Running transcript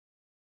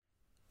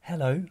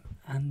Hello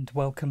and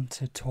welcome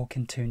to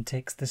Talking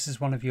Toontics. This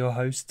is one of your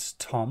hosts,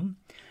 Tom,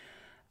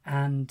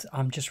 and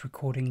I'm just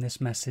recording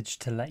this message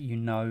to let you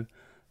know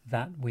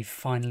that we've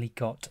finally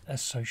got a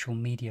social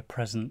media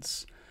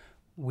presence.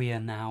 We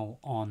are now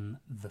on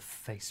the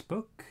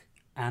Facebook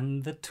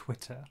and the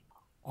Twitter.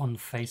 On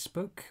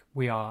Facebook,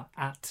 we are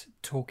at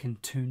Talking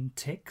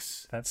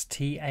Toontics. That's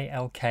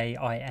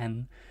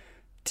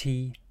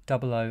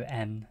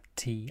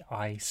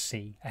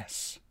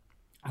TalkinToontics.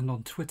 And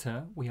on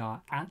Twitter, we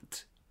are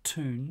at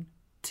Toon,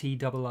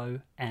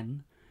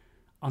 TOON,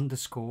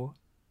 underscore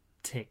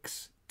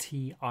Tics,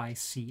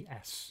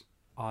 TICS.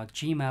 Our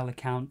Gmail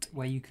account,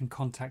 where you can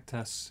contact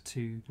us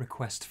to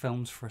request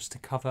films for us to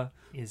cover,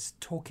 is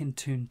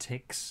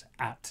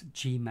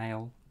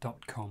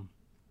talkingtoontics@gmail.com.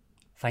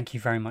 Thank you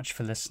very much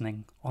for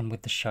listening. On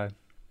with the show.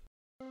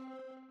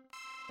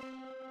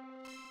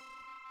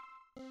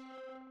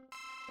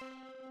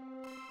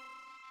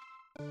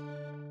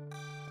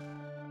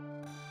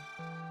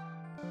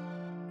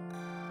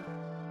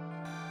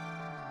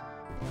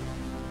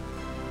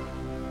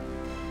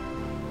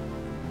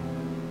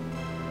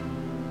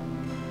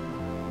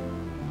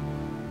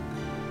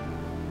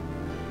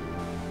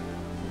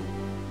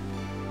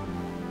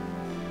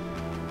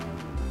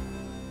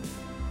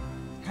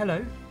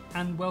 Hello,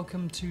 and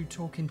welcome to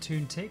Talking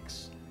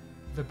Toontics,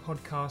 the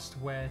podcast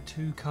where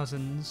two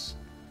cousins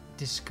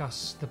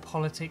discuss the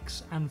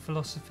politics and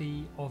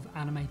philosophy of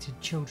animated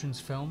children's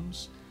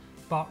films,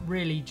 but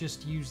really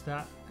just use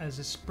that as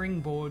a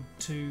springboard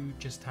to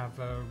just have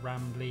a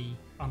rambly,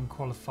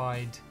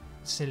 unqualified,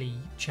 silly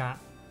chat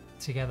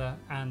together,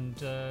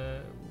 and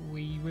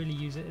we really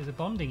use it as a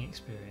bonding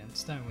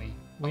experience, don't we?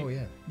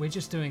 We're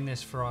just doing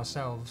this for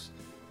ourselves,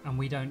 and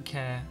we don't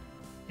care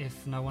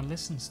if no one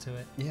listens to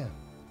it. Yeah.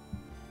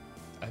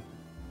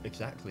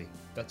 Exactly.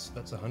 That's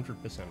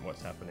 100%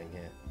 what's happening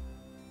here.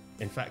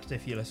 In fact,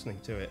 if you're listening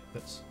to it,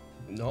 that's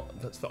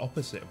the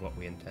opposite of what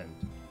we intend.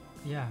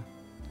 Yeah.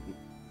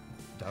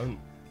 Don't.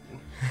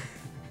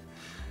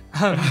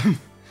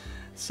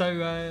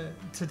 So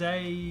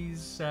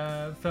today's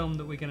film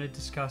that we're going to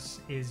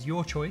discuss is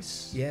Your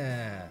Choice.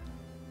 Yeah.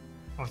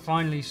 I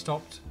finally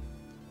stopped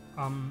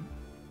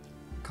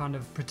kind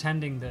of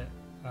pretending that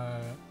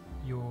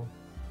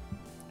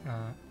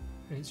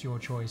it's your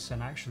choice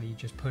and actually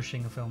just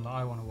pushing a film that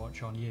I want to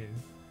watch on you.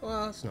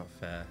 Well, that's not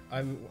fair.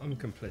 I'm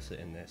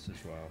complicit in this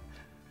as well.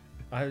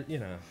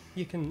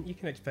 You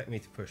can expect me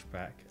to push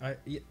back.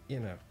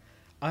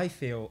 I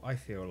feel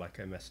like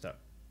I messed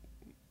up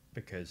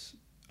because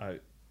I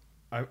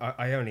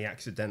only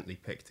accidentally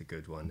picked a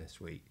good one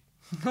this week.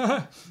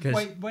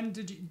 Wait,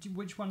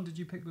 which one did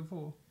you pick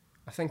before?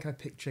 I think I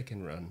picked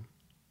Chicken Run.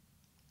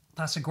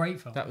 That's a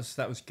great film. That was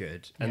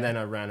good. And then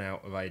I ran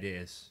out of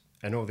ideas.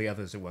 And all the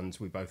others are ones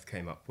we both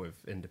came up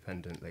with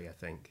independently, I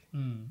think.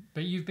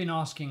 But you've been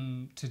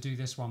asking to do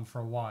this one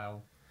for a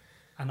while.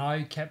 And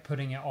I kept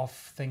putting it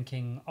off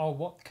thinking,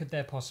 what could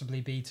there possibly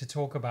be to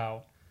talk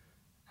about?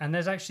 And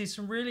there's actually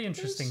some really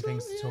interesting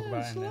things to talk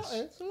about in this.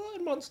 It's a lot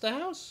of Monster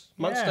House.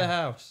 Monster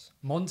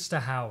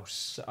House.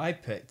 So I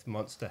picked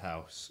Monster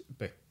House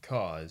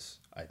because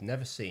I'd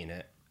never seen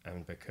it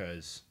and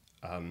because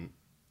I'm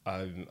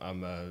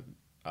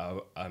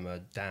a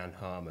Dan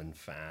Harmon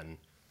fan.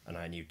 And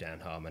I knew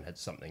Dan Harmon had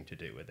something to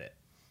do with it.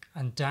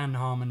 And Dan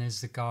Harmon is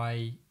the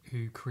guy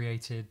who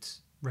created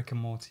Rick and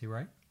Morty,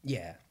 right?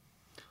 Yeah.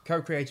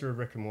 Co-creator of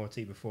Rick and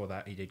Morty. Before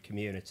that, he did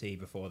Community.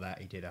 Before that,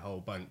 he did a whole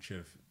bunch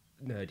of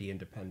nerdy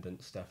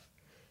independent stuff.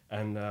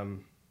 And,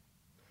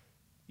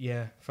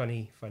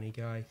 funny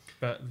guy.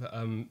 But,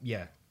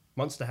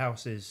 Monster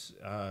House is...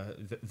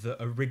 the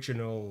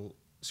original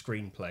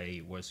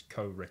screenplay was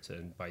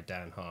co-written by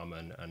Dan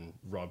Harmon and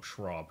Rob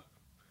Schrab.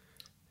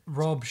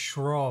 Rob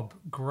Schrab,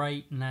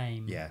 great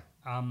name. Yeah.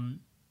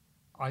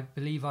 I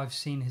believe I've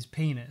seen his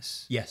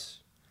penis.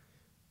 Yes.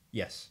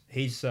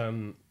 He's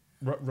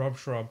Rob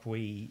Schrab.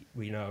 We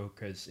know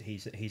because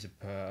he's a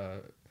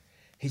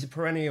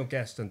perennial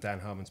guest on Dan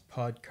Harmon's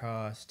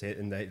podcast,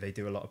 and they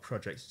do a lot of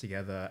projects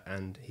together.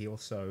 And he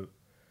also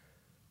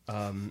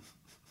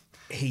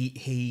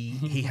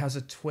he has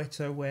a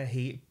Twitter where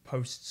he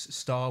posts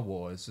Star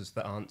Wars as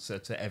the answer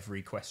to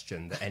every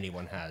question that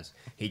anyone has.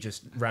 He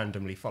just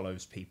randomly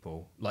follows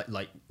people,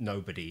 like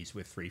nobodies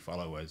with 3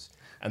 followers,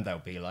 and they'll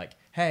be like,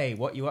 "Hey,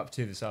 what you up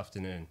to this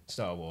afternoon?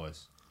 Star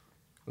Wars."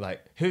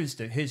 Like, who's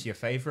your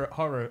favorite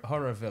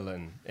horror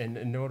villain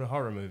in all the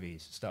horror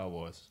movies? Star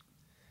Wars.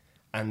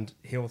 And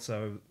he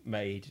also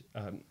made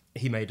a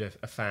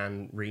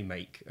fan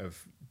remake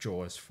of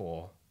Jaws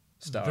 4,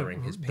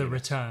 starring his penis. The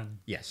Return.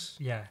 Yes.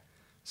 Yeah.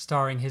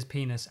 Starring his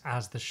penis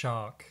as the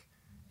shark.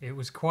 It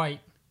was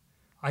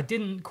I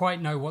didn't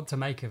quite know what to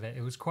make of it.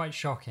 It was quite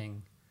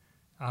shocking.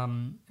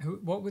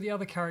 What were the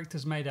other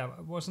characters made out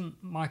of?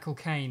 Wasn't Michael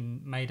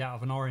Caine made out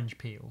of an orange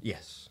peel?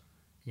 Yes.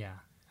 Yeah.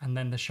 And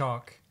then the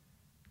shark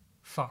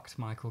fucked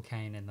Michael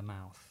Caine in the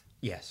mouth.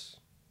 Yes.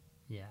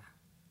 Yeah.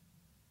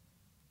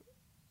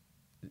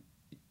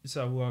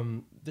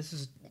 This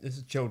is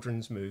a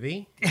children's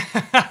movie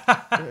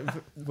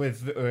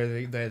with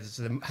there's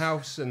a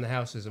house, and the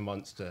house is a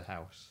monster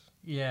house.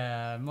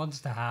 Yeah,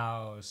 Monster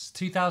House,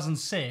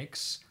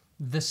 2006,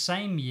 the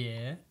same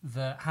year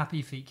that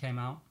Happy Feet came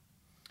out,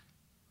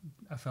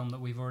 a film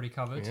that we've already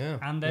covered. Yeah,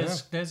 And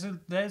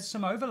there's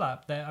some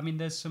overlap there. I mean,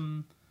 there's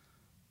some.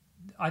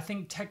 I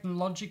think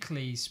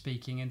technologically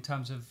speaking, in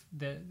terms of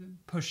the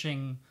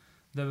pushing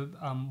the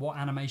what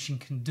animation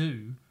can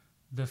do,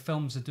 the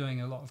films are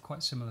doing a lot of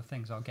quite similar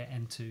things. I'll get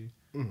into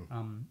in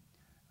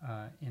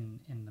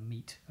the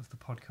meat of the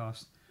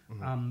podcast.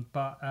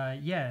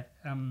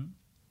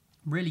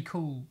 Really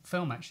cool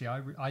film, actually.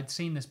 I'd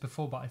seen this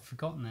before, but I'd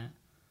forgotten it.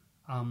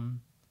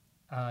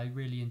 I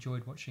really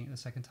enjoyed watching it the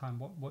second time.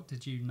 What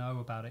did you know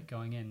about it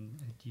going in?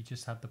 Did you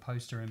just have the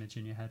poster image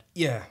in your head?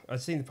 Yeah,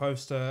 I'd seen the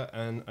poster,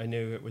 and I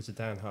knew it was a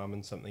Dan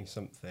Harmon something,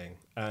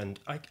 and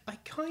I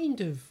kind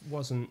of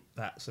wasn't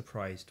that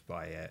surprised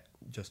by it,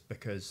 just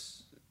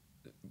because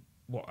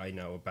what I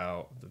know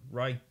about the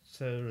writer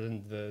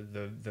and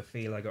the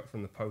feel I got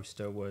from the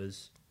poster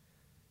was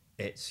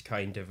it's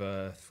kind of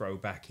a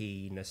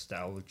throwbacky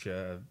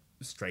nostalgia,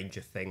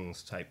 Stranger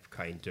Things type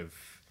kind of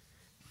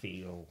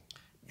feel.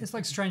 It's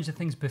like Stranger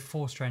Things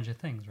before Stranger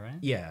Things, right?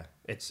 Yeah,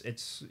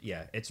 it's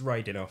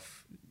riding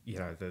off,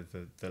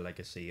 the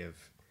legacy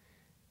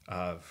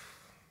of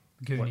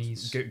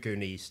Goonies.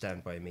 Goonies,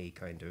 Stand By Me,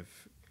 kind of.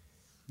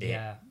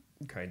 Yeah.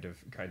 Kind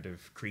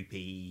of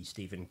creepy,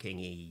 Stephen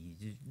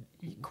King-y.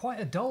 Quite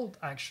adult,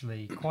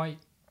 actually.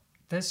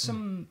 There's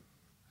some.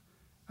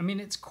 I mean,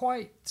 it's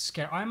quite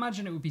scary. I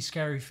imagine it would be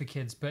scary for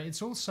kids, but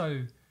it's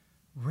also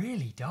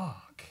really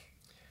dark.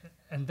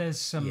 And there's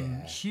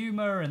some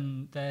humor,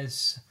 and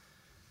there's,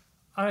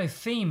 I don't know,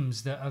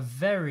 themes that are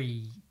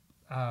very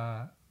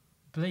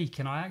bleak.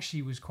 And I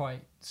actually was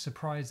quite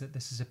surprised that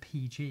this is a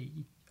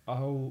PG.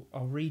 I'll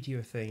read you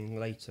a thing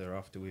later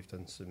after we've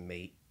done some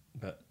meat,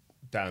 but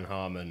Dan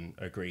Harmon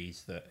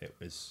agrees that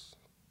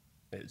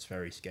it's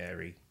very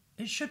scary.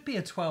 It should be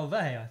a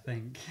 12A, I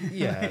think.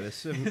 Yeah,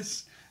 it's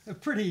a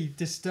pretty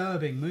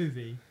disturbing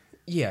movie.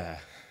 Yeah,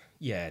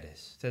 it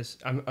is. There's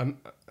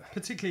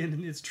particularly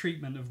in its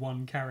treatment of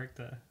one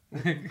character.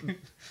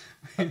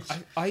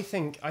 I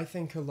think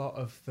a lot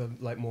of the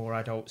more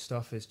adult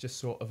stuff is just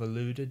sort of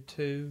alluded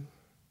to.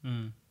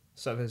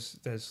 So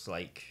there's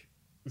like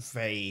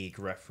vague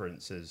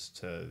references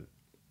to,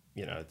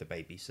 the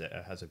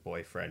babysitter has a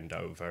boyfriend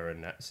over,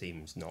 and that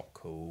seems not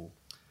cool.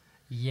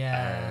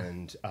 Yeah.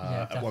 And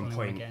at one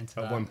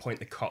point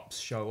the cops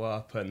show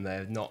up and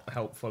they're not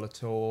helpful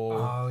at all.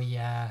 Oh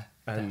yeah.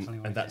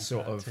 And that's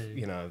sort of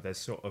there's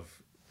sort of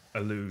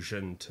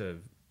allusion to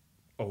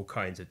all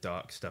kinds of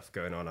dark stuff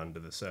going on under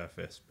the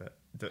surface, but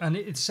and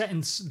it's set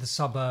in the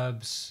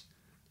suburbs.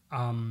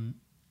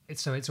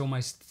 It's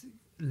almost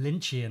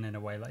Lynchian in a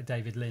way, like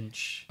David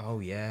Lynch. Oh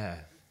yeah.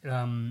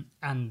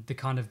 And the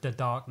kind of the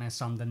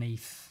darkness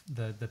underneath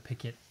the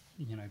picket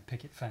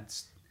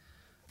fence.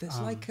 There's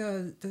I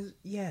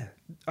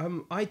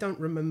don't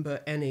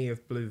remember any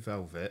of Blue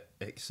Velvet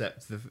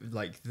except the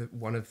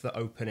one of the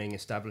opening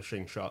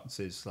establishing shots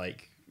is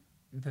like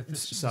the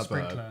suburb.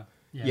 Sprinkler.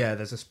 Yeah,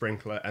 there's a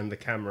sprinkler and the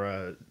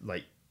camera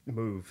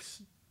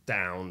moves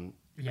down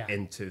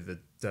into the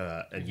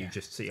dirt, and you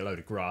just see a load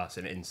of grass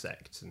and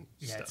insects and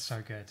stuff. Yeah, it's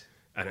so good.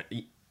 And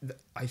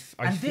I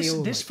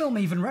feel this film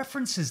even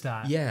references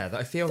that. Yeah,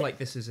 I feel like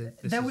this is a.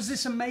 There was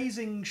this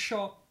amazing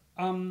shot.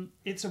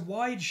 It's a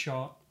wide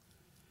shot.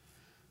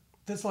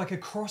 There's like a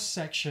cross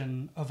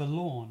section of a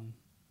lawn.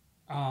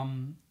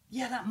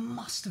 That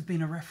must have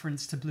been a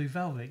reference to Blue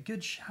Velvet.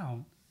 Good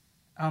shout.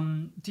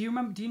 Do you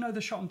know the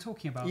shot I'm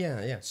talking about?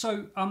 Yeah.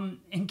 So,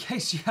 in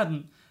case you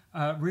hadn't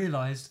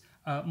realised,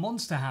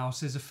 Monster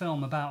House is a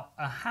film about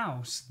a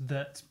house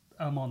that's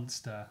a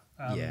monster.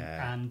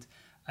 And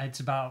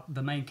it's about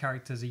the main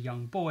character's a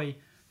young boy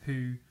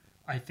who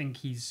I think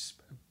he's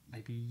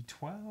maybe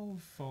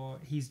 12 or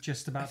he's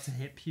just about to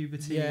hit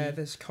puberty. Yeah,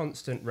 there's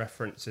constant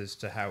references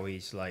to how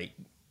he's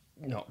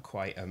not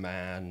quite a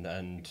man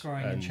and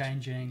growing and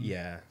changing.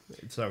 Yeah,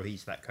 so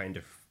he's that kind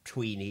of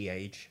tweeny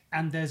age.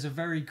 And there's a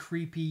very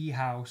creepy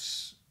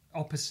house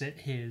opposite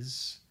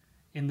his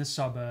in the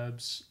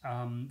suburbs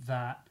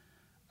that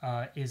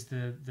is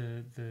the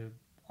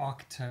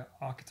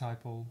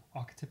archetypal.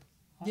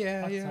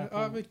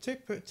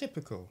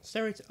 Typical.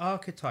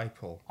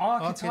 Archetypal.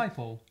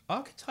 Archetypical.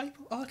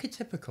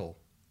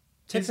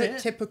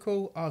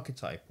 Typical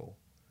archetypal.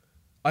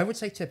 I would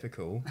say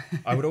typical.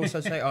 I would also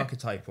say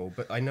archetypal,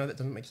 but I know that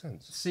doesn't make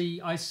sense. See,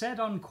 I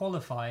said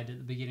unqualified at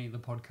the beginning of the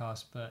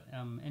podcast, but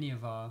any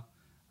of our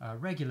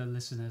regular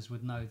listeners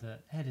would know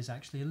that Ed is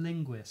actually a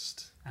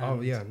linguist.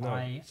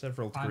 And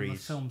several degrees. I'm a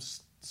film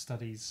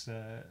studies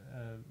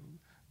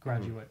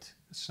graduate,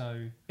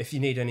 so... If you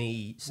need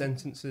any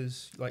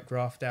sentences,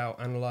 graphed out,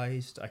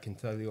 analysed, I can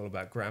tell you all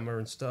about grammar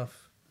and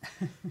stuff.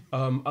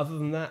 Other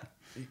than that,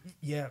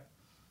 yeah.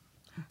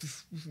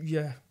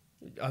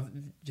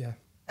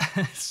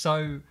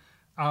 So,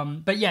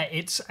 but yeah,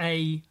 it's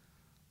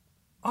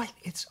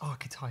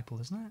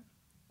archetypal, isn't it?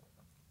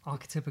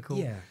 Archetypical.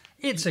 Yeah.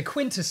 It's a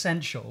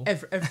quintessential.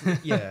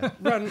 Yeah,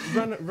 run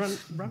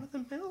of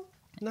the mill.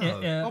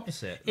 No,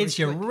 opposite. It's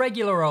your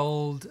regular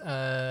old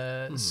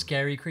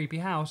scary, creepy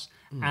house,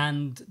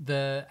 and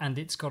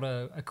it's got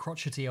a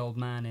crotchety old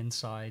man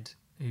inside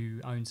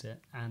who owns it,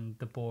 and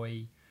the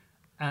boy.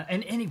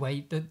 And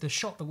anyway, the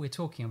shot that we're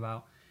talking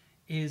about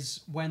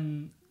is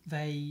when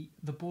the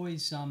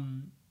boys are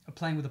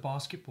playing with a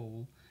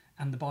basketball,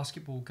 and the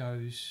basketball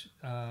goes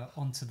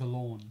onto the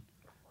lawn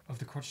of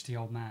the crotchety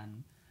old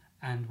man,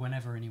 and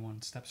whenever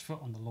anyone steps foot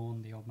on the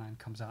lawn, the old man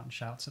comes out and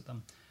shouts at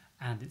them,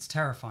 and it's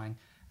terrifying.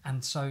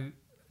 And so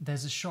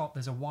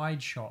there's a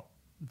wide shot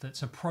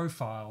that's a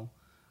profile,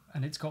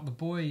 and it's got the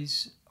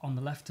boys on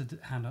the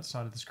left-hand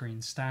side of the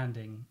screen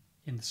standing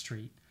in the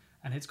street,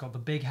 and it's got the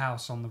big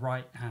house on the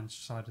right-hand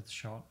side of the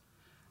shot,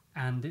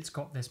 and it's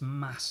got this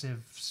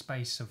massive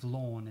space of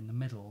lawn in the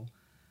middle,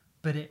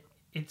 but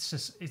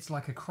it's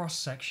like a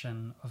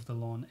cross-section of the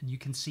lawn, and you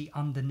can see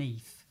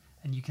underneath,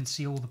 and you can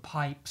see all the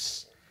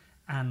pipes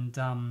and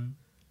the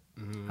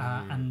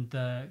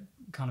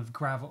kind of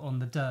gravel on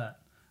the dirt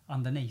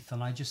underneath,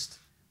 and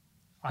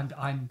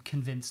I'm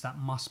convinced that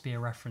must be a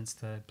reference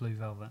to Blue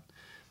Velvet.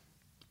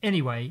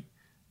 Anyway,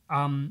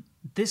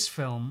 this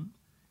film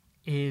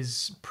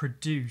is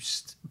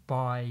produced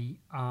by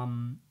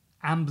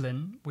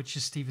Amblin, which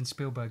is Steven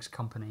Spielberg's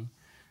company,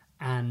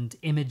 and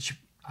Image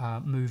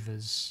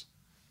Movers,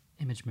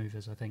 I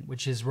think,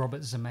 which is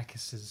Robert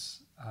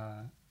Zemeckis'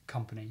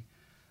 company.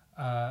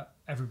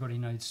 Everybody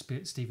knows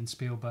Steven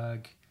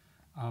Spielberg.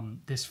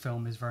 This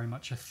film is very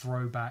much a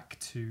throwback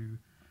to,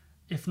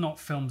 if not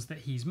films that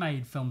he's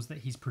made, films that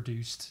he's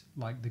produced,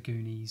 like The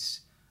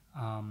Goonies,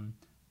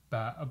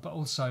 but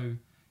also,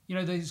 you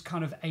know, those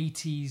kind of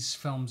 80s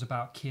films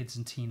about kids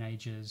and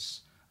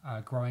teenagers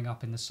growing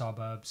up in the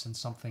suburbs and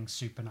something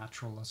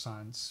supernatural or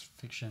science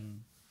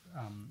fiction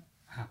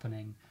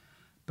happening.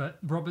 But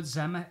Robert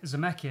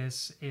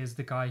Zemeckis is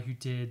the guy who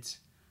did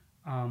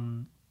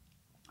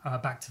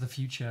Back to the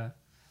Future,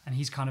 and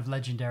he's kind of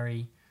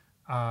legendary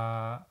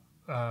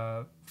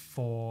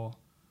for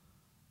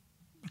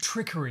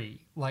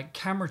trickery, like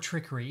camera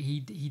trickery. He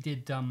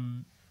did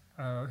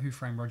Who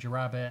Framed Roger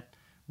Rabbit,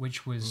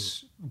 which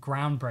was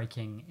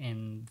groundbreaking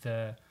in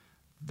the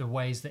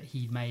ways that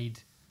he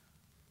made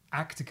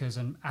actors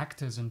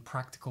and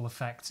practical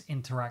effects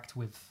interact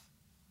with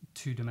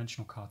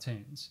two-dimensional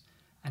cartoons,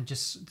 and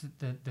just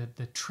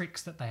the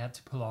tricks that they had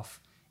to pull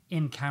off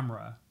in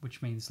camera,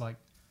 which means like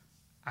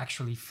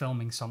actually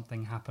filming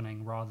something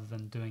happening rather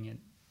than doing it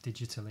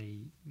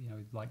digitally, you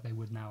know, like they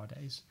would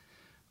nowadays.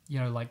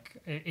 You know,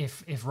 like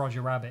if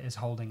Roger Rabbit is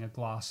holding a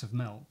glass of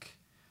milk,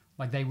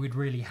 like they would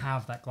really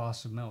have that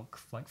glass of milk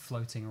like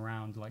floating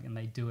around, like, and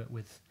they do it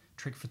with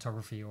trick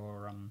photography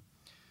or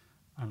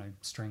I don't know,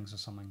 strings or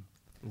something.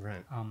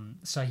 Right.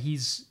 So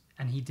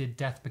he did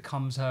Death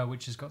Becomes Her,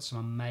 which has got some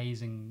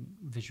amazing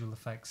visual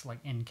effects, like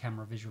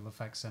in-camera visual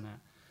effects in it.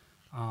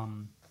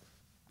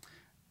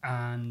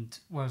 And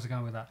where was I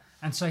going with that?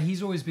 And so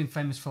he's always been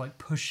famous for like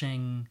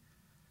pushing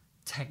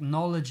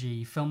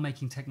technology,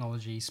 filmmaking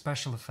technology,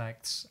 special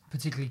effects,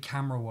 particularly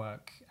camera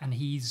work. And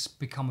he's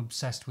become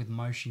obsessed with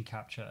motion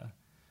capture.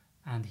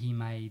 And he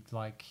made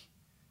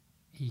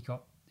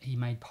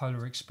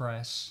Polar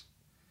Express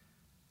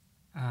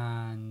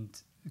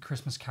and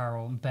Christmas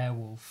Carol and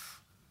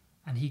Beowulf.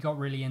 And he got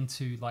really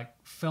into like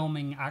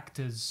filming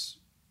actors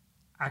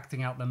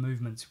acting out their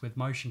movements with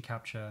motion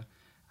capture,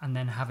 and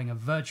then having a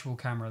virtual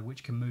camera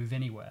which can move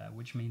anywhere,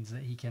 which means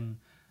that he can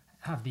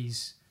have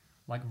these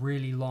like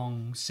really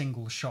long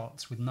single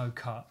shots with no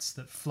cuts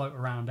that float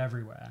around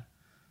everywhere.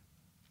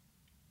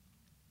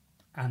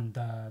 And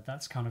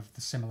that's kind of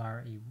the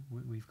similarity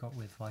we've got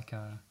with like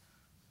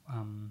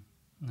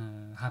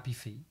Happy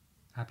Feet.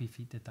 Happy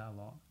Feet did that a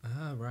lot.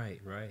 Ah, right.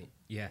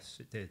 Yes,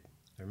 it did.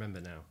 I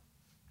remember now.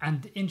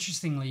 And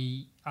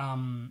interestingly,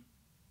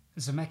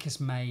 Zemeckis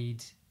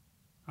made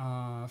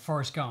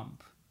Forrest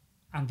Gump,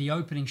 and the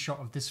opening shot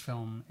of this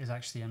film is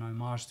actually an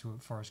homage to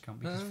Forrest Gump,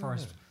 because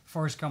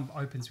Forrest Gump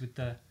opens with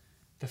the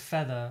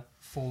feather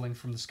falling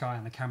from the sky,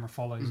 and the camera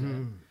follows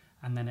it,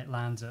 and then it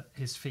lands at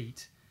his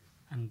feet.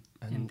 And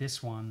in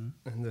this one...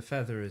 And the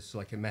feather is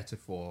like a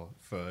metaphor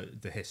for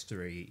the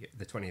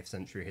 20th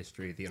century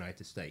history of the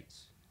United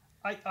States.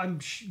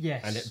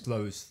 Yes. And it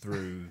blows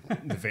through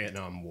the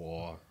Vietnam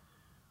War,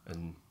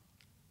 and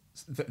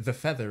the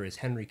feather is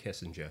Henry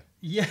Kissinger.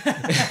 Yeah.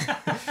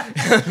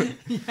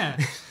 Yeah.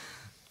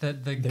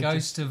 The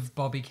ghost of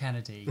Bobby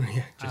Kennedy.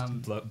 Yeah,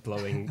 just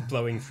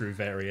blowing through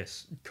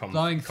various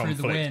blowing through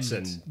the wind.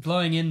 And...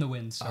 Blowing in the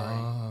wind, sorry.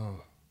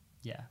 Oh.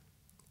 Yeah.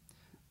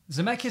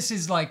 Zemeckis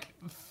is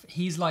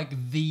he's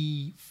like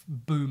the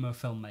boomer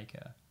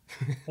filmmaker.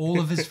 All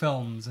of his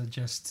films are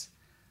just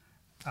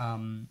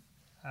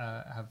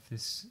have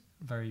this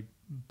very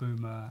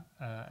boomer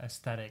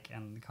aesthetic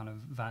and kind of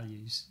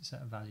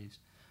set of values.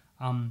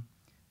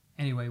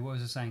 Anyway, what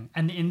was I saying?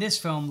 And in this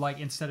film, like,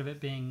 instead of it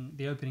being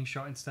the opening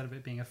shot, instead of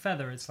it being a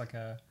feather, it's like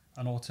a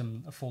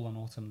fallen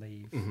autumn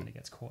leaf, and it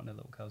gets caught in a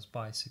little girl's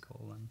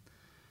bicycle, and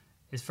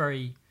it's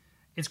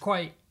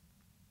quite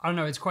I don't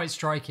know, it's quite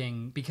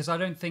striking because I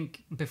don't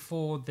think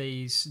before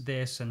this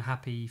and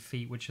Happy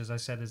Feet, which as I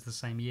said is the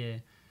same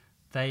year,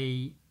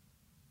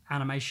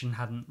 animation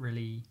hadn't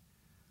really,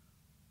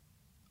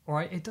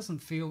 or it doesn't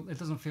feel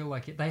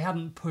like it. They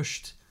hadn't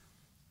pushed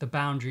the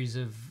boundaries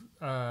of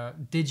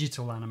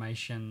digital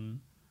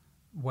animation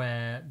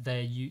where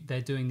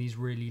they're doing these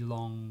really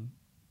long.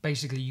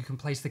 Basically, you can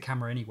place the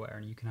camera anywhere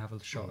and you can have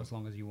a shot as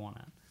long as you want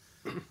it.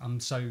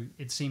 So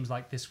it seems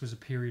like this was a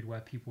period where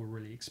people were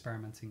really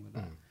experimenting with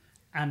that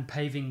and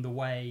paving the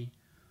way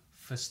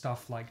for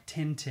stuff like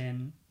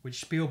Tintin,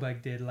 which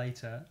Spielberg did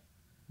later.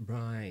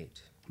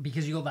 Right.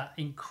 Because you got that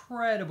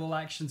incredible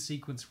action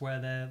sequence where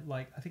they're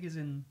like, I think it's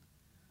in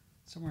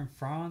somewhere in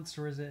France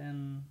or is it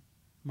in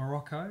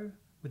Morocco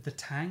with the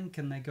tank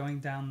and they're going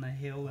down the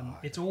hill and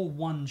it's all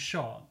one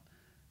shot,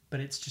 but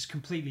it's just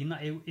completely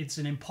it's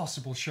an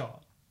impossible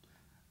shot.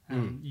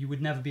 And you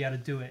would never be able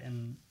to do it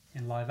in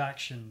live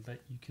action,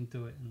 but you can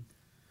do it in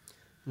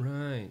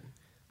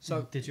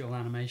digital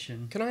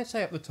animation. Can I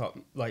say at the top,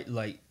 like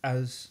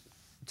as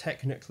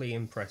technically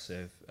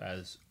impressive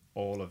as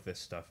all of this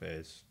stuff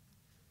is,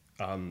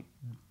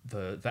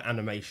 the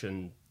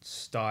animation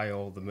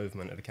style, the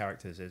movement of the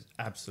characters is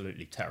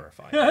absolutely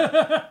terrifying.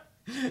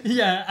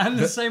 Yeah, and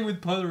the same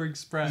with Polar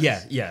Express.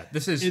 Yeah.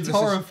 This is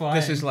horrifying.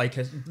 This is like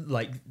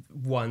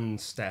one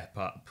step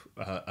up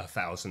a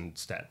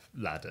 1,000-step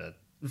ladder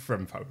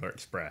from Polar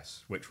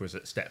Express, which was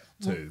at step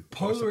 2.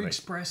 Polar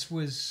Express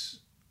was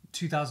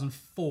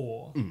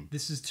 2004.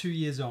 This is 2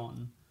 years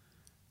on.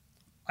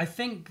 I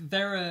think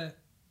there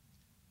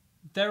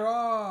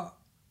are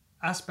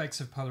aspects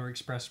of Polar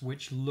Express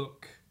which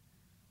look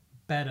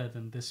better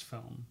than this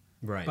film.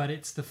 Right. But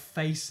it's the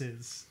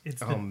faces.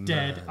 It's the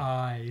dead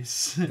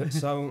eyes.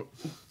 So,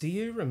 do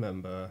you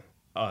remember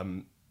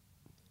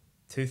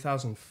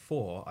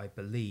 2004, I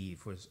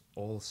believe, was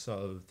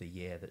also the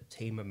year that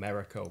Team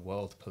America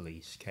World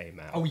Police came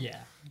out. Oh, yeah.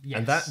 Yes.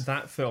 And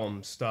that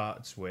film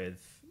starts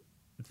with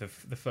the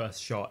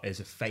first shot is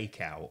a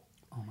fake out.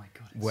 Oh, my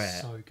God. It's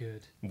so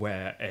good.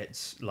 Where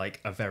it's like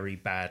a very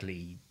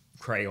badly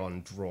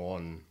crayon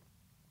drawn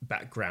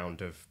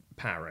background of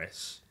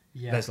Paris.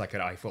 Yeah. There's like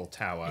an Eiffel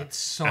Tower. It's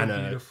so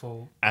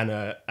beautiful. And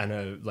a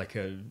like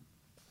a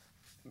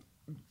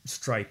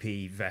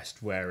stripy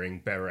vest wearing,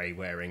 beret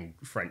wearing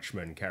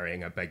Frenchman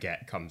carrying a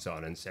baguette comes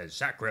on and says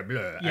 "Sacre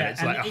bleu." Yeah, and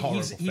it's like a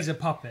horrible he's a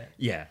puppet.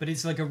 Yeah. But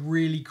it's like a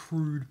really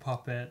crude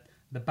puppet.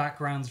 The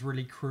background's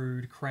really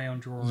crude, crayon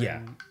drawing.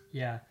 Yeah.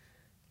 Yeah.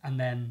 And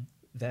then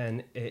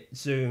it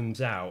zooms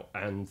out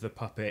and the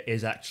puppet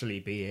is actually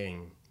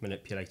being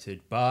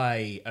manipulated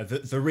by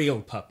the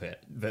real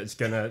puppet that's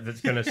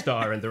gonna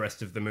star in the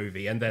rest of the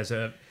movie, and there's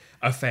a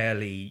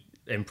fairly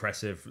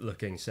impressive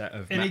looking set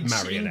of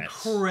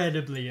marionettes.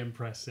 Incredibly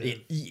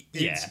impressive.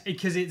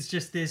 Because it's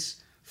just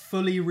this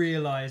fully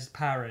realized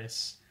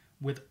Paris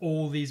with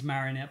all these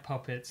marionette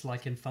puppets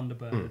like in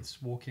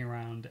Thunderbirds walking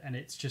around, and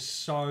it's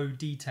just so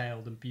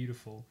detailed and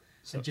beautiful.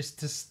 And just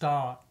to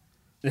start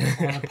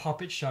on a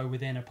puppet show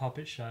within a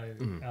puppet show,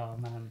 oh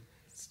man,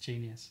 it's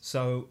genius.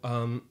 So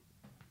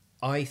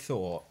I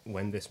thought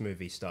when this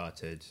movie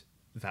started,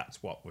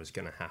 that's what was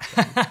going to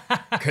happen.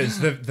 Because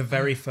the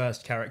very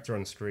first character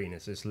on screen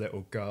is this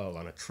little girl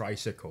on a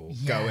tricycle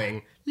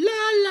going, la,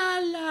 la,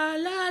 la,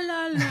 la,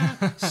 la,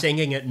 la,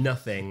 singing at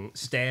nothing,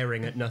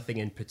 staring at nothing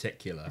in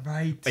particular.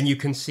 Right. And you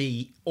can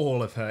see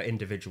all of her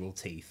individual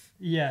teeth.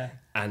 Yeah.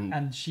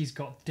 And she's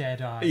got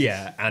dead eyes.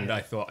 Yeah, and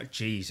I thought,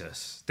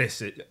 Jesus,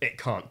 it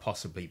can't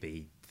possibly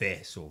be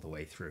this all the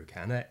way through,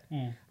 can it?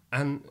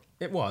 And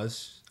it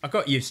was. I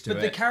got used to it.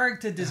 But the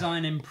character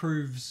design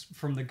improves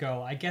from the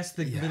girl. I guess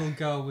the little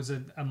girl was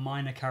a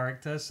minor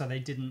character, so they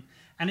didn't.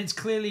 And it's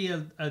clearly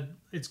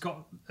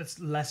it's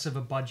less of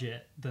a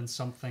budget than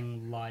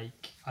something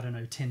like, I don't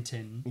know,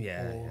 Tintin.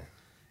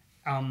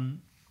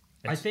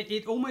 I think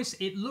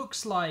it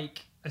looks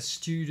like a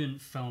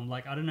student film.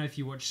 Like, I don't know if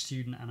you watch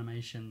student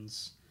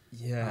animations.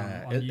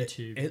 Yeah, on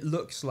YouTube. It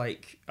looks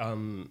like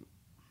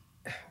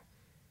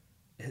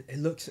It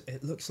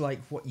looks like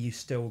what you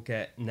still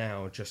get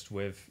now, just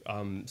with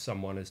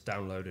someone has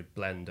downloaded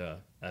Blender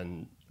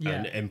and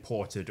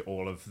imported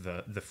all of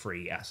the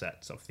free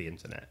assets off the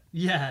internet.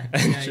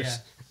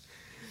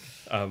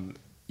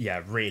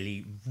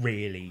 Really,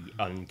 really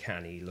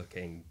uncanny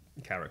looking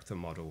character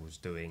models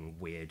doing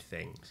weird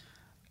things.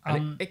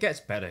 And it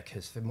gets better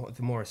because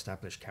the more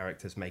established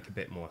characters make a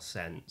bit more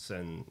sense,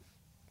 and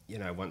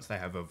once they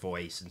have a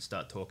voice and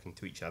start talking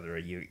to each other,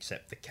 you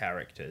accept the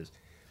characters.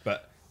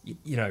 But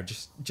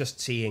just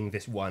seeing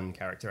this one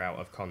character out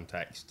of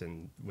context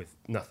and with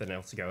nothing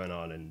else going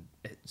on, and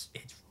it's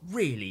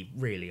really,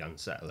 really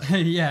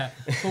unsettling. Yeah,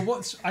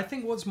 but I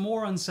think what's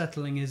more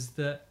unsettling is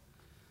that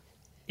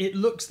it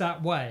looks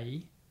that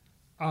way,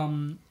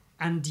 and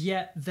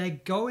yet they're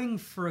going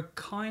for a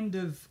kind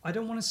of, I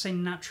don't want to say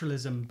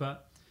naturalism,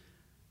 but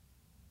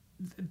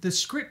the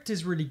script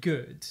is really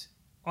good.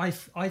 I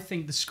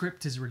think the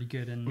script is really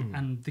good,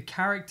 and the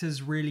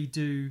characters really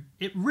do.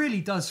 It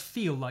really does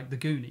feel like the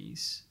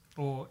Goonies,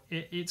 or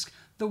it's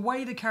the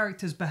way the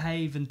characters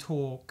behave and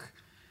talk.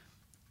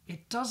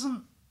 It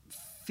doesn't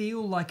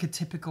feel like a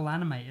typical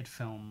animated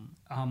film,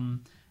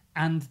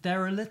 and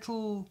there are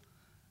little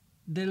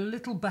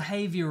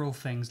behavioral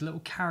things,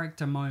 little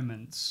character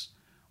moments,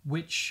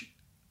 which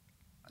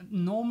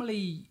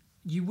normally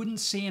you wouldn't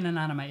see in an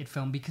animated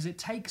film because it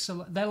takes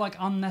they're like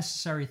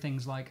unnecessary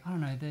things. Like, I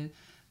don't know,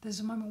 there's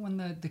a moment when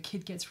the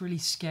kid gets really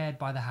scared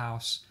by the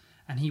house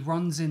and he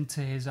runs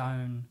into his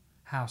own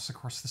house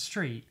across the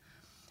street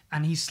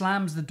and he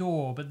slams the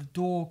door, but the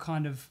door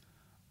kind of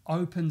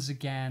opens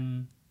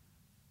again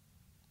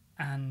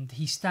and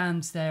he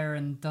stands there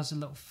and does a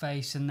little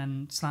face and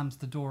then slams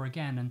the door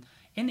again. And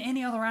in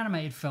any other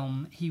animated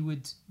film, he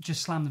would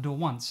just slam the door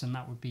once and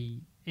that would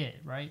be it,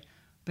 right?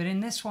 But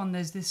in this one,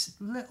 there's this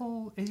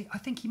little... I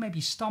think he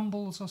maybe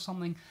stumbles or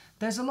something.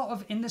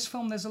 In this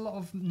film, there's a lot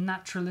of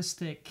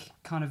naturalistic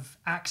kind of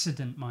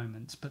accident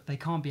moments, but they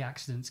can't be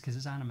accidents because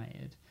it's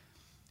animated.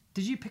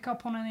 Did you pick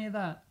up on any of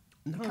that?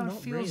 No, it kind of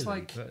not feels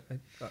really. like...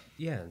 But,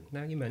 yeah,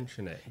 now you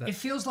mention it. It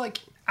feels like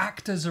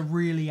actors are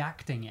really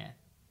acting it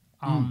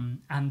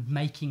and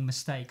making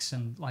mistakes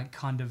and like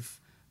kind of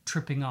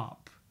tripping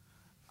up.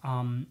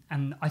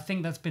 And I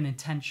think that's been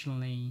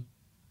intentionally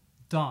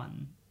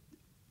done,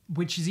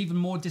 which is even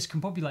more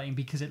discombobulating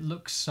because it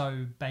looks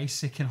so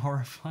basic and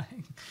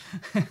horrifying.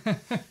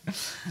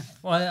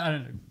 Well, I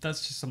don't know.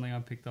 That's just something I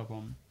picked up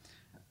on.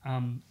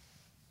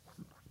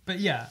 But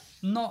yeah,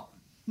 not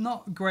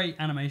great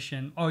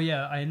animation. Oh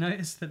yeah, I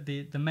noticed that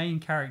the main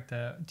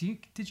character. Did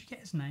you get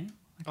his name?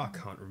 I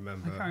can't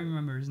remember. I can't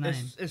remember his name.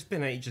 It's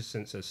been ages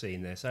since I've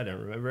seen this. I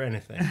don't remember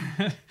anything.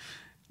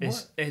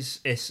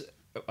 It's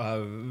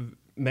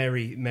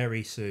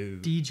Mary Sue.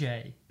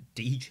 DJ.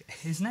 DJ.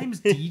 His name's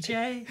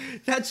DJ?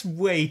 That's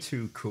way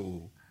too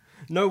cool.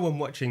 No one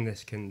watching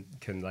this can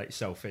like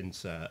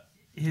self-insert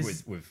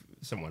with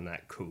someone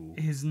that cool.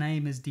 His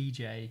name is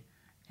DJ.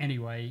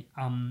 Anyway,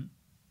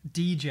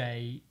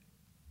 DJ,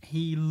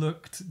 he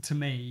looked to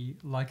me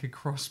like a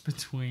cross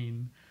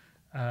between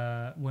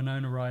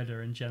Winona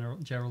Ryder and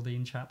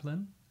Geraldine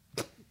Chaplin.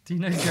 Do you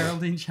know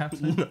Geraldine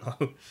Chaplin?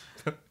 No.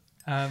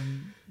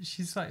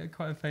 She's like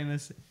quite a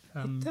famous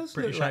does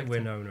British look like actor.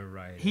 Winona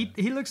Ryder.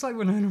 He looks like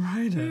Winona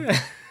Ryder. Yeah.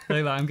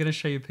 Look, I'm going to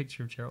show you a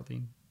picture of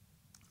Geraldine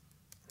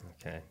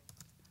Okay.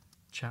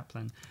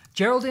 Chaplin.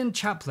 Geraldine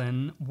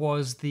Chaplin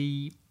was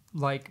the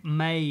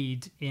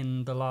maid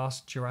in the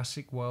last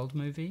Jurassic World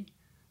movie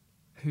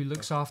who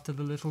looks after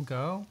the little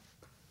girl.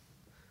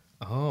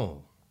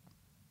 Oh.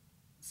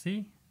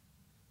 See?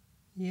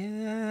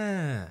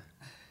 Yeah.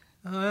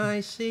 Oh, I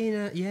seen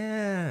it.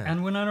 Yeah.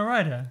 And Winona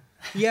Ryder.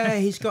 Yeah,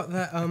 he's got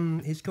that.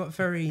 He's got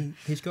very.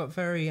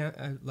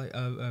 I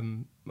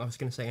was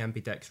going to say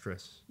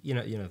ambidextrous. You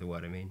know the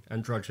word I mean.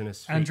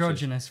 Androgynous.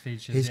 Androgynous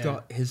features. He's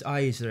got his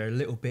eyes are a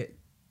little bit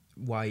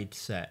wide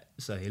set,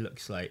 so he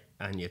looks like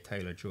Anya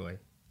Taylor-Joy.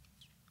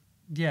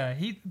 Yeah,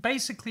 he's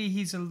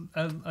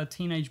a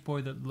teenage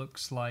boy that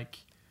looks like.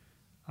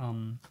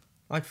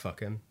 I'd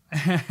fuck him.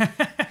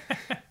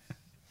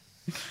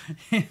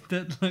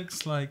 That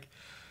looks like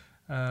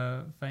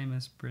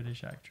famous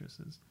British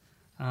actresses.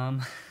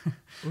 Oh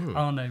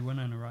no,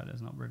 Winona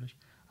Ryder's not British.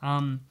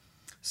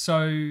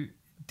 So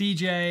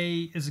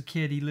DJ is a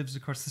kid. He lives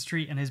across the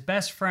street, and his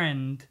best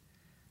friend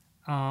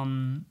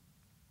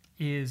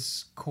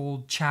is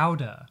called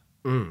Chowder.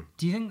 Do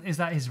you think is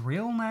that his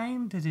real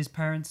name? Did his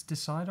parents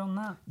decide on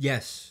that?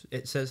 Yes,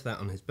 it says that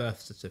on his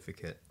birth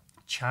certificate.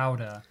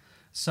 Chowder.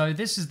 So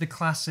this is the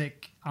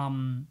classic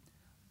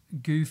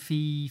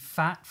goofy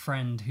fat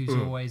friend who's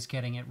always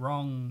getting it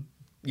wrong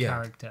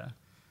character.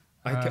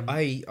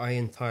 I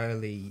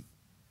entirely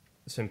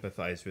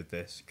sympathise with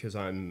this because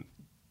I'm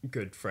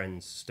good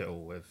friends still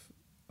with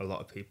a lot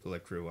of people I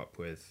grew up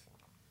with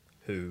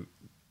who,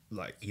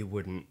 like, you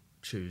wouldn't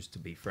choose to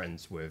be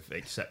friends with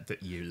except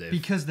that you live...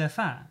 Because they're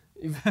fat?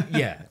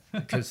 Yeah,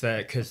 because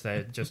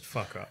they're just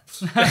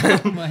fuck-ups.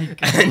 Oh my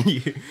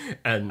God.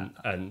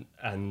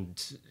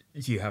 And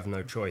you have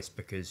no choice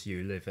because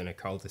you live in a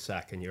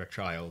cul-de-sac and you're a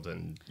child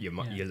and you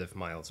live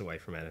miles away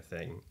from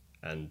anything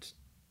and...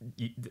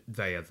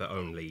 they are the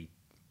only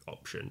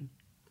option.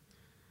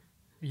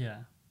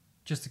 Yeah.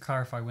 Just to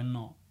clarify, we're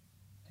not.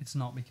 It's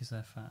not because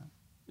they're fat.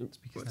 It's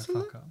because they're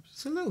fuck-ups.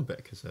 It's a little bit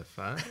because they're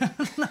fat.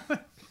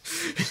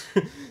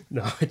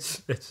 No,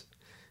 it's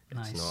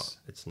Nice. not.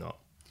 It's not.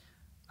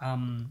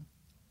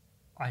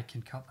 I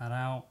can cut that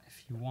out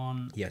if you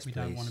want. Yes, we please.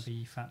 don't want to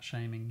be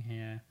fat-shaming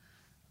here.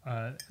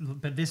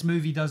 But this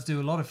movie does do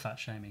a lot of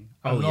fat-shaming.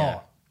 A lot. Yeah.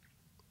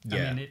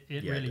 Yeah, I mean,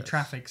 it really does.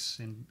 traffics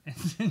in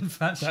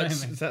fat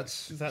shaming.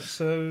 That's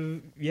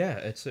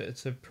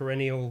it's a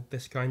perennial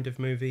this kind of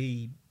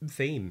movie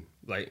theme.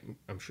 Like,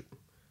 I'm sure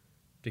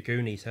the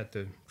Goonies had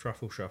the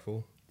truffle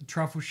shuffle.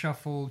 Truffle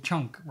shuffle,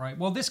 Chunk, right?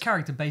 Well, this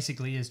character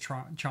basically is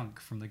Chunk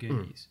from the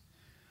Goonies.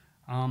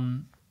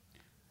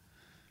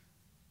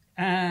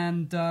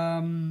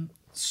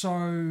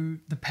 So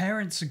the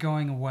parents are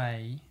going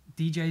away.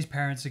 DJ's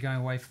parents are going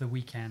away for the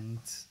weekend.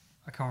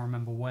 I can't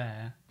remember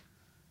where.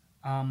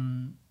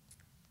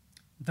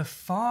 The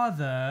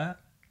father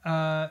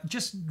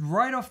just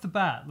right off the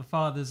bat, the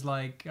father's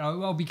like, oh,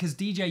 well, because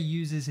DJ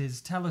uses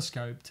his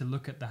telescope to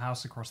look at the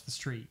house across the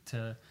street,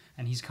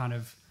 and he's kind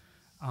of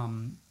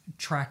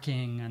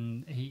tracking,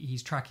 and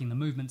he's tracking the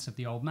movements of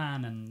the old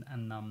man, and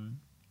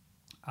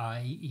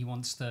he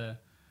wants to.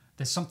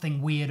 There's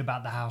something weird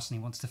about the house, and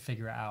he wants to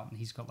figure it out. And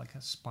he's got like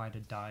a spider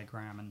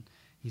diagram, and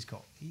he's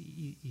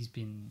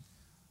been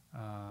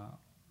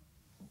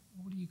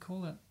what do you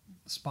call it?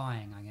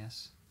 Spying, I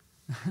guess.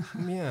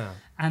 Yeah.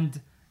 And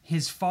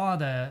his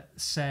father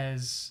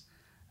says,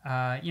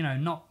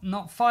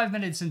 not 5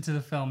 minutes into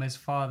the film, his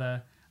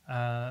father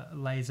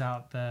lays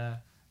out the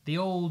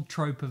old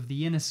trope of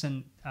the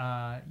innocent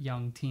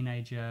young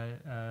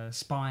teenager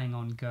spying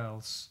on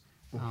girls.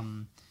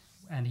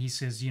 And he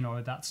says,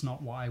 that's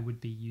not what I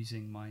would be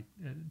using my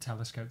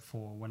telescope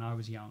for when I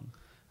was young.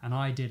 And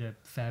I did a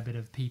fair bit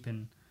of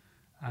peeping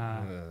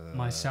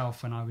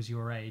myself when I was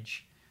your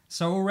age.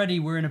 So already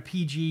we're in a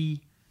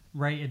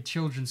PG-rated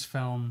children's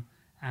film,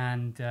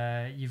 and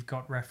you've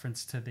got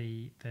reference to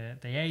the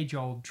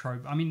age-old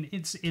trope. I mean,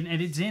 it's in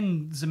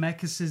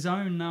Zemeckis'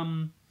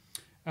 own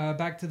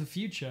Back to the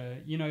Future.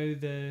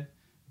 The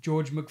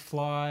George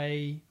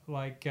McFly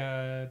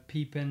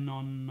peeping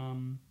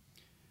on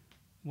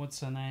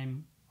what's her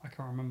name? I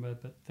can't remember,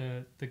 but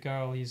the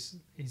girl he's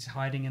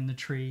hiding in the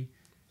tree.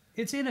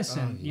 It's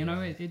innocent,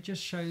 It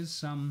just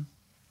shows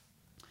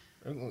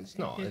It's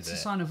not. It's a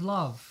sign of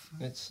love.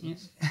 It's.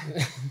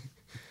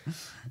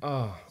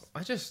 Oh,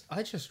 I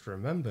just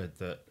remembered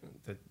that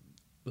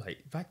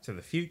Back to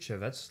the Future.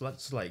 That's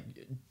like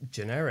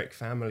generic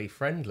family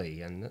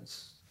friendly, and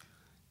that's.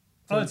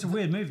 It's a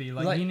weird movie.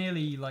 He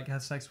nearly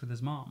had sex with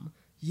his mom.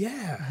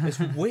 Yeah, it's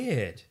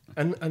weird,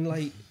 and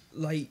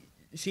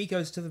she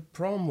goes to the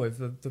prom with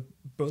the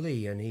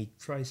bully, and he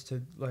tries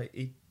to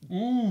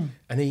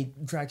and he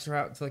drags her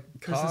out to the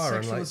car.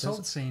 There's a sexual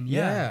assault scene.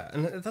 Yeah,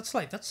 and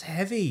that's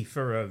heavy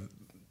for a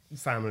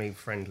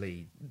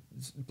family-friendly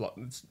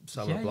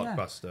summer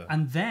blockbuster.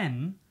 And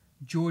then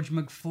George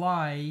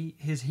McFly,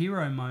 his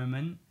hero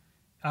moment,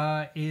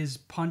 is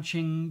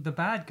punching the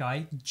bad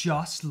guy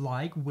just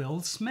like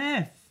Will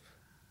Smith.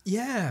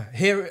 Yeah,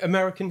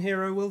 American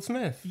hero Will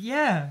Smith.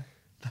 Yeah,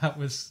 that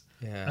was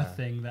a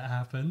thing that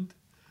happened.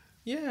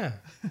 Yeah,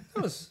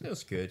 it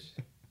was good.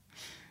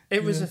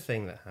 It was a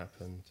thing that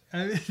happened.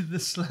 The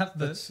slap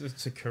that's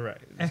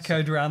correct.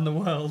 Echoed around the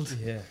world.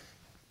 Yeah.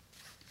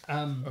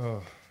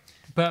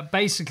 But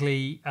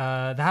basically,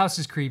 the house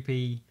is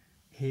creepy.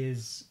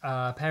 His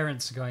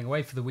parents are going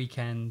away for the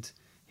weekend.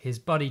 His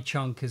buddy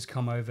Chunk has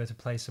come over to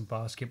play some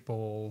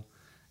basketball,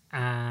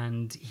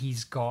 and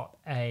he's got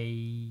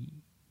a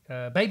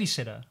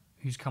babysitter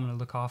who's coming to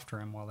look after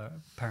him while their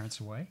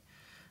parents are away.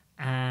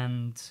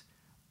 And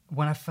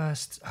when I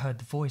first heard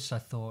the voice, I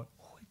thought,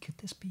 could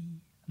this be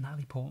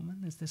Natalie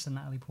Portman? Is this a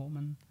Natalie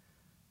Portman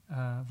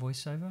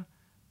voiceover?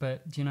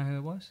 But do you know who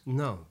it was?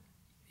 No.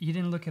 You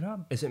didn't look it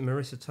up? Is it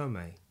Marissa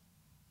Tomei?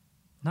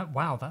 No.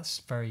 Wow, that's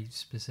very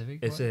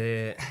specific. Is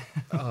it?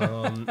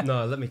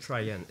 No, let me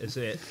try again. Is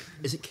it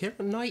Keira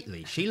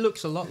Knightley? She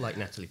looks a lot like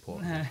Natalie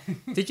Portman.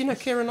 Did you know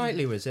Keira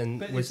Knightley was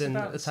in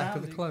Attack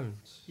of the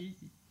Clones?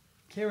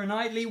 Keira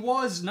Knightley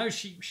was. No,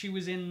 she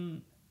was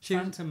in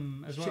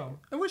Phantom as well.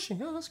 Oh, was she?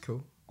 Oh, that's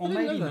cool. Or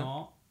maybe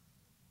not.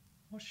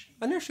 Was she?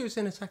 I know she was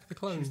in Attack of the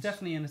Clones. She was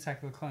definitely in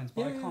Attack of the Clones,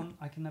 but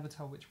I can never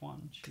tell which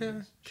one.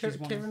 Keira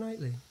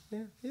Knightley.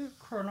 Yeah.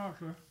 Keira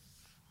Knightley.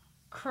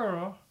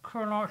 Keira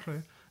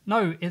Knightley.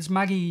 No, it's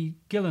Maggie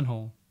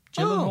Gyllenhaal.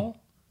 Gyllenhaal?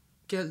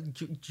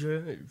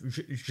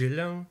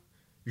 Gyllenhaal.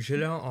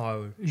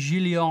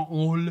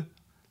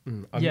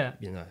 Yeah.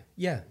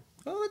 Yeah.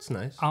 Oh, that's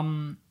nice.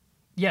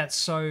 Yeah,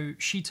 so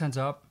she turns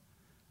up.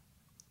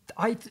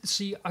 I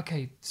see.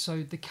 Okay,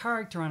 so the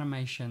character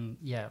animation,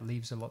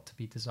 leaves a lot to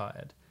be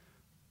desired,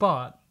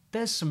 but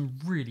there's some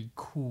really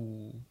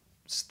cool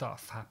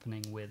stuff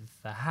happening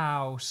with the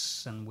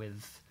house, and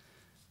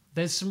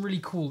there's some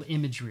really cool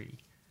imagery.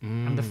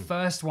 And the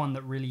first one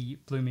that really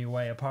blew me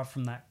away, apart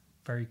from that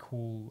very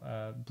cool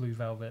Blue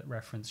Velvet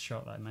reference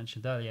shot that I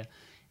mentioned earlier,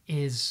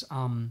 is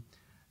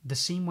the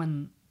scene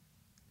when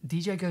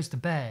DJ goes to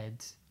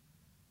bed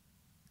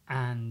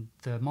and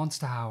the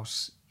monster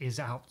house is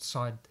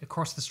outside,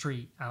 across the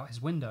street, out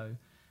his window,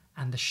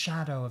 and the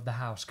shadow of the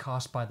house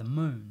cast by the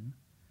moon,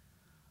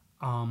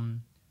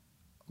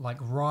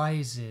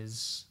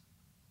 rises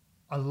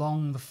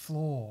along the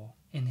floor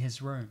in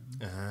his room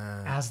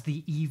as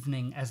the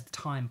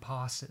time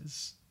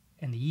passes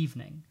in the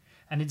evening.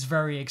 And it's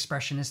very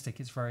expressionistic,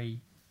 it's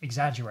very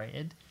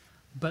exaggerated,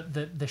 but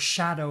the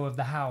shadow of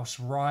the house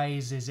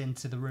rises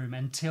into the room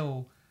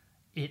until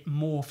it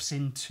morphs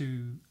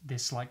into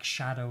this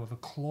shadow of a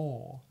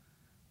claw,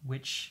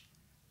 which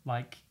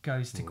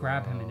goes to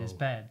grab him in his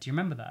bed. Do you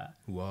remember that?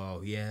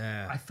 Whoa,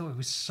 yeah. I thought it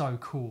was so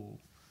cool.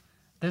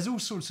 There's all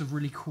sorts of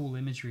really cool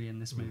imagery in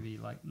this movie,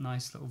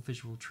 nice little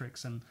visual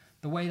tricks, and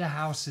the way the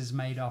house is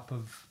made up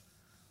of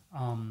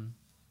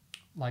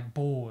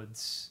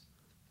boards,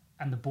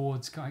 and the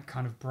boards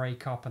kind of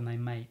break up and they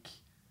make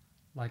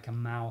a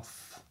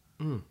mouth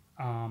and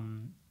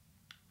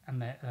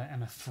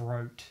a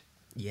throat,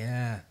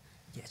 Yeah,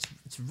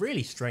 it's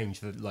really strange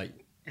that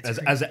like It's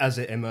as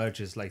it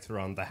emerges later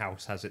on, the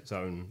house has its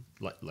own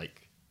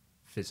like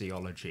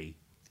physiology,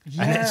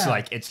 and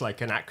it's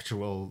like an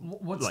actual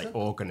What's like the-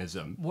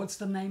 organism. What's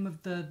the name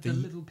of the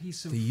little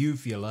piece of The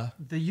uvula.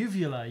 the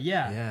uvula?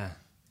 Yeah, Yeah.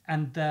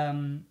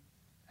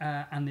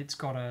 and it's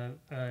got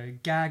a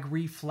gag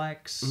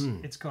reflex.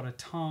 It's got a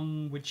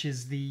tongue, which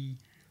is the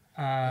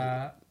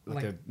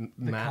Like a the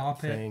mat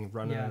carpet. thing,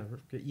 runner.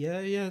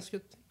 Yeah, it's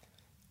good.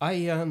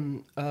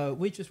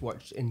 We just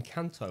watched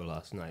Encanto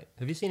last night.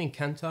 Have you seen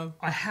Encanto?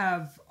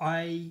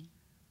 I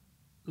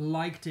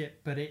liked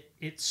it, but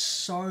it's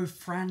so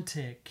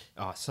frantic.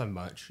 Oh, so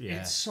much.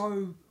 Yeah. It's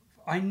so.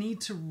 I need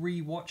to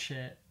rewatch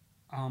it.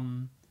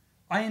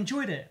 I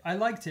enjoyed it. I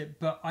liked it,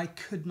 but I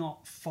could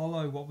not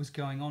follow what was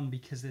going on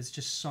because there's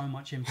just so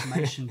much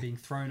information being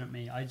thrown at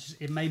me.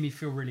 It made me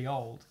feel really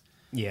old.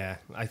 Yeah,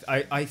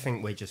 I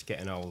think we're just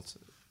getting old.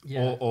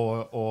 Yeah.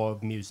 Or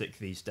music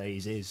these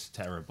days is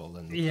terrible,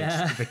 and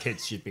the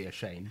kids should be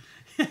ashamed.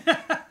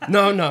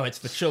 No, it's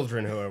the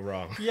children who are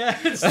wrong. Yeah,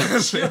 it's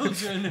the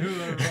children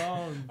who are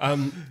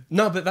wrong.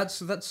 No, but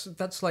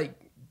that's like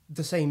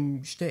the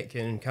same shtick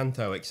in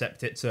Encanto,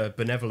 except it's a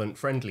benevolent,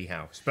 friendly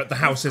house. But the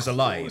house is Of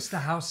alive. course, the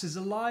house is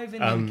alive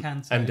in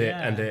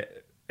Encanto.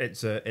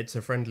 It's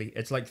a friendly.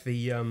 It's like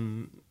the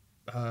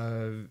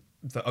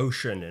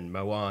ocean in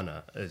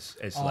Moana is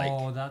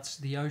like. That's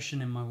the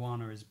ocean in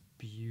Moana is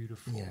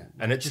beautiful. Yeah,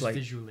 and it's just like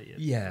visually.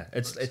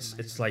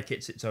 it's like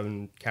it's its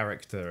own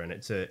character, and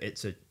it's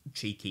a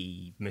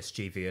cheeky,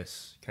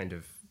 mischievous kind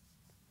of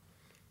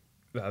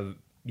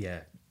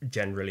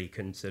generally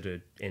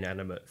considered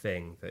inanimate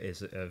thing that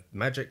is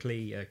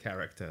magically a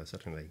character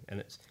suddenly, and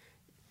it's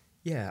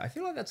I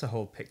feel like that's a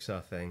whole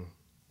Pixar thing,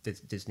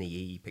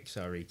 Disney-y,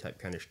 Pixar-y type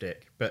kind of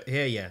shtick. But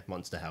here,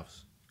 Monster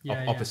House,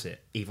 opposite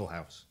Evil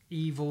House.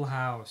 Evil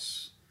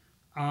House.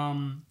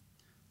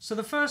 So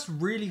the first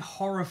really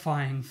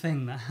horrifying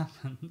thing that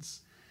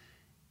happens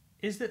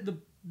is that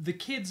the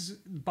kids'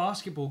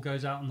 basketball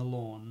goes out on the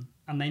lawn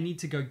and they need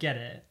to go get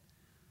it.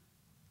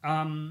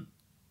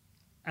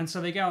 And so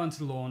they go out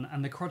onto the lawn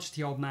and the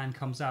crotchety old man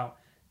comes out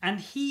and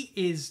he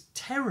is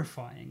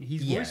terrifying.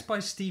 He's voiced by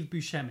Steve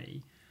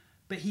Buscemi,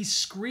 but he's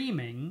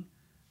screaming.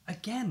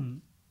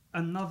 Again,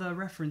 another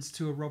reference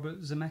to a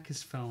Robert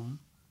Zemeckis film.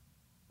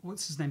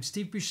 What's his name?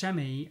 Steve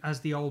Buscemi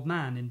as the old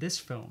man in this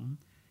film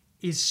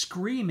is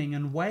screaming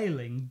and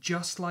wailing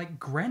just like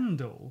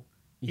Grendel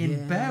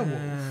in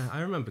Beowulf.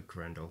 I remember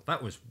Grendel.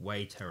 That was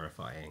way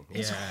terrifying.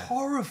 It's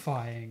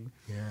horrifying.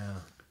 Yeah.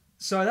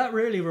 So that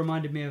really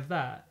reminded me of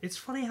that. It's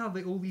funny how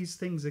all these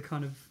things are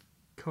kind of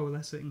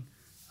coalescing.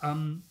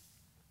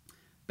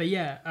 But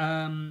yeah,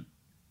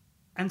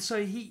 and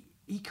so he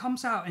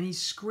comes out and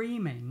he's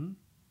screaming,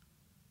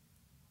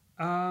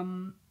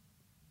 and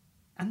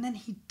then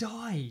he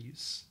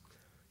dies.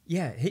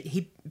 Yeah,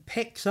 he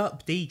picks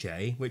up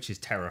DJ, which is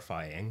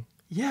terrifying.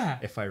 Yeah,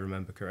 If I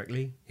remember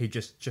correctly, he he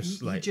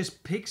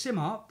just picks him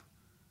up,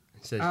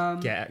 says,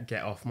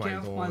 "Get off my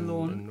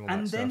lawn,"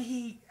 and then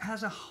he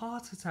has a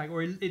heart attack,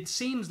 or it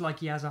seems like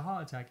he has a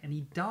heart attack, and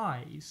he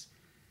dies.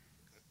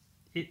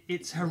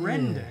 It's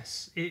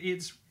horrendous.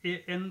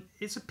 And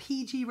it's a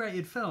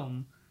PG-rated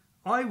film.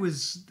 I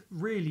was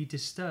really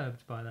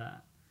disturbed by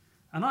that,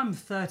 and I'm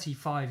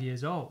 35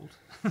 years old.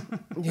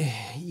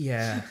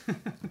 Yeah.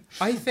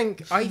 I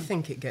think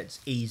it gets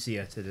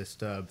easier to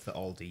disturb the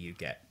older you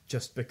get,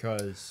 just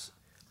because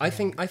I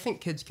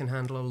think kids can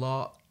handle a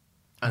lot.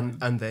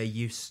 And they're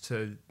used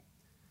to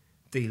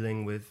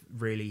dealing with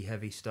really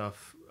heavy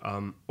stuff,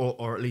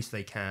 or at least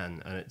they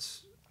can, and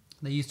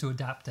They're used to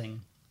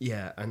adapting.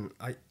 Yeah, and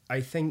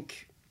I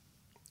think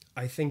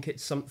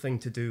it's something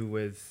to do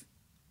with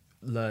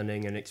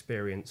learning and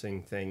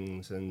experiencing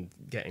things and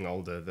getting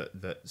older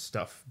that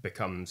stuff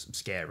becomes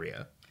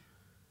scarier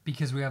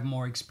Because we have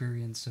more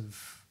experience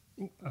of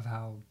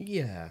how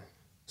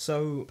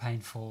so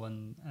painful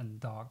and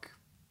dark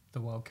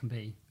the world can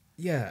be.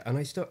 Yeah, and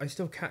I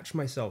still catch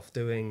myself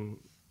doing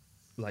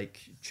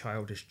like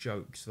childish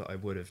jokes that I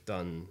would have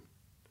done,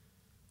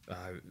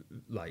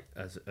 like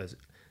as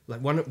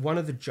like one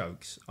of the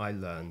jokes I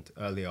learned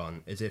early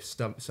on is if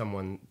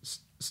someone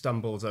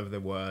stumbles over the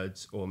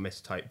words or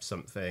mistypes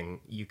something,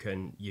 you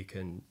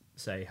can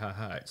say,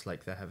 "Haha, it's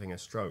like they're having a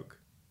stroke."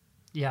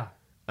 Yeah,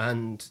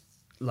 and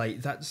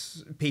like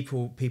that's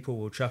people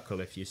will chuckle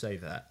if you say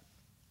that,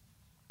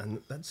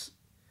 and that's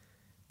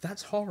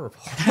horrible.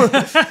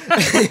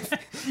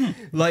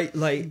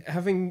 like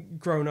having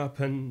grown up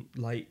and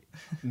like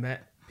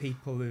met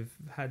people who've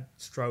had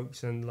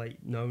strokes and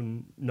like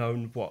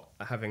known what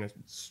having a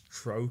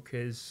stroke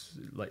is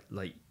like.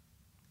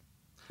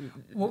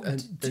 Well,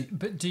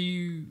 but do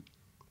you?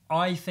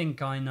 I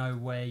think I know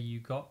where you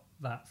got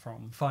that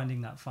from.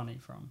 Finding that funny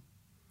from.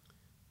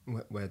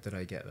 Where did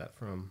I get that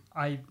from?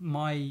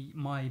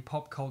 My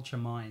pop culture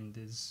mind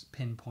is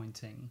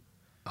pinpointing.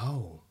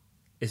 Oh.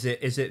 Is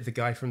it the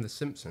guy from The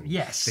Simpsons?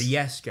 Yes. The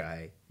yes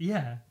guy?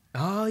 Yeah.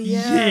 Oh,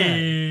 yeah.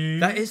 Yes.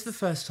 That is the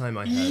first time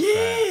I heard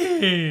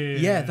that.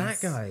 Yeah,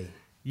 that guy.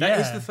 That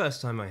is the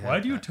first time I heard Why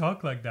do you that.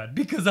 talk like that?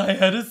 Because I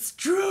had a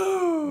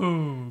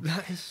stroke.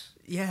 That is,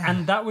 yeah.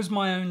 And that was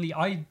my only...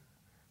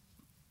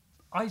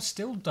 I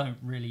still don't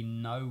really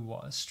know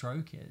what a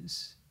stroke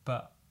is,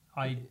 but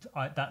I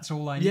that's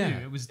all I knew. Yeah.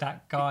 It was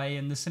that guy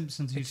in The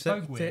Simpsons who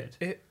spoke weird.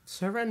 It's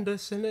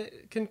horrendous and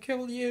it can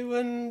kill you,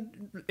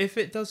 and if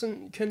it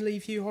doesn't, can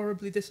leave you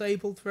horribly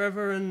disabled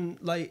forever. And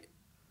like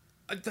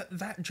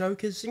that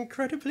joke is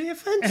incredibly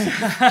offensive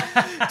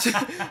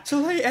to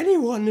like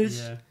anyone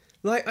who's Yeah.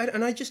 like, I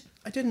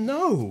didn't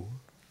know.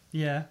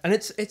 Yeah. And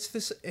it's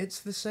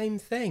the same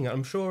thing.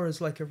 I'm sure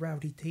as like a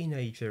rowdy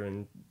teenager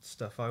and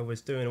stuff, I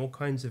was doing all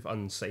kinds of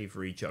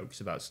unsavory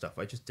jokes about stuff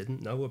I just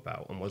didn't know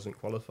about and wasn't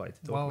qualified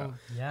to talk about.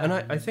 Yeah. And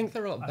I think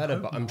they're a lot I better,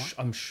 hope but not.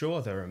 I'm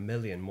sure there are a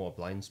million more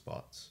blind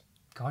spots.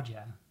 God,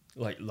 yeah.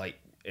 Like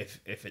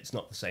if it's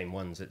not the same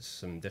ones, it's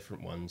some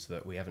different ones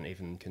that we haven't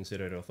even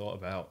considered or thought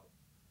about.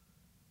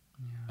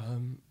 Yeah.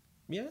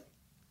 Yeah.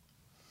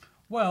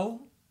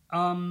 Well,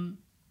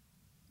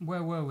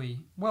 where were we?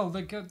 Well,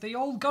 the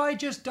old guy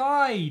just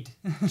died.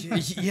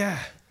 Yeah.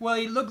 Well,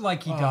 he looked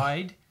like he Oh.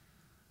 died.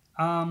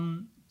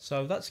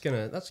 So that's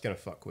gonna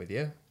fuck with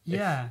you.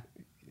 Yeah.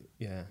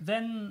 Yeah.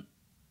 Then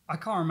I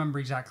can't remember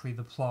exactly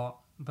the plot,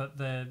 but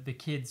the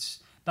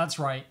kids. That's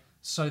right.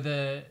 So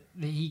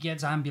he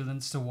gets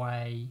ambulanced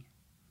away,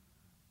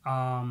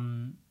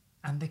 and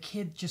the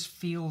kid just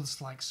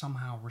feels like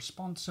somehow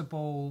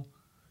responsible,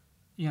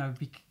 you know.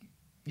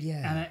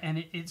 Yeah.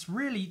 And it's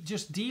really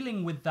just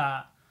dealing with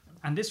that.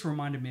 And this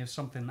reminded me of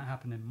something that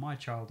happened in my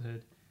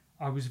childhood.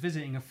 I was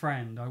visiting a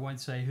friend. I won't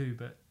say who,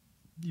 but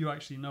you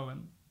actually know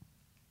him.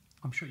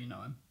 I'm sure you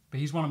know him. But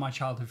he's one of my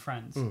childhood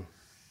friends. Mm.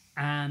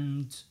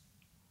 And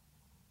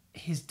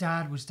his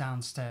dad was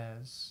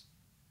downstairs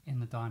in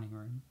the dining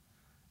room.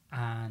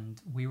 And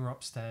we were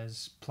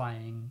upstairs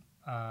playing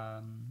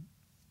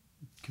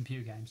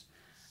computer games.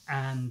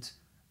 And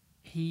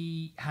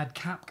he had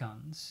cap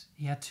guns.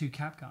 He had 2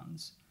 cap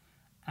guns.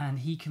 And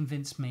he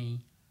convinced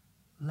me,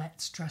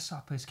 let's dress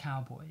up as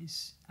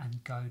cowboys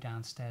and go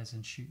downstairs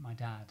and shoot my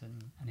dad,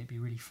 and it'd be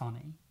really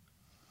funny.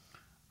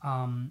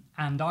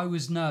 And I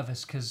was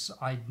nervous because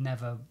I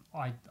never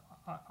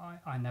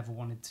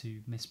wanted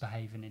to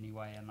misbehave in any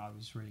way, and I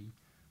was really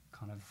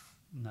kind of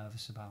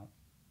nervous about.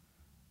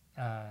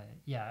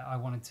 I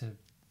wanted to,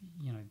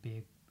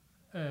 be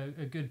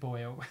a good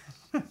boy.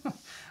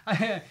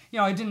 I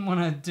didn't want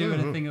to do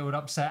anything that would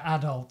upset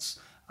adults.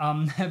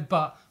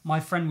 But my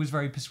friend was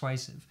very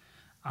persuasive.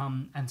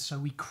 And so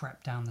we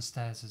crept down the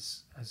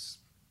stairs as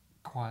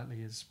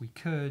quietly as we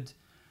could.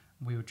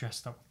 We were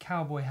dressed up with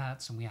cowboy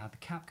hats and we had the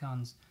cap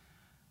guns.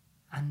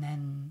 And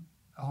then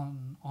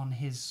on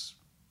his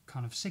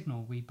kind of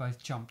signal, we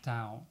both jumped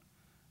out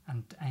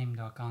and aimed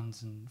our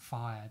guns and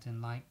fired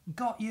and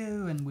got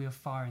you, and we were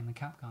firing the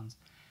cap guns.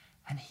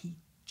 And he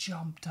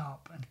jumped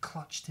up and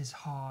clutched his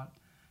heart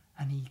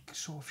and he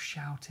sort of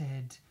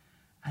shouted,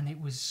 and it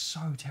was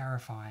so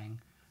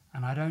terrifying.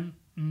 And I don't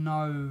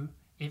know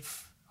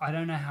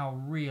how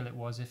real it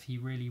was, if he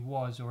really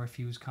was, or if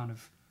he was kind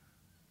of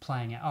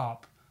playing it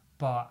up,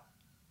 but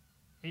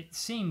it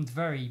seemed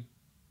very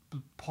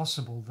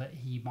possible that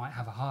he might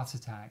have a heart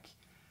attack.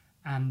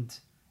 And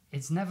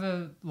it's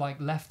never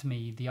left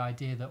me the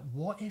idea that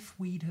what if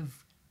he'd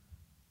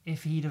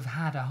have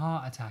had a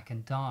heart attack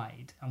and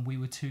died, and we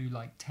were 2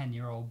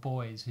 10-year-old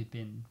boys who'd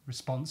been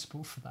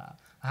responsible for that.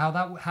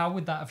 How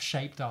would that have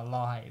shaped our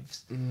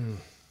lives?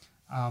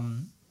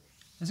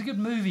 There's a good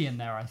movie in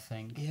there, I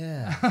think.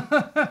 Yeah.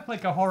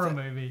 Like a horror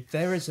movie.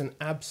 There is an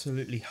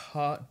absolutely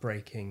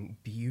heartbreaking,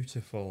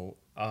 beautiful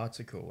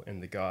article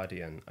in The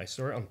Guardian. I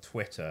saw it on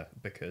Twitter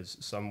because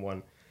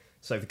someone...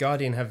 So The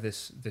Guardian have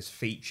this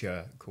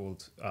feature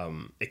called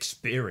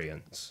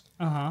Experience.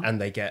 Uh-huh.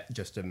 And they get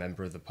just a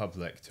member of the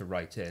public to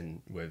write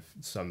in with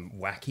some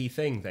wacky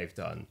thing they've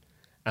done.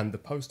 And the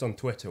post on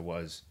Twitter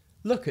was,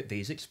 look at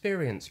these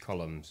experience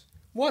columns.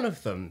 One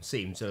of them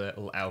seems a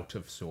little out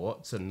of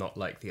sorts and not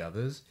like the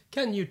others.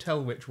 Can you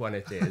tell which one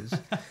it is?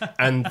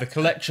 And the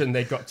collection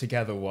they got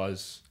together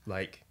was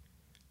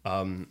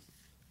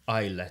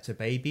I let a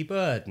baby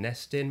bird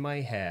nest in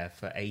my hair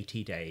for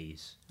 80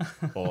 days.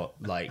 Or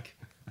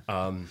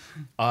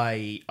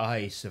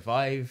I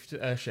survived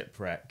a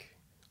shipwreck.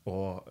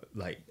 Or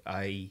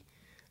I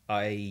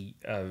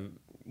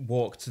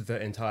walked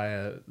the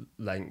entire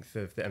length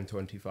of the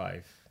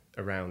M25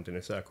 around in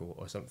a circle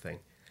or something.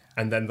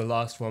 And then the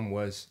last one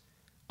was,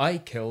 I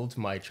killed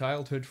my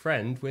childhood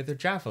friend with a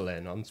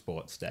javelin on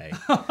sports day.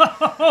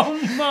 Oh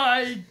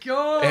my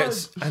god!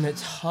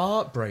 It's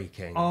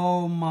heartbreaking.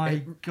 Oh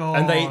my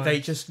god! And they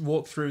just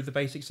walk through the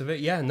basics of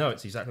it. Yeah, no,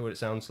 it's exactly what it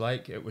sounds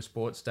like. It was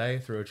sports day,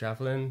 threw a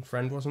javelin,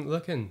 friend wasn't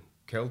looking,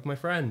 killed my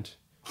friend.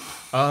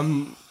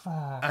 And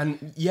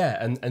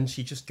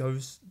she just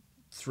goes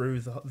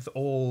through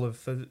all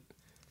of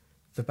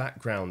the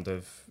background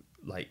of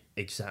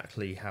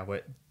exactly how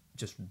it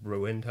just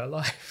ruined her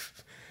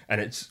life.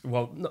 And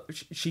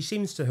she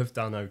seems to have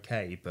done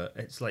okay, but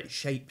it's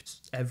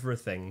shaped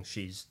everything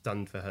she's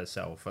done for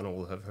herself, and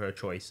all of her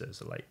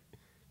choices are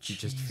she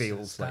just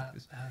feels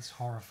that's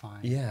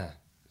horrifying. yeah.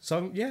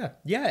 So yeah,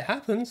 it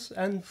happens,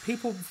 and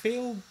people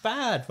feel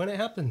bad when it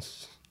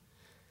happens.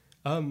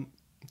 You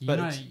But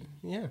know,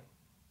 yeah,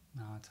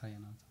 no, I'll tell you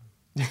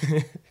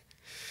another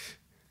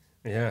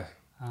yeah.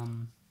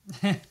 time.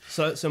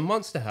 So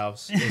Monster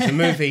House is a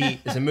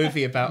movie. Is a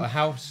movie about a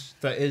house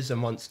that is a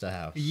monster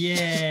house.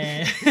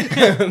 Yeah.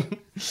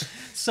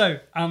 So,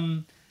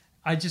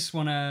 I just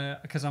want to,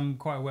 because I'm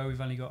quite aware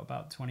we've only got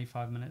about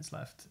 25 minutes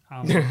left.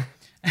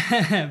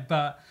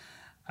 But,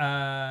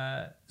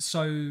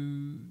 so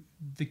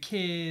the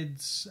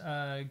kids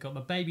got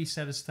the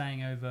babysitter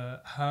staying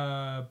over.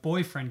 Her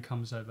boyfriend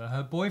comes over.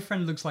 Her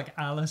boyfriend looks like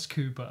Alice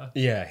Cooper.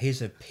 Yeah,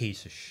 he's a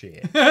piece of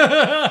shit.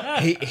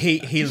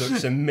 he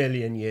looks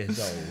 1,000,000 years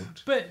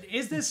old. But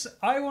is this,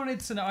 I wanted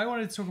to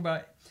talk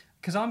about,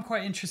 because I'm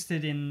quite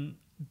interested in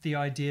the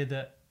idea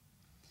that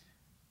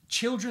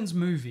children's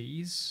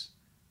movies,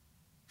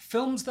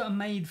 films that are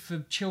made for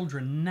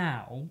children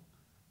now,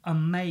 are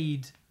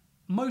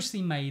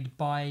mostly made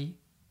by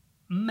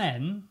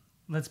men,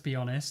 let's be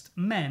honest,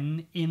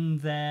 men in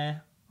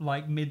their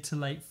like mid to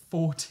late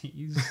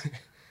 40s,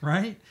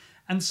 right?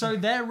 And so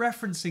they're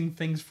referencing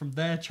things from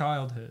their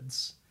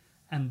childhoods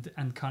and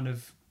kind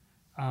of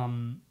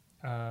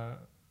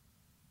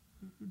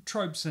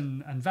tropes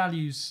and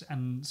values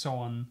and so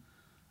on.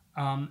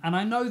 And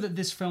I know that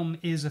this film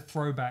is a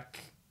throwback.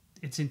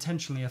 It's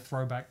intentionally a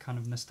throwback kind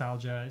of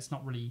nostalgia. It's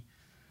not really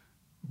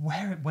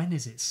when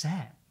is it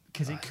set?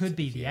 Because it could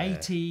be the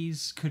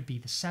 80s, could be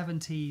the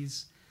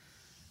 70s,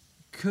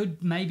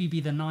 could maybe be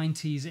the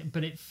 90s,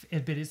 but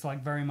it's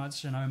like very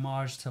much an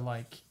homage to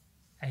like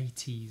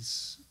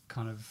 80s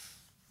kind of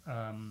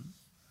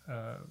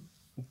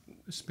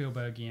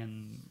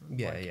Spielbergian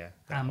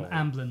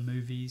Amblin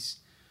movies.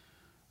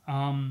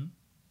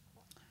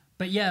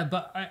 But yeah,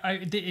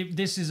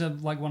 this is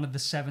like one of the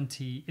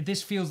 70s.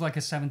 This feels like a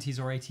 70s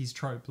or 80s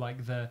trope,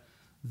 like the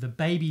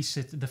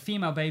babysitter, the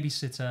female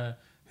babysitter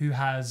who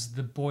has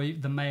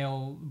the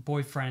male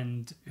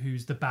boyfriend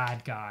who's the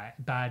bad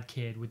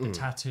kid with the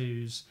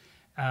tattoos.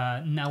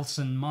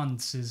 Nelson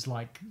Muntz is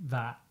like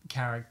that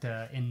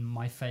character in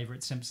my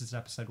favorite Simpsons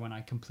episode when I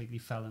completely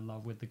fell in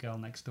love with the girl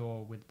next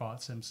door with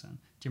Bart Simpson.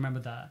 Do you remember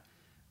that?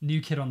 New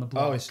Kid on the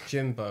Block. Oh, it's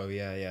Jimbo,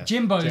 yeah.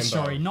 Jimbo,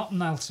 sorry, not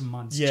Nelson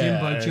Muntz. Yeah,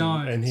 Jimbo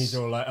Jones. And he's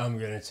all like, I'm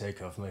going to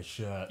take off my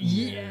shirt.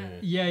 Yeah.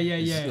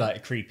 It's like a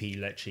creepy,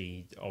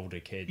 lechy, older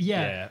kid.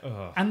 Yeah.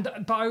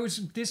 Oh.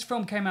 This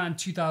film came out in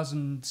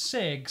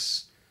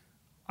 2006.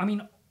 I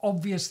mean,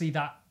 obviously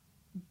that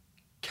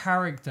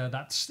character,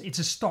 it's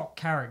a stock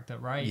character,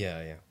 right?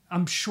 Yeah.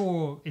 I'm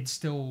sure it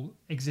still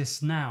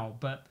exists now,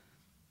 but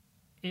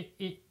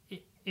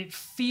it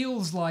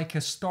feels like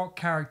a stock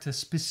character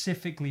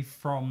specifically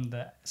from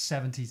the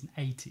 70s and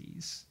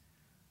 80s.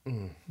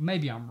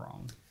 Maybe I'm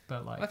wrong,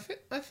 but like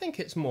I think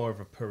it's more of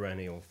a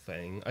perennial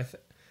thing.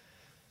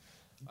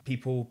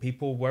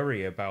 People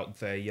worry about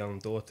their young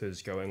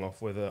daughters going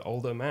off with an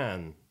older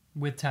man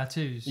with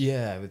tattoos.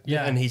 Yeah,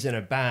 and he's in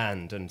a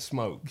band and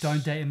smokes.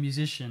 Don't date a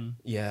musician.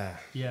 Yeah.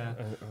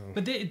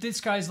 But this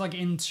guy's like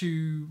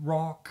into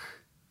rock,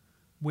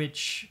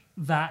 which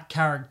that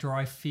character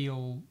I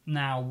feel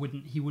now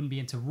wouldn't be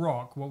into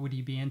rock. What would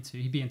he be into?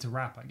 He'd be into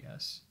rap, I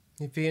guess.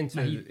 He'd be into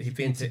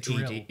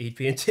EDM.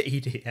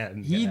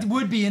 He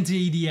would be into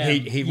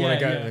EDM. He'd want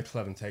to go to the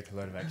club and take a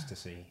load of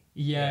ecstasy.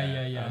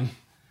 Yeah.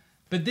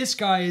 But this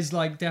guy is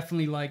like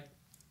definitely like,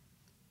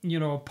 you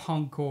know, a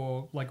punk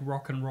or like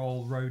rock and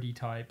roll roadie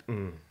type.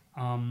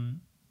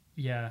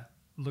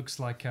 Looks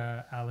like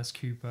Alice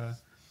Cooper.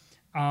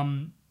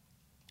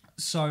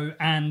 So,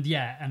 and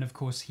of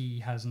course he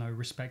has no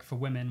respect for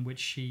women, which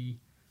she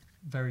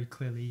very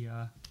clearly,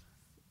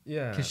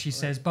 because she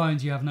says,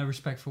 Bones, you have no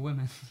respect for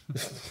women.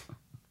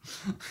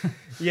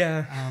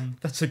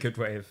 That's a good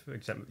way of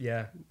example.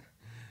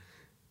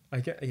 I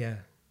get,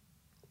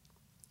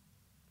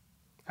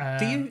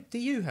 do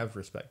you have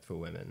respect for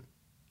women?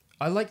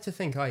 I like to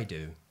think I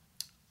do.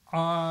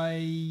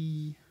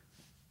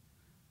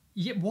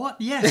 What?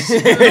 Yes.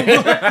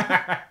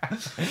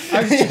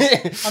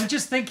 I'm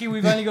just thinking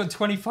we've only got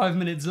 25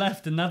 minutes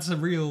left, and that's a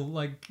real,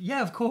 like,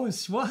 yeah, of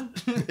course. What?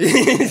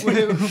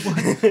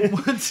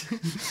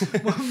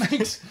 What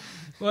makes...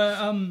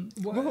 Well,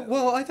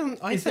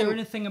 is there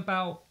anything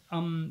about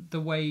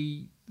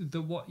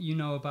what you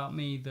know about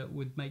me that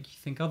would make you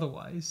think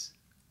otherwise?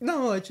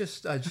 No, I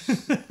just thought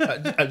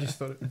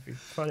it would be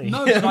funny.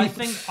 No, but I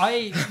think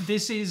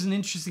this is an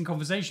interesting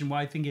conversation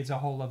where I think it's a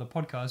whole other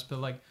podcast, but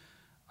like,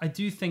 I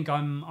do think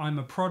I'm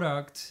a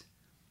product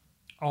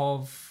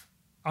of,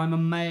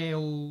 I'm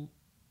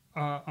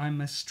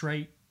a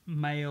straight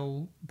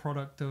male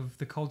product of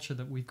the culture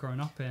that we've grown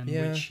up in,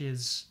 which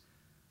is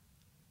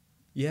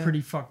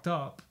pretty fucked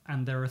up.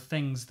 And there are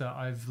things that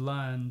I've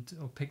learned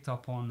or picked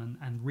up on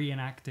and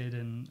reenacted,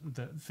 and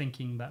that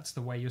thinking that's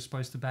the way you're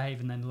supposed to behave,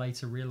 and then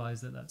later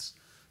realize that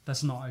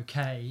that's not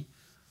okay.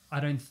 I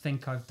don't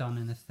think I've done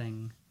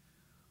anything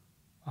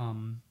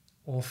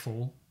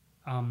awful.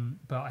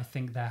 But I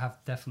think there have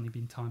definitely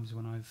been times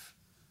when I've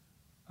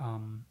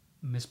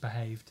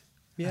misbehaved.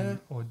 Yeah.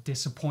 or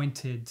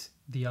disappointed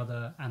the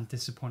other and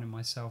disappointed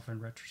myself in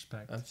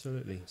retrospect.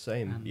 Absolutely.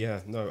 Same. And-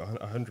 Yeah. No,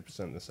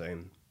 100% the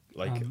same.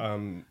 Like,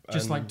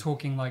 Just like and-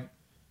 talking like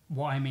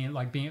what I mean,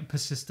 like being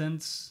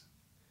persistence,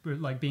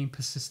 like being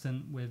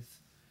persistent with,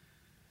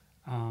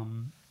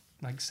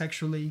 like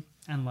sexually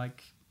and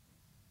like,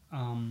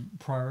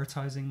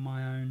 prioritizing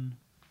my own,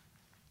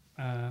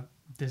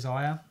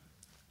 desire,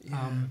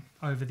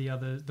 over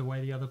the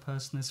way the other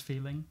person is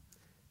feeling.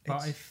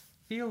 But I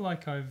feel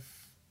like I've,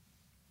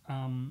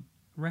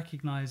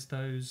 recognized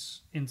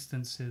those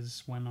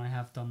instances when I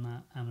have done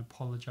that and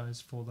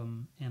apologized for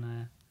them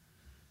in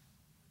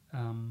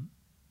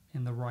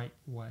the right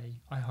way,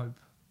 I hope.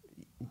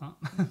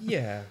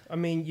 yeah, I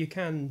mean, you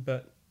can,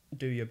 but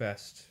do your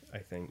best, I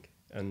think.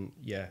 And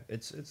yeah,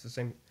 it's the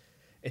same.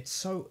 It's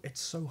so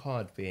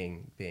hard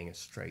being a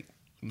straight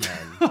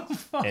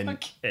man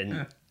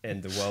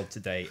in the world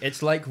today.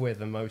 It's like we're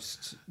the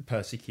most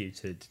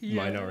persecuted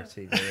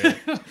minority there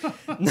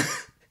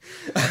is.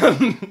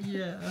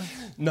 Yeah.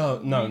 No,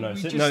 We're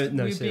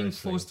seriously. being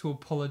forced to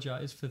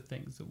apologize for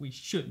things that we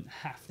shouldn't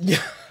have to.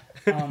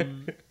 Yeah.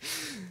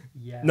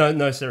 Yeah.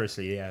 No,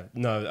 seriously, yeah.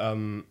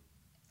 No,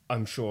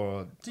 I'm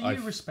sure. Do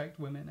you respect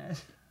women, Ed?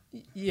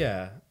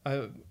 Yeah,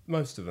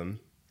 most of them.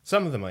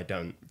 Some of them I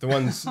don't. The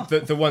ones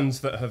the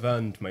ones that have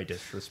earned my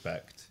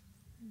disrespect.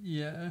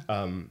 Yeah.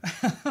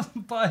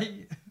 But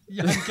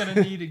I'm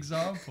gonna need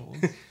examples.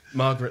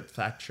 Margaret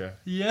Thatcher.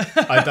 Yeah.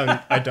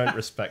 I don't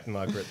respect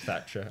Margaret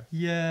Thatcher.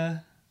 Yeah.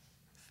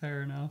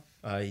 Fair enough.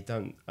 I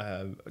don't.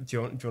 Do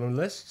you want a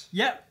list?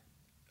 Yep.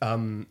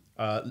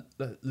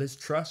 Liz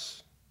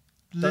Truss.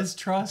 Liz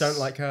Truss. Don't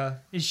like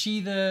her. Is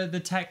she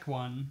the tech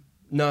one?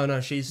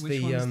 No, she's Which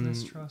the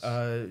one's Liz Truss?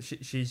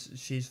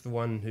 she's the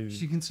one who.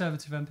 She's a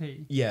Conservative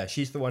MP. Yeah,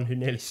 she's the one who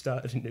nearly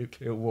started a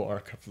nuclear war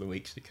a couple of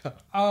weeks ago.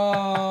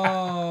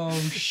 Oh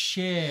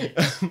shit!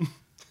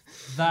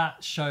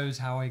 That shows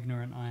how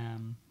ignorant I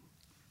am.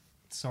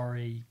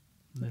 Sorry,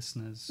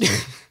 listeners.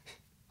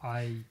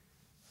 I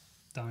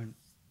don't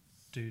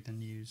do the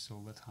news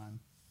all the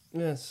time.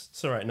 Yes,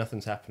 it's all right.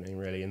 Nothing's happening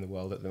really in the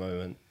world at the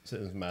moment, so it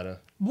doesn't matter.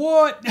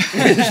 What?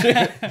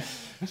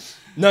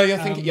 No, I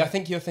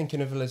think you're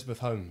thinking of Elizabeth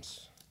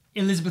Holmes.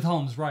 Elizabeth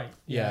Holmes, right?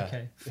 Yeah.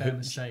 Okay. Fair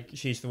mistake.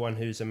 She's the one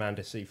who's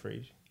Amanda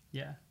Seyfried.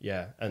 Yeah.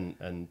 Yeah, and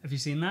Have you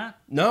seen that?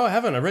 no, I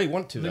haven't. I really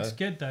want to. It looks though.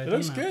 good though. It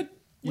looks doesn't good.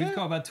 We've Yeah.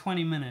 got about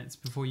 20 minutes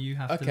before you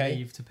have to Okay.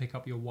 leave to pick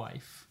up your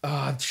wife.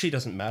 She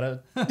doesn't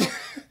matter.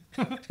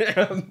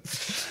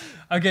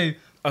 Okay.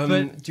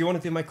 Do you want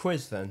to do my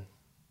quiz then?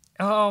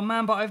 Oh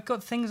man, but I've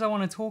got things I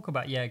want to talk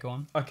about. Yeah, go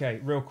on. Okay,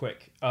 real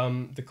quick.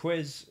 The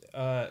quiz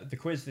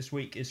this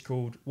week is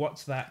called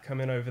 "What's That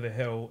Coming Over the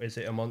Hill? Is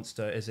it a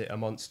monster? Is it a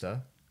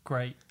monster?"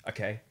 Great.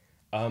 Okay.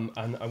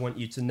 And I want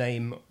you to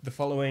name the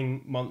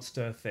following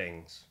monster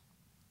things.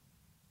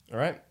 All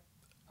right.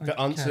 The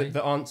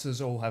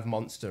answers all have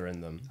monster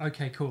in them.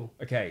 Okay, cool.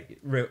 Okay,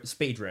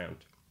 speed round.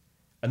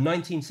 A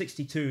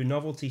 1962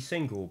 novelty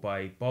single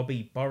by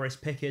Bobby Boris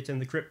Pickett and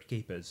the Crypt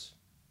Keepers.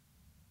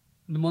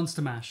 The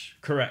Monster Mash.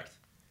 Correct.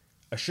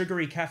 A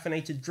sugary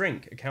caffeinated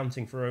drink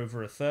accounting for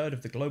over a third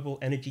of the global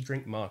energy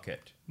drink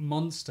market.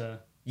 Monster.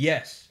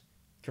 Yes,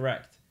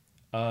 correct.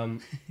 A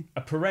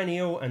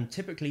perennial and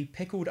typically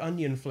pickled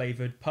onion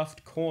flavoured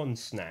puffed corn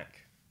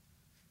snack.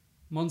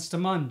 Monster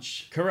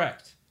Munch.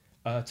 Correct.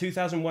 A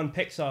 2001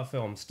 Pixar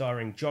film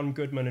starring John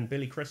Goodman and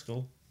Billy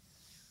Crystal.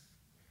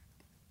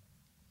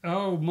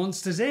 Oh,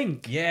 Monsters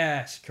Inc.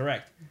 Yes,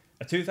 correct.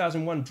 A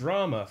 2001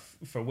 drama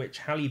for which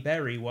Halle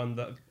Berry won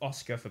the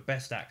Oscar for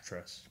Best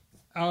Actress.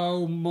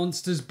 Oh,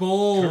 Monsters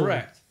Ball.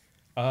 Correct.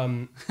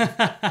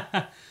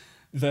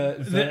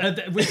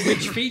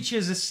 Which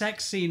features a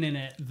sex scene in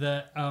it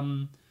that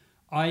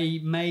I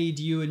made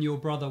you and your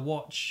brother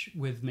watch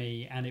with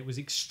me, and it was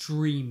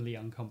extremely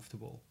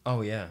uncomfortable.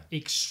 Oh, yeah.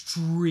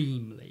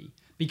 Extremely.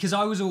 Because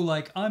I was all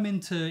like, I'm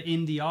into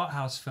indie art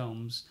house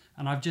films,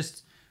 and I've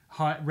just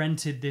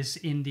rented this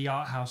indie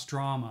art house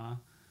drama,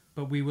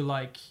 but we were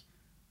like,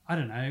 I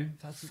don't know,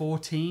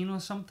 14 or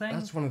something.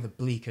 That's one of the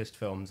bleakest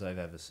films I've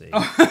ever seen.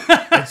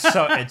 It's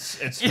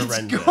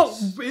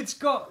horrendous. It's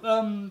got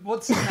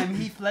what's his name?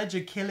 Heath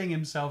Ledger killing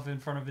himself in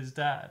front of his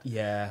dad.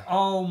 Yeah.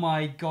 Oh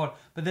my god.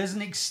 But there's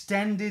an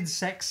extended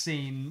sex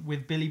scene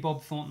with Billy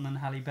Bob Thornton and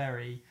Halle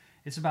Berry.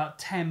 It's about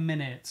 10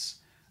 minutes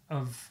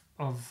of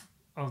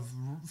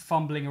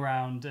fumbling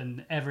around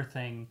and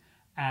everything,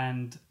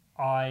 and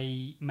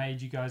I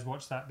made you guys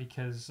watch that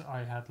because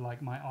I had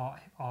like my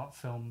art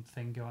film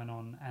thing going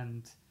on,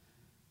 and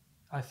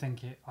I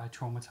think I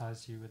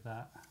traumatized you with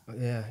that.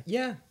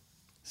 Yeah.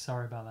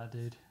 Sorry about that,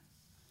 dude.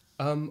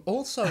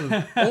 Also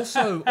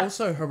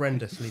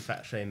horrendously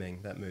fat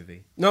shaming, that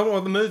movie. No,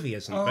 well, the movie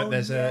isn't, but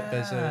there's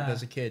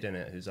a kid in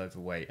it who's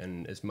overweight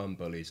and his mum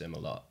bullies him a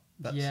lot.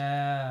 That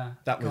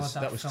was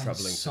troubling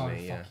so to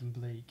me. Yeah. Fucking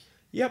bleak.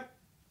 Yep.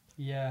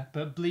 Yeah,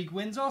 but Bleak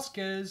wins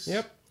Oscars.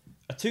 Yep.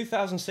 A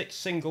 2006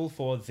 single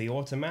for The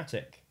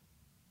Automatic.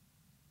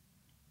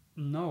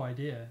 No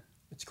idea.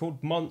 It's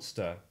called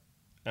Monster.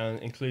 and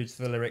includes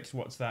the lyrics,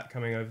 "What's that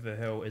coming over the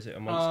hill? Is it a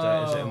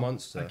monster? Is it a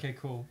monster?" Okay,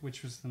 cool.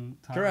 Which was the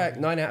title? Correct.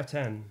 9 out of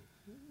 10.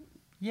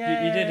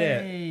 Yay! You did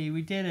it.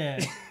 We did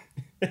it.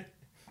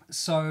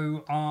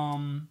 So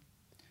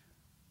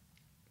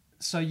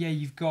yeah,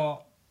 you've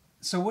got.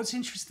 So what's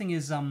interesting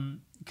is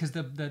because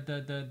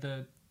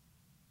the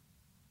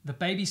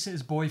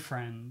babysitter's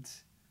boyfriend,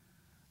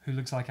 who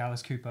looks like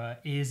Alice Cooper,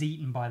 is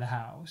eaten by the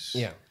house.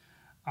 Yeah.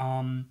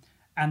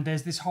 And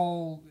there's this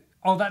whole.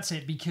 Oh, that's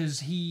it.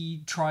 Because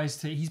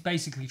he's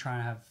basically trying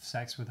to have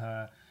sex with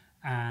her,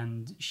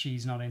 and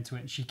she's not into it.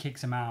 And she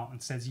kicks him out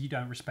and says, "You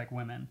don't respect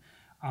women."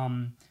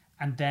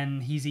 And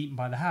then he's eaten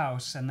by the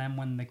house. And then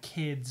when the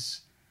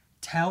kids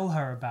tell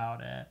her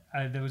about it,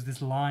 there was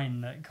this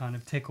line that kind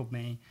of tickled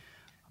me.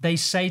 They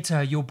say to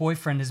her, "Your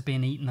boyfriend has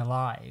been eaten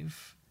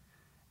alive,"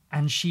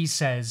 and she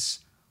says,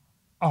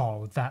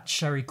 "Oh, that's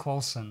Sherry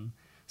Coulson."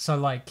 So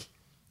like,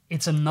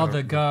 it's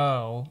another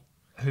girl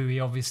who he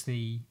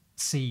obviously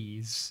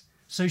sees.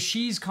 So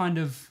she's kind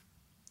of,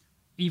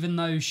 even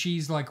though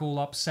she's like all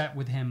upset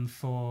with him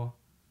for,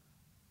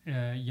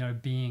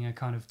 being a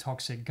kind of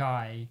toxic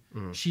guy,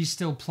 she's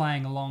still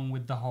playing along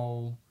with the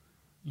whole,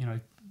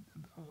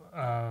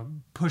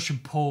 push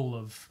and pull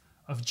of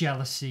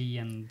jealousy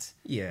and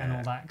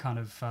all that kind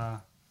of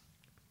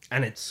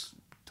and it's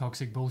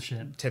toxic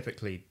bullshit.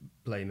 typically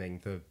blaming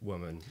the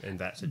woman in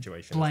that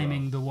situation.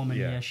 Blaming as the well. woman,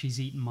 yeah, she's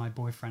eaten my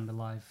boyfriend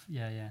alive.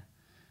 Yeah.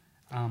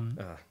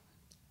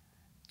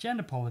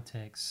 Gender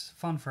politics,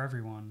 fun for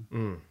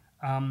everyone.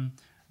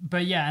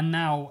 But yeah, and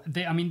now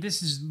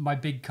this is my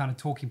big kind of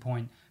talking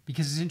point,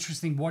 because it's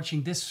interesting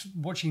watching this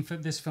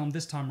film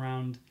this time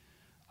around.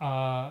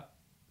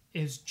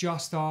 Is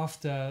just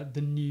after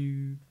the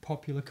new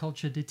popular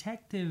culture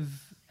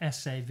detective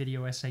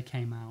video essay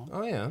came out.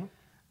 Oh yeah.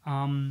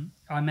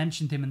 I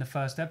mentioned him in the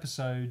first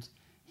episode.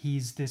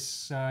 He's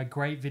this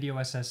great video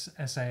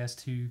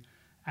essayist who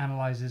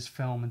analyzes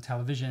film and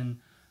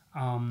television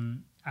through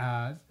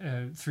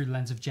the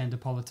lens of gender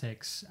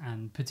politics,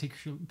 and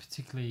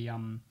particularly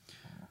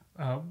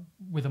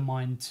with a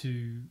mind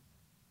to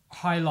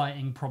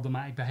highlighting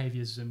problematic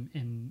behaviors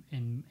in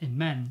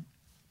men.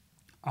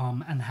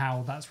 And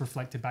how that's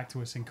reflected back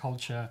to us in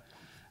culture,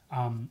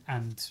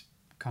 and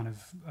kind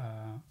of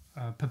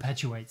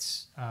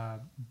perpetuates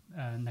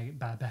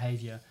bad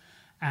behavior.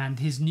 And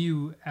his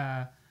new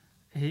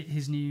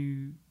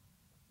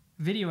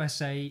video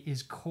essay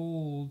is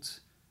called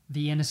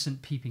 "The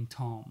Innocent Peeping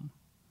Tom."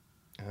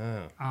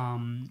 Right.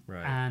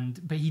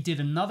 But he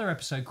did another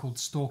episode called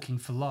 "Stalking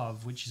for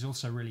Love," which is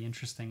also really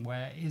interesting,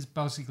 where is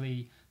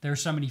basically there are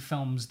so many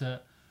films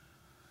that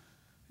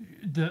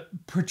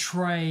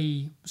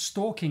portray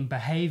stalking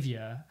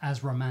behavior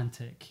as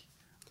romantic,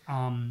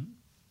 often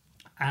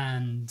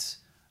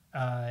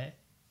our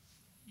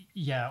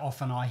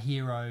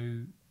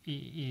hero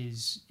he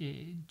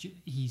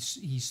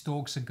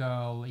stalks a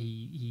girl,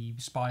 he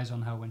spies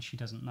on her when she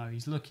doesn't know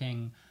he's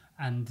looking,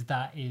 and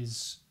that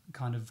is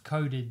kind of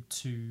coded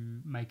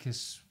to make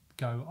us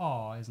go,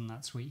 "Oh, isn't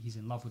that sweet? He's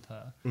in love with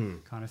her,"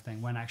 kind of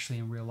thing. When actually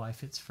in real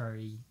life it's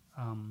very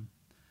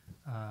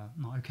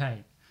not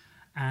okay.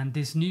 And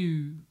this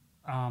new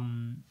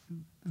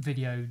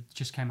video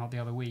just came out the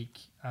other week.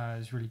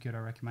 It's really good. I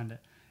recommend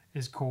it.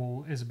 Is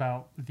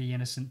about the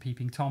innocent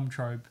peeping Tom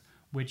trope,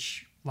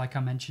 which, like I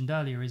mentioned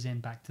earlier, is in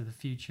Back to the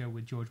Future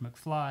with George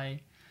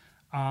McFly,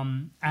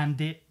 and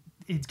it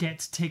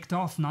gets ticked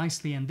off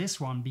nicely in this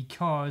one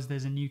because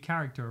there's a new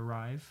character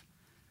arrive.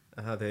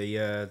 The I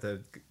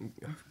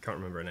can't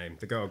remember her name.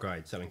 The girl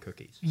guide selling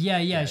cookies.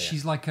 Yeah.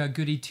 She's like a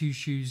goody two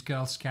shoes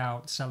Girl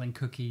Scout selling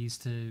cookies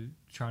to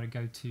try to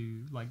go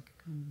to like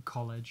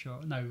college go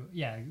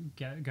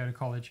to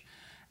college,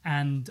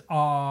 and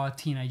our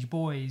teenage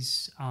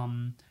boys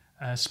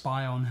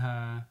spy on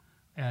her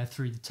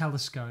through the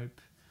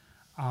telescope,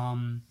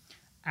 and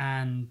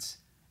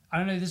I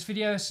don't know. This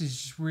video is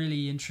just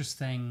really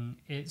interesting.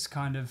 It's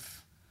kind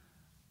of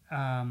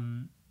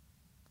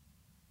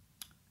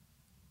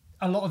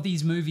a lot of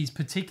these movies,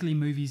 particularly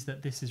movies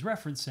that this is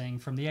referencing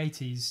from the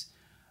 80s,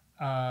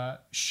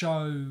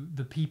 show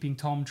the peeping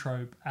Tom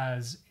trope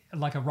as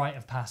like a rite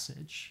of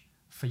passage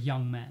for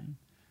young men.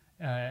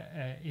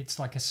 It's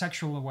like a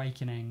sexual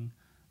awakening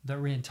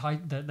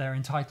that they're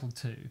entitled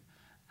to,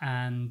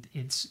 and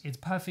it's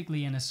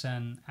perfectly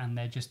innocent, and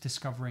they're just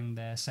discovering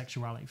their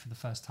sexuality for the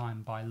first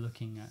time by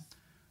looking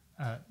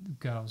at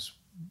girls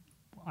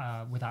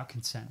without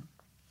consent.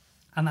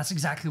 And that's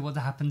exactly what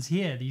happens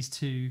here. These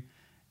two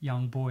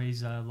young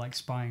boys are like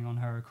spying on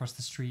her across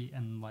the street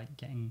and like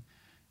getting,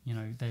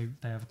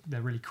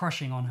 they're really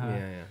crushing on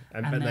her.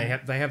 But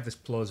they have this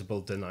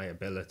plausible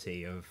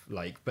deniability of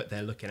like, but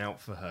they're looking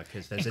out for her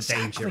because there's a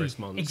dangerous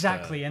monster.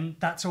 Exactly, and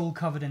that's all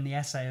covered in the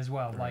essay as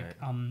well. Right.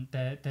 Like,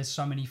 there's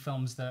so many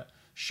films that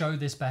show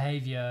this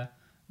behavior,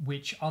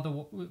 which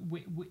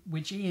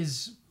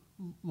is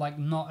like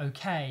not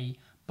okay.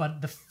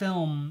 But the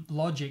film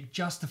logic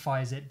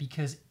justifies it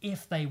because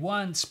if they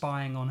weren't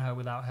spying on her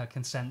without her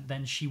consent,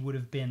 then she would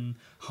have been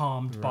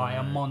harmed by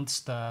a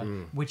monster,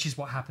 which is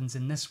what happens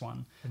in this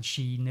one. And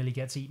she nearly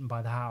gets eaten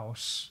by the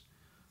house.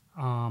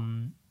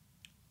 And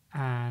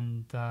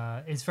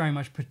it's very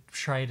much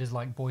portrayed as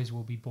like boys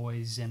will be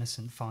boys,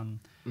 innocent fun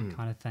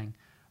kind of thing.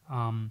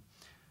 And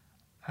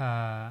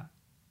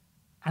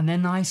they're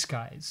nice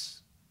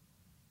guys.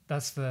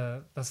 That's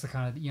the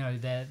kind of, you know,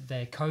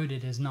 they're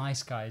coded as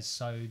nice guys,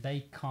 so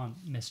they can't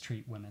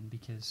mistreat women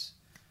because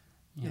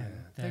you know,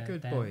 they're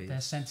good boys.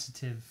 They're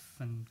sensitive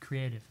and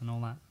creative and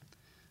all that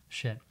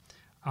shit.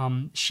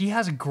 She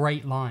has a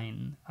great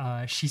line.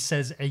 She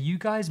says, "Are you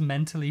guys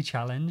mentally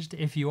challenged?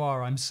 If you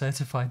are, I'm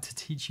certified to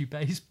teach you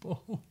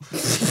baseball."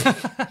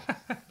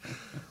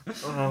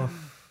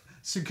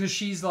 So, because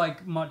she's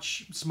like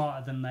much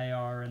smarter than they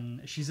are,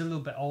 and she's a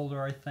little bit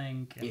older, I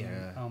think.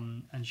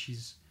 And, and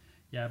she's,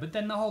 but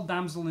then the whole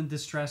damsel in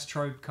distress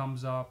trope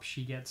comes up.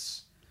 She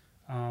gets,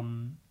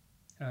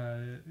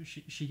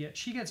 she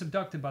gets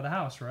abducted by the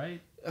house,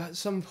 right? At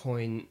some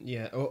point,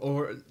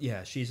 or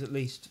she's at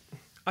least.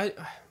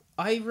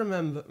 I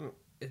remember,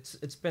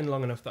 it's been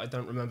long enough that I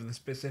don't remember the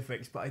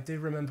specifics, but I do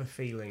remember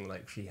feeling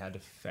like she had a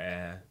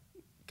fair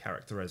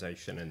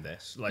characterization in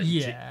this. Like,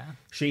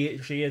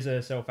 she is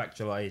a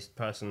self-actualized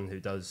person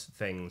who does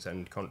things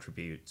and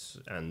contributes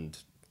and,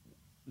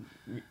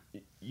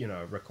 you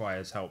know,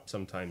 requires help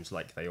sometimes,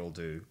 like they all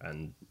do,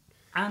 and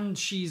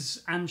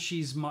she's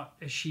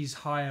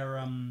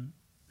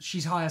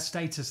higher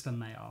status than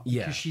they are,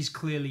 because she's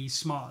clearly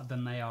smarter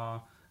than they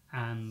are,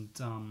 and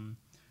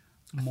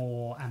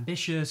more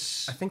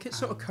ambitious. I think it's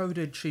sort of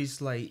coded she's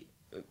like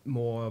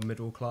more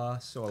middle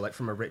class or like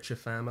from a richer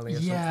family or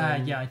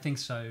something. Yeah, I think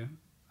so.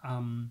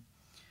 And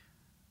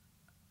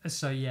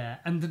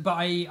but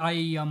I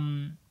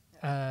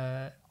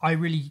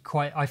really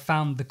I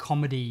found the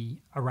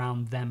comedy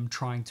around them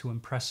trying to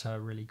impress her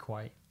really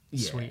quite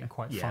sweet and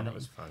quite funny. Yeah, that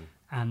was fun.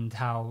 And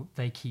how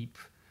they keep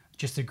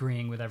just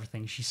agreeing with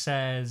everything she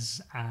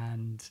says,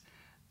 and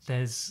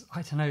there's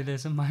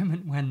a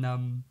moment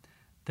when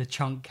the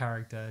Chunk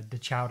character, the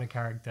Chowder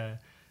character,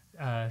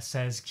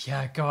 says,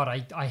 "Yeah, God,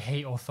 I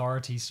hate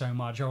authority so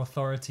much.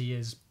 Authority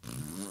is,"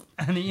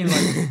 and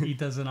he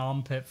does an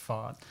armpit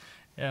fart.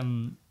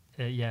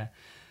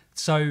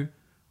 So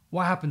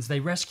what happens? They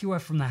rescue her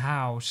from the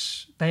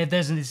house.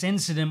 There's this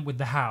incident with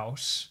the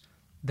house.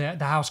 The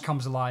house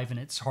comes alive and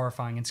it's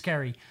horrifying and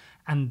scary.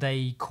 And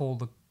they call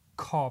the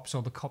cops,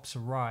 or the cops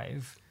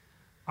arrive.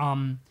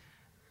 And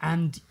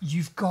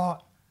you've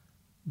got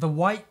the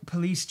white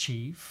police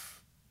chief,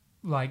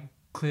 like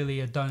clearly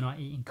a donut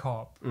eating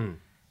cop,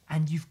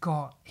 and you've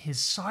got his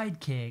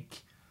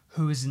sidekick,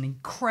 who is an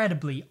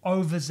incredibly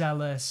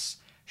overzealous,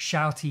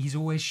 shouty. He's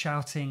always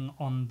shouting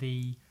on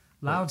the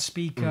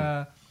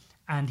loudspeaker,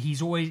 and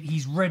he's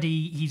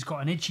ready. He's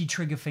got an itchy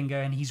trigger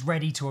finger, and he's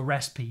ready to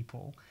arrest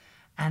people,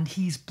 and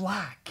he's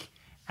black.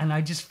 And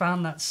I just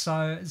found that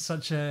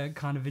such a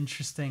kind of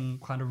interesting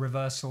kind of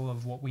reversal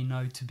of what we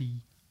know to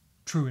be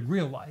true in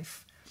real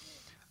life.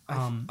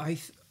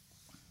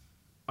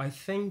 I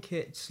think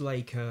it's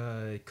like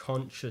a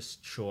conscious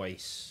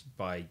choice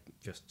by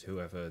just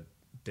whoever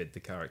did the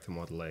character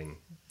modeling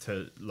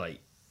to like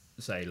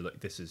say,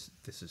 look, this is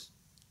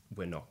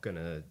we're not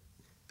gonna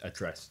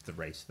address the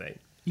race thing.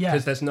 Yeah,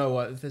 because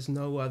there's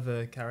no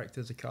other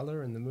characters of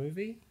color in the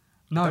movie.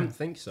 No, I don't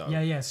think so.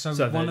 Yeah. So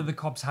one of the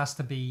cops has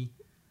to be.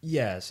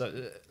 Yeah.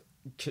 So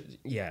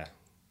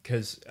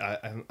because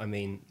I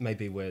mean,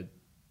 maybe we're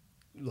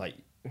like.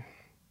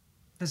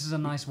 This is a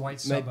nice white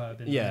suburb.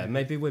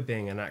 Maybe we're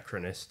being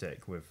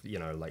anachronistic with, you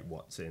know, like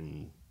what's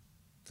in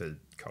the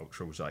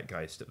cultural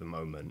zeitgeist at the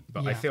moment.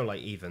 But I feel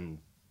like even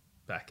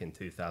back in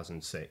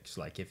 2006,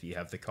 like if you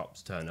have the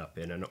cops turn up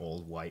in an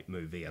all-white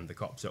movie and the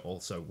cops are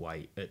also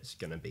white, it's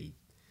going to be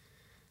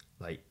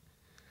like,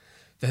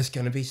 there's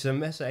going to be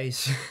some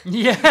essays.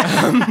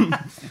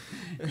 Yeah.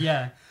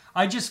 Yeah.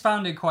 I just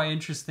found it quite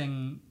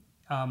interesting,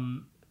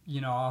 you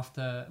know,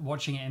 after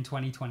watching it in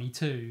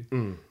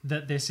 2022,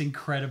 that this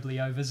incredibly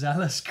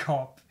overzealous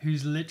cop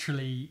who's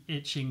literally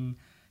itching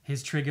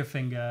his trigger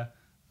finger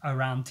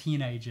around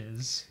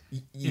teenagers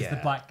is the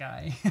black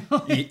guy.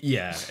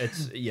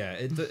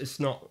 It's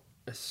not.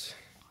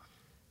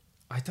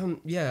 I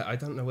don't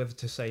know whether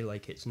to say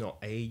like it's not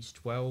aged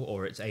well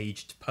or it's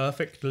aged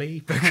perfectly,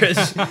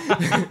 because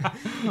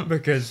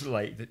because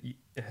like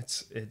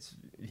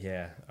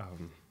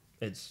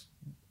it's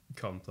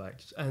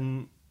complex,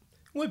 and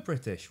we're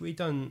British. We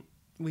don't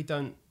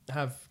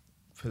have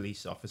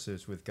police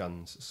officers with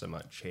guns so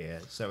much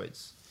here. So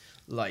it's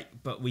like,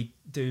 but we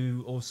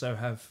do also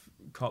have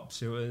cops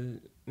who are.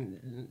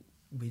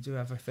 We do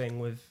have a thing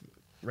with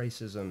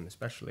racism,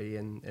 especially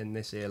in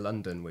this here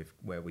London,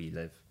 where we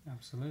live.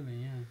 Absolutely,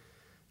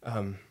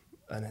 yeah.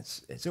 And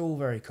it's all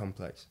very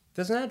complex.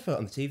 There's an advert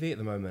on the TV at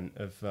the moment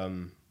of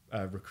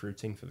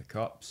recruiting for the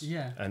cops.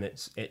 Yeah. And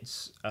it's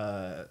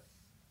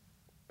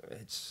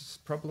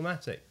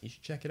problematic. You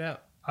should check it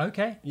out.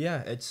 Okay.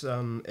 Yeah, it's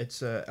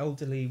a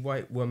elderly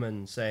white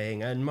woman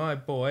saying, and my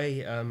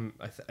boy,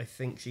 I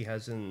think she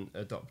has an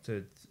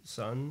adopted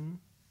son.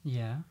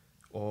 Yeah.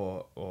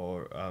 Or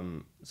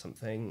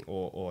something,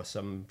 or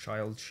some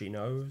child she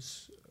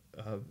knows,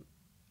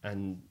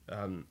 and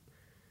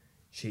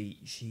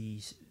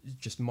she's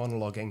just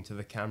monologuing to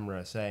the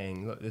camera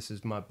saying, look, this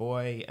is my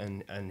boy,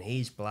 and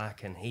he's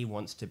black and he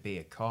wants to be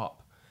a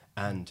cop,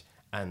 and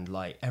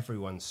like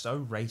everyone's so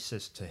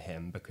racist to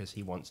him because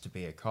he wants to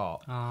be a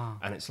cop,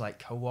 and it's like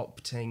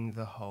co-opting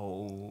the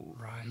whole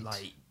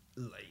like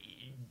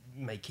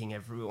making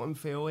everyone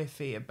feel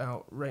iffy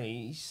about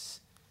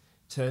race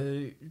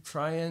to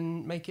try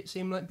and make it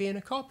seem like being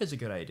a cop is a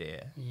good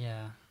idea.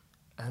 Yeah.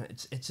 And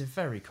it's a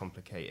very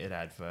complicated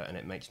advert, and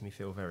it makes me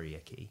feel very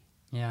icky.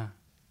 Yeah.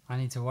 I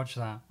need to watch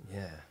that.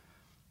 Yeah.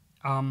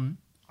 One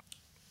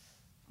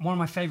of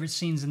my favorite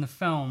scenes in the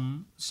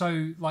film,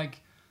 so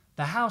like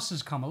the house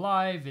has come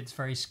alive, it's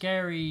very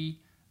scary.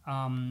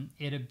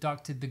 It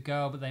abducted the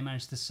girl, but they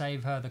managed to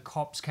save her. The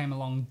cops came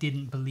along,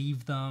 didn't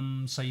believe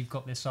them, so you've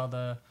got this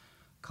other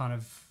kind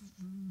of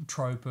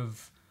trope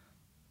of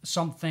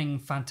something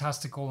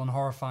fantastical and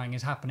horrifying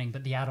is happening,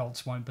 but the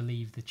adults won't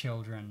believe the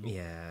children.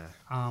 Yeah.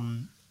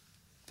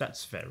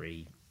 That's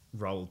very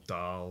Roald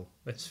Dahl.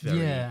 It's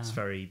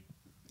very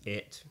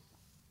it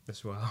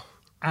as well.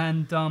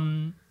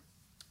 And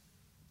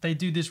they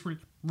do this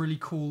really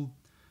cool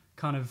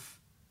kind of...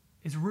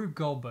 It's Rube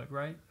Goldberg,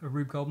 right? A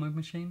Rube Goldberg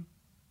machine?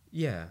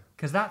 Yeah.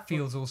 Because that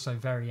feels also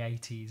very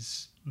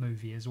 80s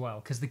movie as well.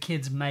 Because the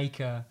kids make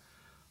a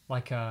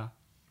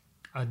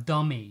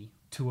dummy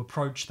to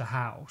approach the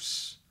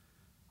house.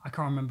 I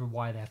can't remember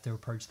why they have to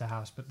approach the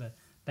house, but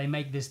they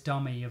make this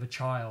dummy of a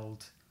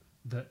child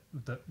that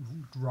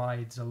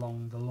rides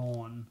along the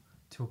lawn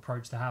to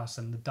approach the house,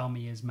 and the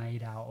dummy is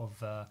made out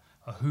of a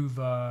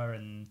Hoover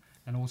and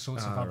all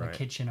sorts of other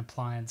kitchen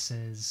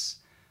appliances,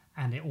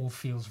 and it all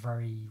feels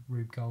very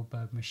Rube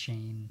Goldberg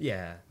machine.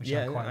 Yeah, which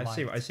I quite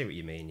I see what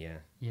you mean. Yeah,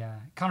 yeah.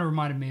 It kind of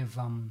reminded me of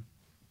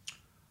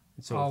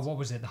what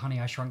was it? The Honey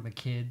I Shrunk the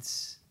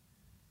Kids.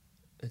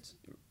 It's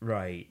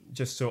right,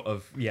 just sort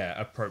of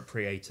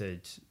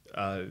appropriated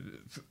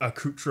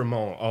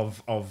accoutrement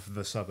of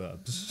the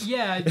suburbs.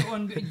 Yeah,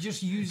 and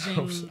just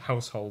using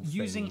household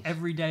things.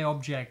 Everyday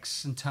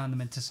objects and turn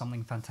them into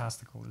something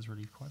fantastical is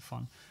really quite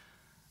fun.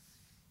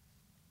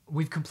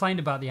 We've complained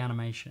about the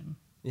animation.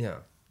 Yeah.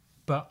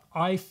 But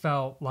I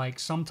felt like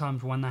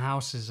sometimes when the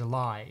house is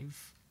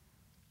alive,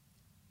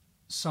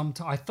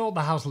 I thought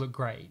the house looked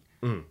great,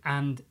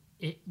 and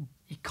it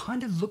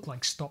kind of looked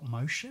like stop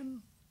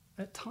motion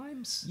at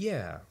times.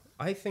 Yeah,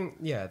 I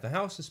think the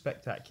house is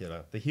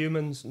spectacular. The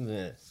humans,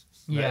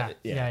 yeah.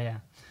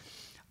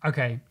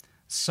 Okay,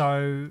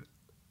 so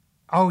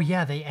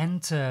they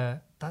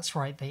enter. That's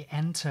right, they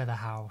enter the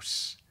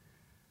house.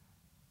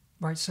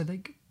 Right, so why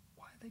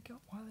they're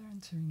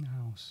entering the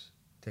house?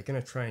 They're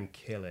gonna try and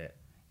kill it.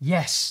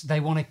 Yes,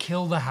 they want to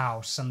kill the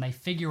house, and they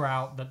figure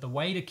out that the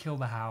way to kill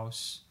the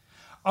house...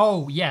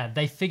 Oh, yeah,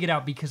 they figured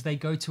out because they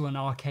go to an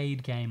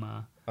arcade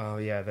gamer. Oh,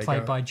 yeah.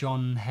 Played by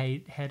John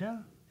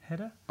Heder?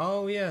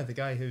 Oh, yeah, the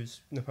guy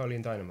who's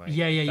Napoleon Dynamite.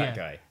 Yeah. That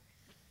guy.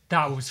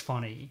 That was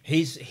funny.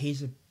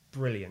 He's a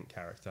brilliant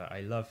character.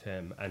 I love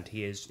him, and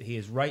he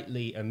is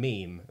rightly a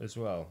meme as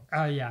well.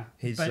 Oh, yeah.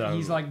 He's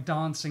like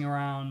dancing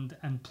around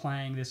and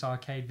playing this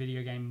arcade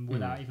video game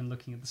without even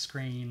looking at the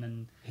screen,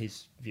 and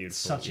he's beautiful.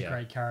 Such a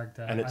great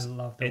character. And I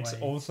love the way. It's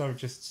also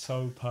just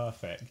so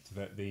perfect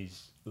that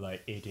these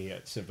like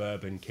idiot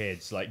suburban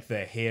kids, like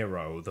their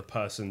hero, the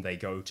person they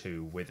go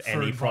to with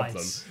any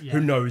problem, who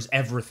knows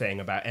everything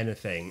about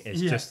anything, is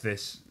just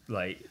this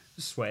like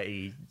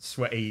sweaty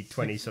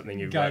 20-something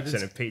who works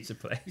in a pizza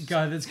place.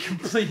 Guy that's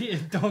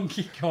completed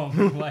Donkey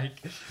Kong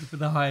like with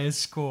the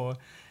highest score.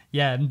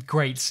 Yeah,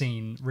 great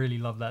scene. Really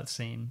love that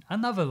scene.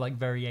 Another like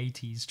very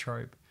 80s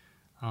trope.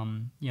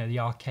 The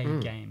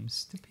arcade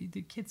games.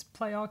 Do kids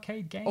play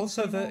arcade games?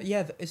 Also,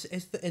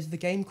 is the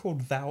game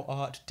called Thou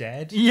Art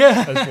Dead?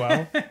 Yeah, as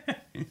well,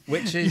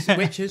 which is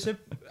a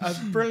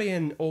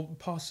brilliant or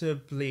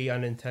possibly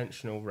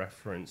unintentional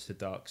reference to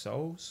Dark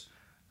Souls.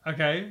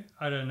 Okay,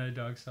 I don't know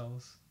Dark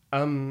Souls.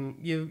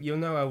 You'll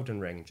know Elden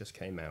Ring just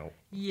came out.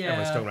 Yeah,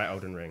 everyone's talking about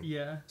Elden Ring.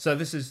 Yeah. So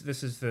this is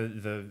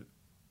the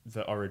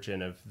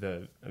origin of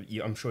the.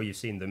 I'm sure you've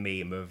seen the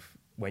meme of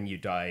when you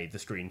die, the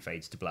screen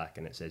fades to black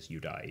and it says you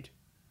died.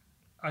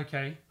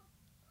 Okay,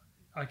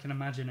 I can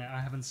imagine it.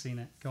 I haven't seen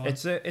it. Go on.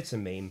 It's a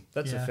meme.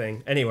 That's a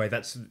thing. Anyway,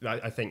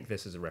 I think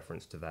this is a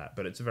reference to that,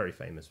 but it's a very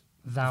famous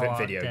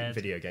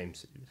video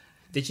games.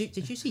 Did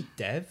you see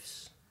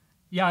Devs?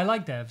 Yeah, I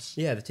like Devs.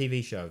 Yeah, the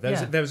TV show.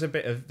 There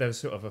was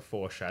sort of a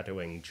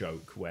foreshadowing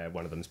joke where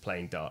one of them's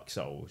playing Dark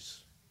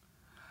Souls,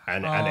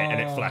 and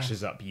it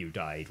flashes up you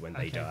died when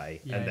they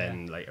die, and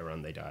then later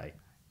on they die.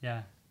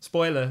 Yeah.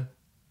 Spoiler.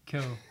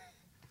 Cool.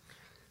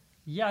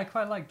 Yeah, I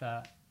quite like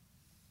that.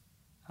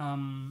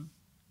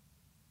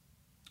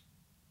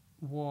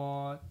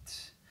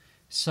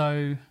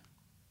 So...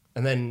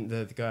 And then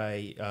the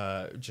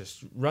guy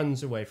just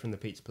runs away from the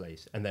pizza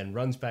place and then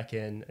runs back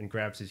in and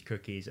grabs his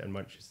cookies and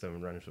munches them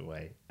and runs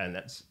away. And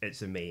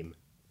it's a meme.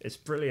 It's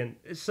brilliant.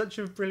 It's such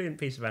a brilliant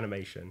piece of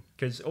animation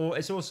because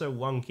it's also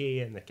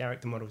wonky and the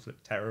character models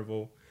look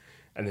terrible.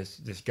 And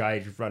this guy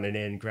just running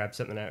in, grabs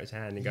something out of his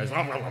hand and goes,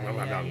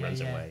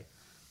 runs away.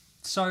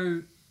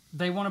 So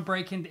they want to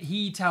break in.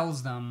 He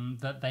tells them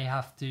that they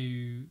have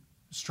to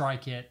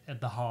strike it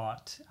at the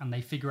heart, and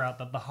they figure out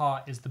that the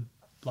heart is the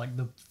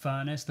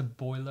furnace, the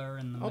boiler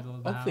in the middle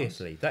of the house.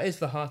 Obviously, that is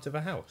the heart of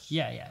a house.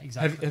 Yeah,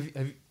 exactly.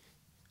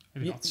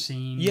 Have you not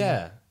seen?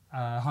 Yeah.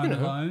 Home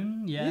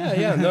Alone.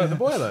 Yeah. No, the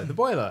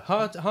boiler.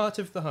 Heart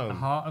of the home. The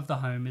heart of the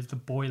home is the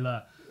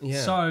boiler.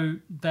 Yeah. So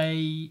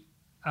they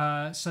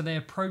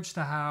approach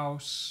the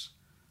house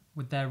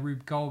with their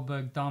Rube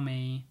Goldberg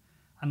dummy,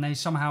 and they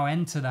somehow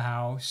enter the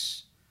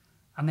house,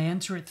 and they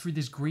enter it through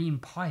this green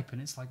pipe,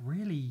 and it's like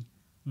really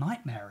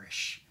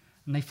nightmarish.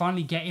 And they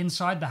finally get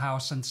inside the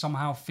house and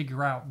somehow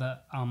figure out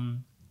that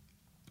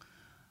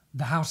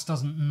the house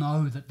doesn't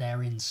know that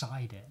they're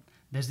inside it.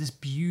 There's this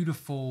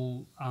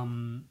beautiful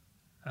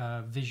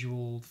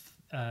visual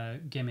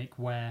gimmick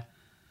where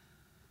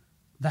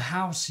the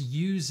house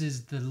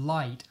uses the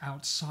light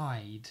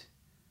outside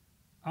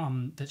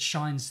that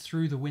shines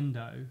through the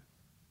window,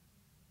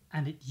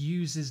 and it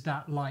uses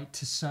that light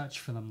to search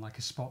for them like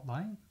a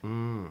spotlight.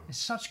 It's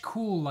such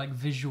cool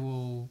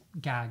visual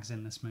gags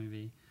in this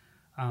movie.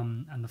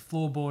 And the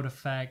floorboard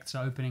effects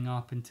opening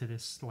up into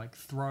this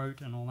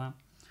throat and all that.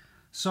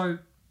 So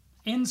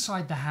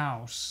inside the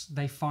house,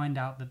 they find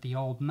out that the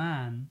old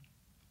man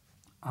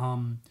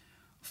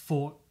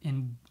fought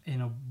in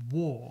a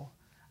war,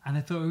 and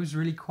I thought it was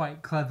really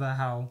quite clever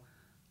how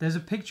there's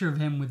a picture of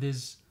him with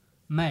his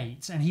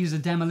mates, and he's a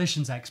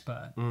demolitions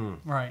expert,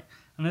 right?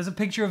 And there's a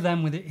picture of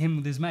him with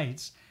his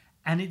mates,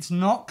 and it's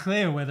not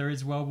clear whether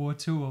it's World War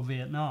II or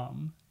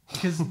Vietnam,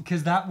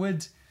 because that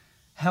would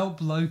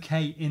help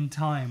locate in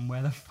time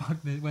where this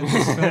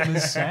film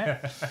is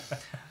set.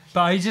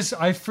 But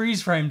I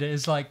freeze framed it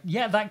as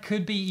that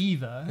could be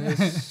either.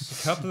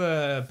 There's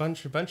a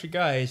bunch of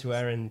guys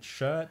wearing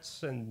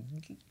shirts and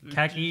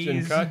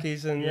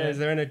khakis, and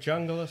they're in a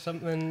jungle or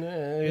something.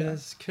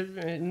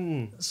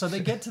 So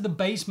they get to the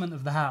basement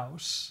of the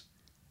house,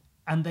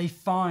 and they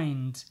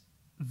find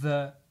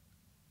that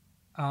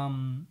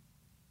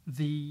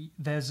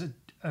there's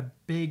a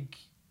big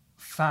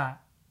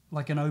fat,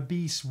 an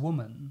obese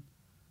woman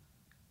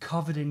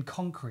covered in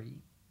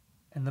concrete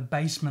in the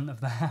basement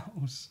of the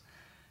house,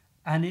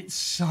 and it's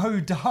so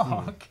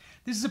dark.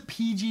 This is a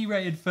PG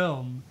rated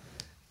film,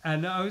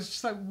 and I was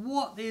just like,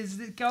 what is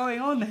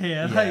going on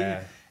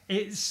here?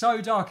 It's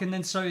so dark, and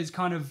then so it's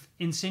kind of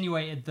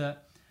insinuated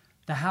that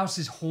the house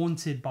is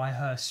haunted by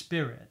her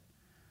spirit.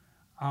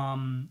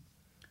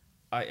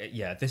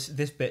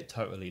 This bit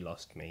totally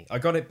lost me. I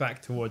got it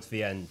back towards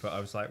the end, but I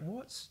was like,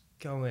 what's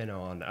going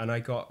on? And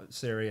I got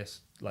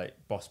serious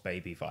Boss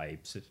Baby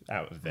vibes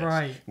out of this.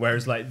 Right.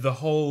 Whereas the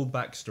whole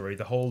backstory,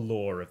 the whole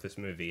lore of this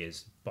movie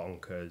is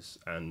bonkers,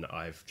 and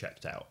I've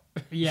checked out.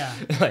 Yeah.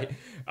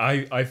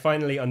 I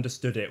finally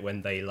understood it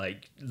when they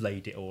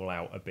laid it all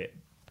out a bit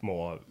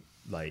more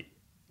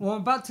Well,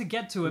 I'm about to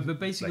get to it, but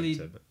basically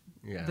later, but,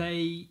 yeah.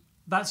 They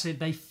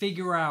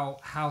figure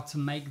out how to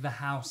make the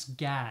house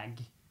gag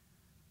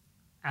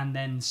and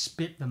then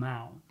spit them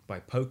out. By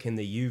poking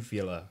the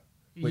uvula,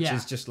 which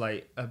is just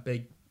a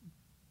big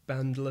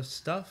bundle of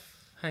stuff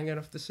hanging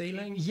off the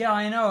ceiling. Yeah,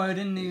 I know. I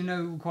didn't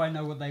even quite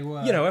know what they were.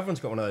 Everyone's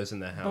got one of those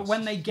in their house. But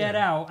when they get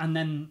out, and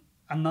then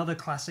another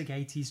classic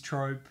 80s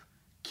trope,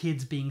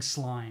 kids being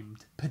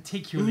slimed.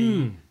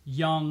 Particularly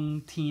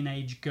young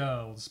teenage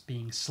girls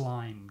being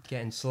slimed.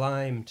 Getting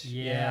slimed.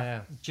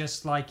 Yeah.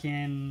 Just like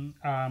in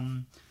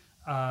Honey,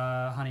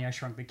 I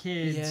Shrunk the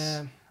Kids.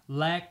 Yeah.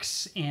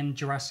 Lex in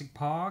Jurassic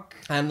Park.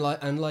 And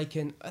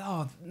in...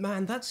 Oh,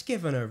 man, that's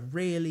given a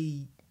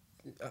really...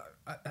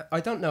 I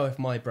don't know if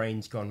my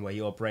brain's gone where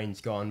your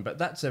brain's gone, but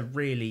that's a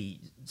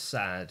really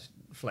sad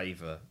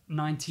flavour.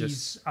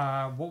 90s,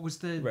 what was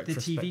the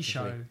TV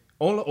show?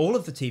 All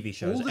of the TV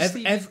shows.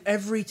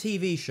 Every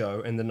TV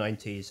show in the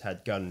 90s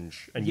had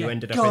Gunge, and you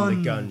ended up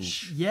in the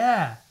Gunge.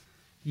 Yeah.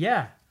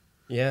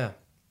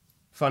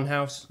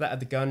 Funhouse, that had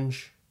the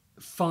Gunge.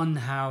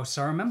 Funhouse.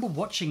 I remember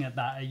watching that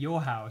at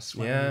your house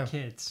when we were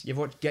kids. You've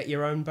watched Get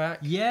Your Own Back?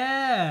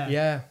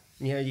 Yeah.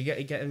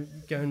 You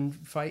go and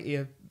fight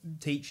your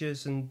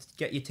teachers and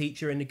get your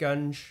teacher in the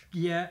Gunge.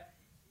 Yeah.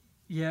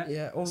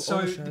 All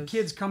the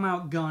kids come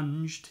out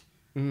gunged,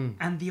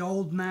 and the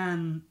old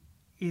man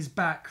is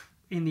back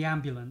in the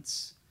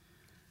ambulance,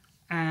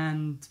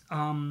 and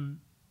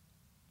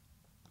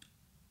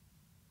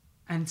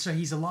so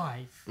he's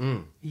alive.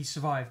 He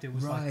survived. It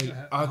was like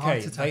a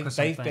heart attack or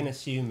something. They've been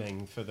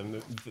assuming for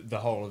the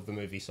whole of the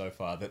movie so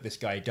far that this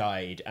guy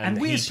died, and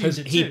we assumed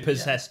it too, he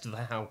possessed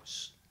the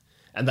house,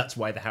 and that's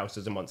why the house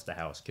is a monster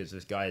house, because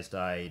this guy has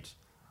died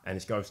and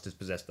his ghost has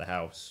possessed the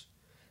house.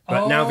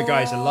 But now the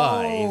guy's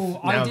alive.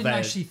 I didn't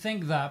actually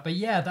think that, but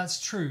yeah, that's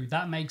true.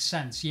 That makes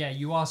sense. Yeah,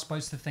 you are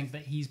supposed to think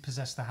that he's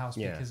possessed the house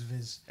because of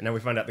his... And now we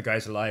find out the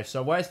guy's alive,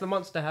 so where's the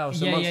monster house?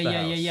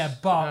 Yeah.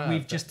 But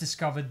we've just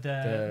discovered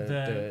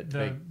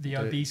the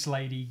obese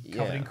lady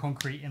covered in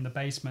concrete in the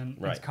basement.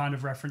 Right. It's kind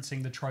of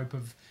referencing the trope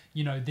of,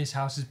 this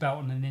house is built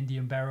on an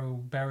Indian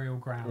burial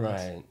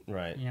ground.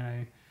 Right.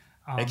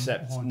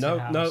 Except haunted no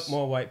house.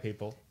 more white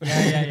people.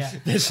 Yeah.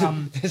 This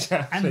And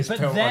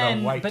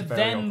but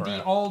then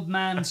the old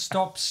man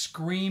stops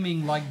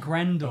screaming like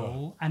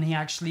Grendel, and he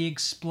actually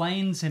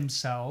explains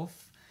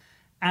himself.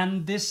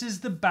 And this is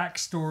the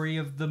backstory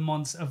of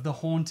the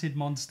haunted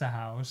monster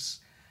house,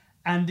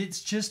 and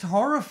it's just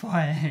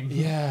horrifying.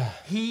 Yeah,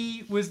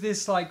 he was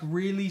this like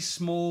really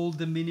small,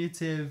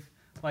 diminutive,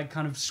 like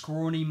kind of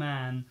scrawny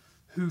man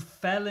who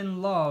fell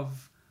in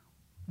love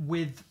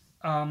with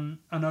an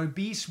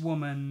obese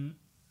woman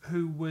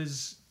who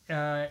was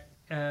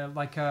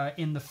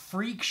in the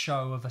freak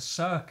show of a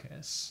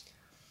circus.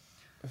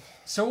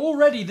 So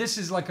already this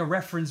is like a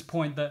reference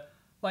point that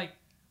like,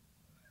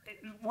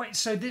 wait,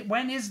 so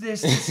when is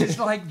this? This is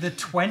like the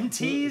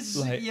 20s?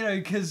 Like,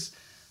 because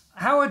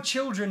how are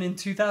children in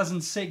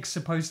 2006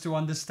 supposed to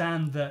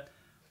understand that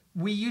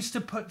we used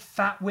to put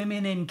fat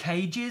women in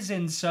cages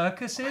in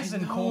circuses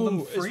and call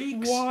them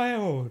freaks? It's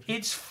wild.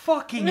 It's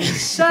fucking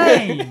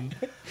insane,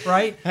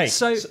 right? Hey,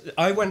 so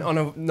I went on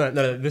a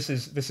no. This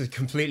is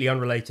completely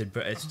unrelated,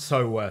 but it's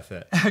so worth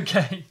it.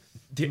 Okay.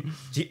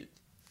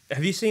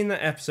 Have you seen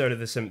that episode of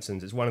The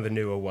Simpsons? It's one of the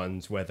newer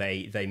ones where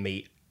they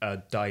meet a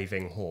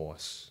diving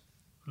horse.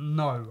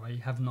 No, I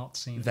have not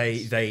seen. They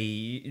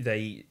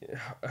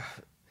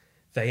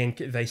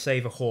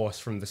save a horse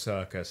from the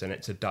circus, and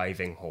it's a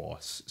diving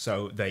horse.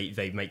 So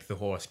they make the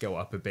horse go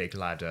up a big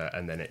ladder,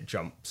 and then it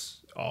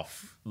jumps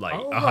off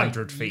like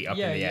 100 feet up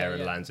in the air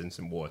and lands in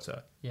some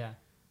water. Yeah.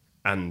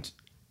 And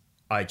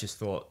I just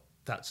thought,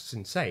 that's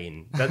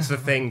insane. That's the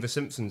thing The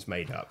Simpsons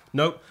made up.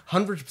 Nope,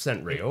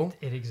 100% real.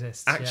 It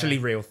exists. Actually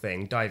real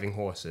thing, diving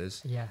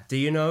horses. Yeah. Do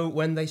you know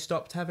when they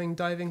stopped having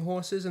diving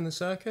horses in the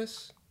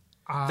circus?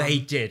 They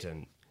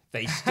didn't.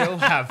 They still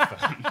have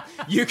them.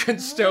 You can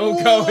still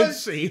go and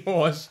see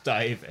horse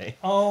diving.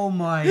 Oh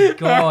my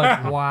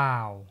god!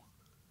 Wow.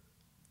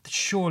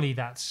 Surely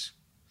that's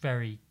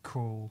very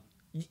cruel.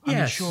 Yes. I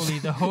mean, surely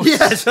the horse.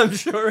 Yes, I'm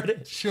sure it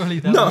is. Surely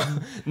that.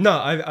 No.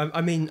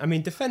 I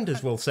mean,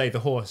 defenders will say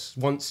the horse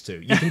wants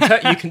to. You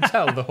can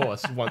tell the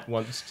horse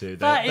wants to.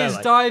 They're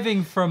like,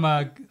 diving from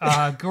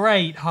a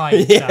great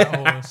height. Yeah. That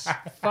horse.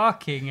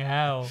 Fucking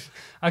hell.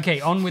 Okay,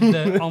 on with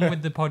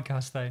the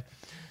podcast though.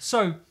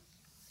 So,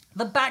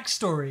 the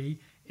backstory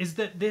is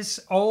that this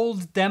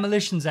old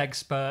demolitions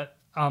expert,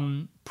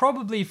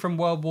 probably from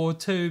World War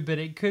II, but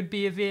it could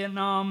be a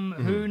Vietnam,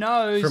 who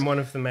knows? From one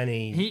of the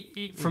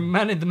many... From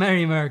many of the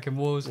many American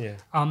wars, yeah.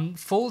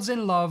 Falls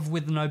in love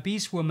with an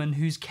obese woman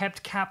who's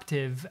kept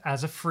captive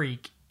as a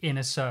freak in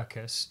a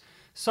circus.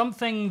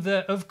 Something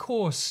that, of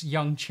course,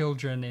 young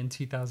children in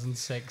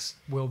 2006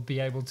 will be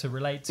able to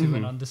relate to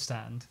and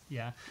understand.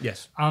 Yeah.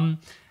 Yes. And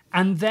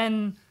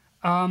then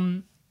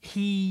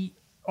he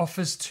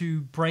offers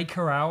to break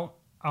her out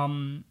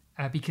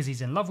because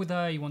he's in love with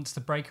her. He wants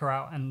to break her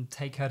out and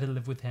take her to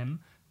live with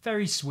him.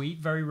 Very sweet,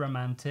 very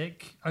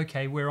romantic.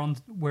 Okay, we're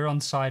on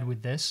side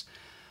with this.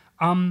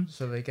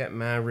 So they get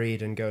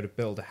married and go to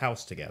build a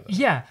house together.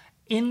 Yeah,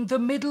 in the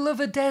middle of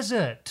a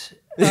desert.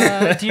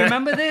 Do you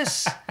remember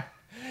this?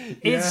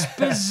 It's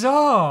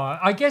bizarre.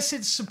 I guess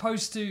it's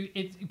supposed to,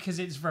 because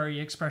it's very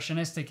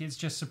expressionistic, it's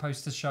just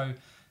supposed to show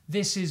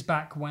this is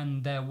back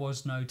when there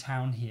was no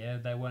town here,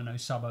 there were no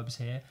suburbs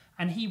here,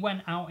 and he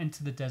went out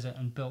into the desert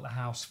and built a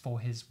house for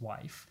his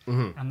wife,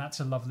 and that's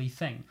a lovely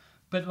thing.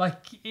 But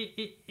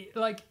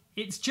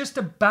it's just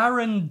a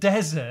barren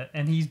desert,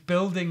 and he's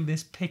building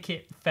this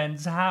picket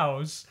fence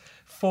house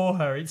for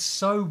her. It's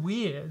so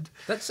weird.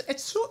 That's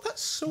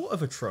sort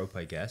of a trope,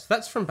 I guess.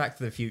 That's from Back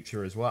to the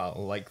Future as well.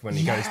 Like when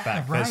he goes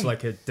back, there's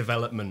like a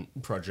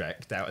development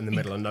project out in the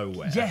middle of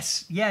nowhere.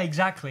 Yes, yeah,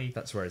 exactly.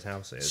 That's where his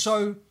house is.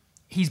 So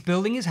he's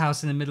building his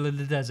house in the middle of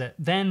the desert.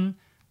 Then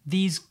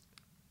these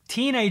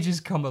teenagers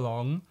come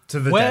along. To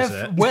the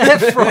desert. Where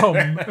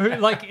from?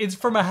 Like, it's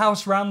from a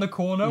house round the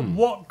corner.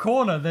 What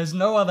corner? There's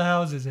no other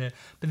houses here.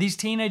 But these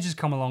teenagers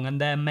come along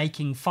and they're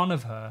making fun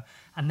of her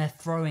and they're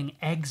throwing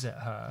eggs at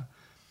her.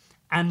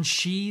 And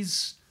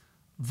she's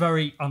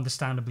very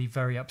understandably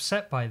very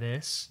upset by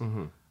this.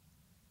 Mm-hmm.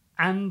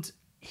 And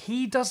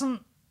he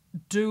doesn't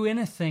do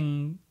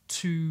anything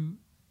to...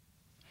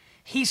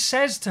 He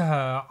says to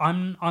her,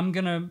 I'm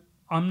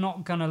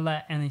not gonna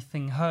let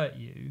anything hurt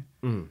you.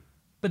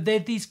 But they're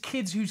these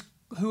kids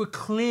who are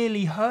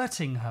clearly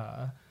hurting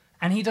her,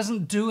 and he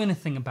doesn't do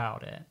anything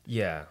about it.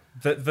 Yeah,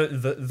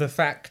 the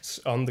facts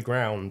on the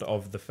ground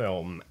of the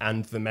film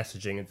and the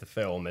messaging of the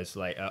film is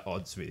like at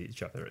odds with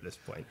each other at this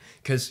point,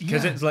 because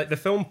it's like the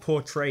film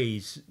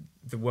portrays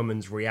the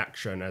woman's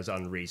reaction as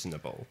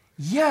unreasonable.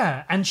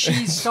 Yeah, and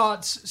she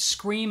starts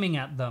screaming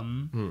at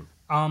them,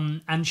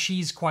 and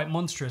she's quite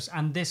monstrous.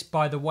 And this,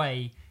 by the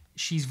way,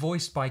 she's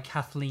voiced by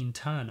Kathleen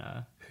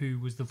Turner, who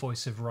was the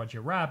voice of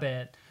Roger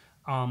Rabbit.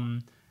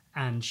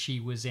 And she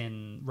was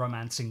in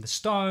Romancing the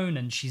Stone,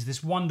 and she's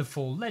this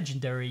wonderful,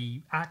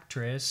 legendary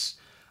actress.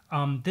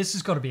 This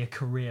has got to be a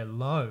career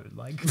low,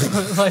 like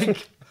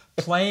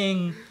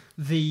playing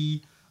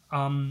the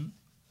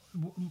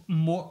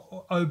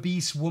more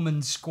obese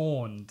woman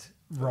scorned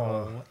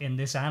role in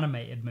this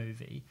animated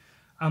movie.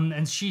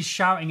 And she's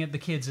shouting at the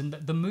kids, and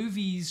the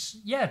movie's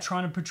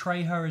trying to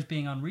portray her as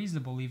being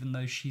unreasonable, even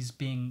though she's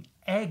being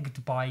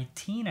egged by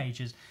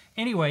teenagers.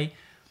 Anyway,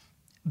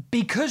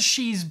 because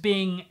she's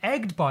being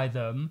egged by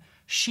them,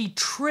 she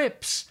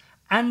trips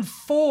and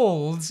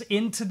falls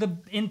into the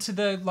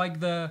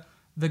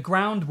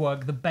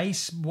groundwork, the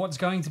base, what's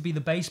going to be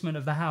the basement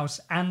of the house,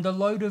 and a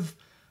load of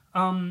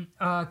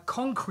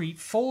concrete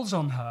falls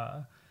on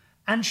her,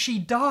 and she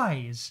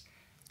dies.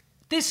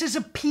 This is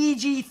a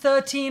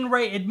PG-13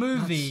 rated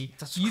movie.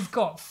 You've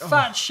got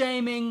fat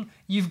shaming.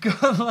 You've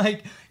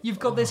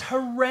got this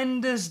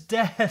horrendous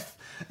death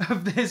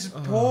of this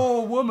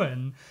poor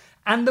woman,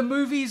 and the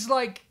movie's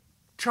like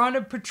trying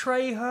to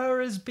portray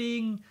her as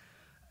being.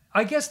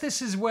 I guess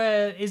this is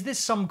is this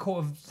some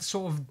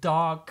sort of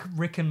dark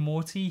Rick and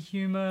Morty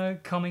humor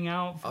coming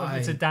out?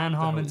 It's a Dan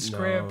Harmon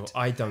script.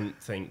 I don't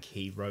think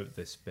he wrote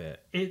this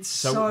bit. It's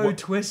so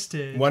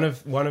twisted. One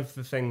of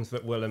the things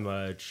that will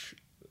emerge,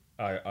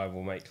 I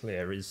will make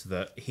clear, is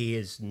that he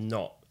is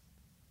not.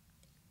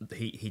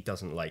 He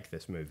doesn't like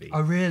this movie.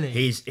 Oh really?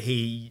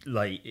 He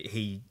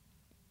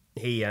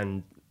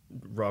and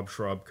Rob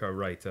Schraub,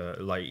 co-writer,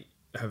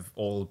 have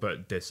all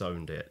but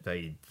disowned it.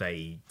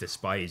 They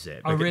despise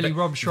it. Oh really?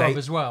 Rob Schraub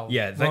as well?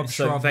 Yeah.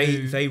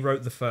 They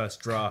wrote the first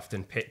draft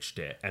and pitched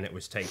it, and it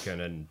was taken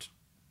and,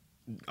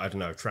 I don't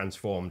know,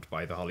 transformed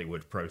by the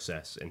Hollywood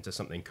process into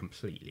something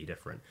completely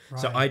different.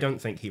 Right. So I don't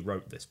think he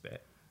wrote this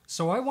bit.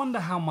 So I wonder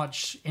how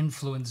much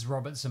influence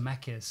Robert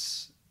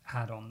Zemeckis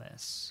had on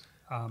this.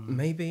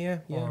 Maybe, yeah.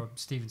 Or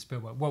Steven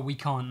Spielberg. Well, we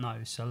can't know,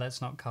 so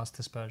let's not cast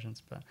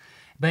aspersions. But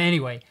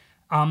anyway,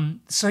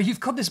 so you've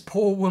got this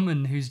poor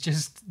woman who's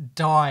just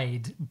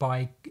died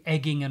by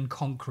egging and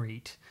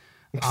concrete,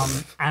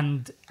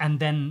 and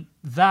then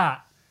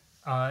that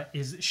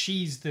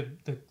she's the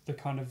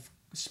kind of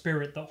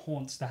spirit that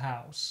haunts the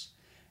house,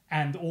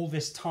 and all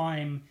this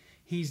time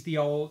he's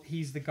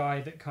the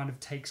guy that kind of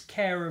takes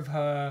care of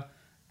her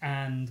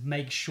and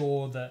makes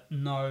sure that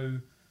no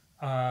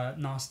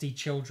nasty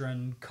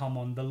children come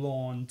on the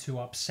lawn to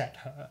upset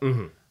her.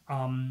 Mm-hmm.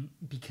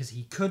 Because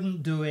he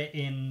couldn't do it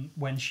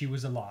when she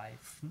was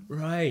alive.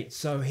 Right,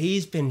 so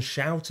he's been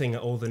shouting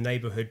at all the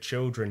neighborhood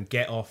children,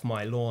 "Get off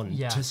my lawn,"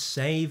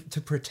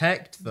 to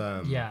protect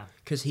them. Yeah.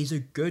 Because he's a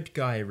good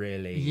guy,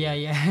 really.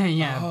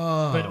 Yeah.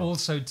 Oh. But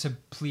also to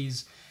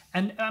please...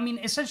 And, I mean,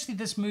 essentially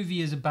this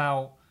movie is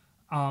about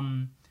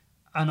an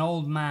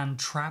old man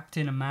trapped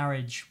in a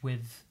marriage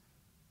with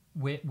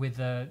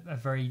a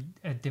very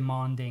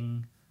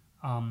demanding...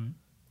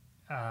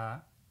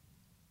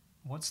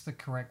 what's the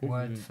correct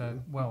word for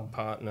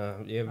partner?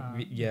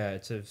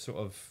 It's a sort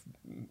of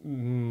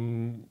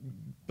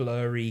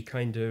blurry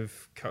kind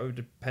of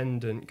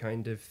codependent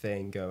kind of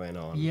thing going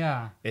on.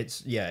 Yeah,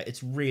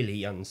 it's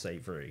really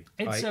unsavory.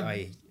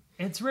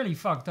 It's really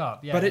fucked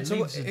up. Yeah, but it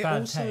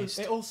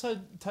also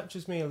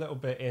touches me a little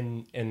bit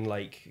in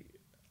like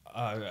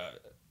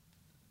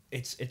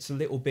it's a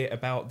little bit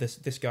about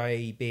this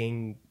guy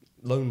being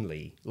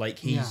lonely. Like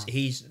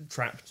he's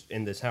trapped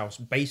in this house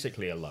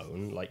basically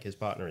alone. Like his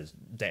partner is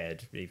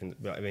dead, even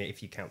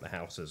if you count the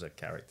house as a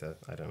character,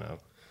 I don't know,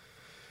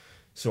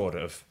 sort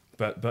of,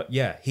 but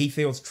yeah, he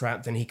feels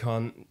trapped and he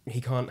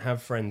can't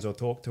have friends or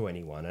talk to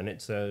anyone, and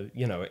it's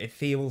it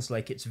feels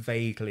like it's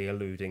vaguely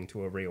alluding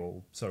to a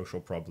real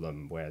social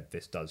problem where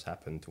this does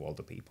happen to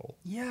older people.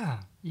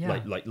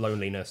 Like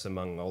loneliness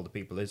among older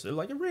people is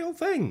like a real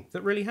thing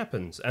that really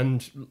happens,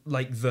 and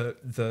like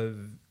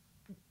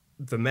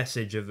the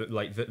message of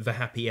the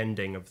happy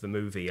ending of the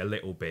movie a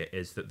little bit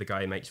is that the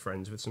guy makes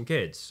friends with some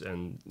kids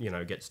and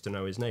gets to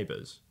know his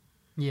neighbors.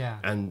 Yeah.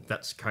 And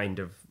that's kind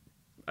of,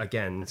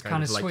 again, it's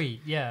kind of like,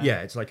 sweet. Yeah.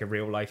 Yeah, it's like a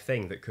real life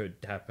thing that could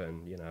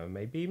happen.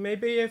 Maybe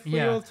if we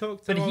all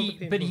talk to all the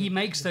people. But he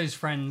makes those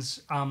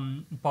friends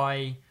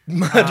by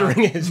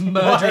murdering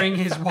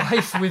his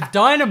wife with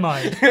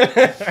dynamite.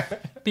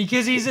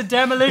 Because he's a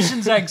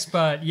demolitions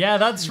expert. Yeah,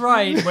 that's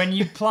right. When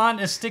you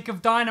plant a stick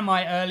of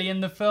dynamite early in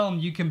the film,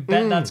 you can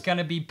bet that's going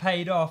to be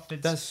paid off.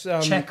 That's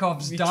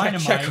Chekhov's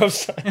dynamite.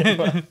 Chekhov's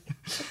dynamite.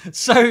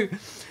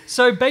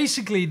 So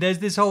basically, there's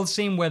this whole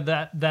scene where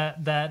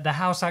the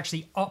house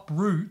actually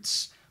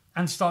uproots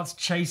and starts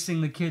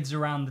chasing the kids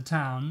around the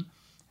town,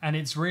 and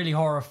it's really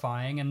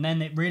horrifying. And then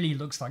it really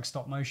looks like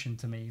stop motion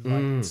to me.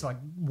 Like it's like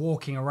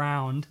walking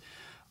around.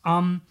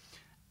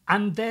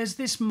 And there's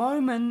this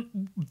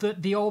moment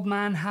that the old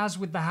man has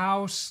with the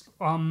house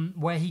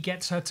where he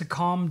gets her to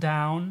calm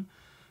down,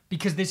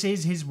 because this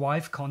is his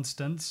wife,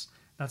 Constance.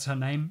 That's her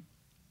name.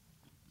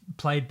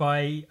 Played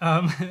by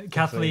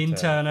Kathleen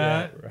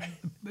Turner,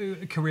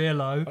 career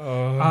low.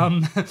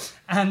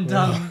 And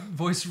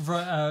voice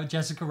of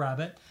Jessica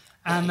Rabbit.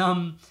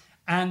 And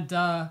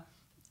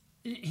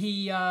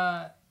he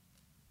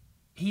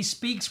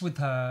speaks with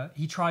her.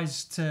 He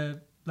tries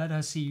to let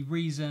her see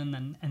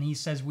reason, and he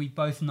says, we've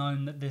both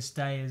known that this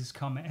day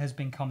has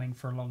been coming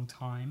for a long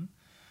time.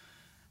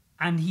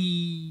 And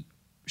he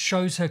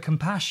shows her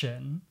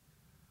compassion,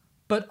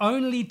 but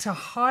only to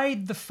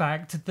hide the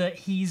fact that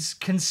he's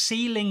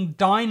concealing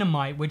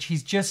dynamite, which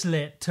he's just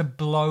lit, to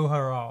blow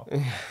her up.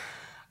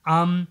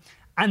 And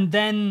and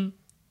then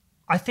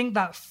I think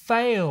that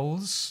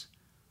fails.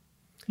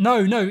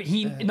 No,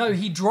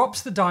 he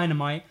drops the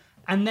dynamite,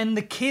 and then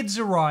the kids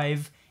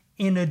arrive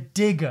in a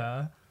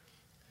digger,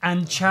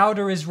 and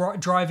Chowder is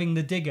driving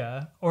the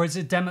digger, or is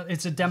it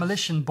it's a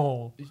demolition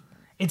ball.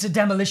 It's a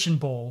demolition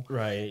ball.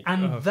 Right.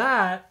 And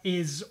that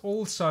is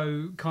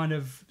also kind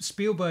of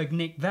Spielberg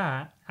nicked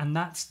that, and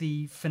that's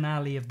the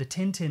finale of the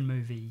Tintin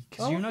movie.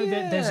 Because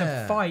there's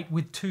a fight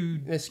with two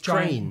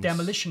giant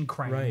demolition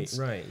cranes.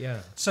 Right, yeah.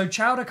 So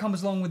Chowder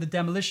comes along with a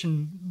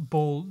demolition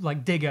ball,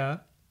 like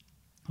digger.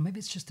 Or maybe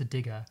it's just a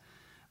digger.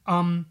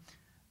 And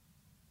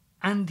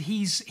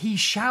he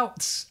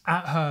shouts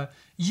at her,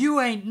 "You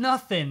ain't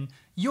nothing.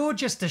 You're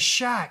just a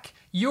shack.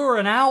 You're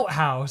an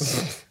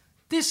outhouse."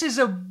 This is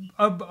a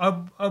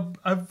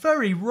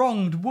very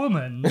wronged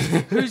woman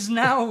who's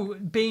now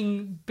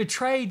being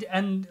betrayed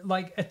and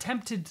like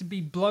attempted to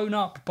be blown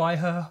up by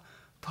her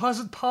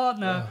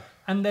partner,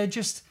 and they're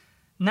just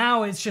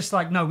now it's just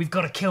like, no, we've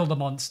got to kill the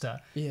monster.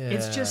 Yeah,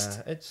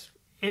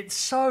 it's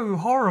so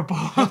horrible.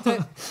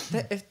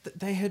 If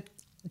they had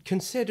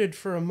considered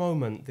for a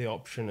moment the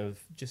option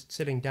of just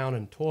sitting down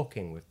and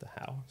talking with the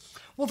house.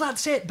 Well,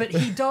 that's it. But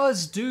he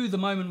does do the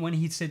moment when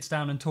he sits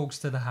down and talks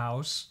to the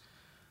house.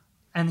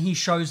 And he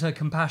shows her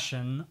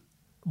compassion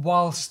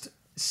whilst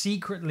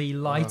secretly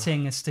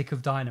lighting a stick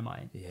of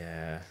dynamite.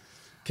 Yeah.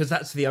 Because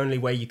that's the only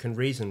way you can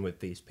reason with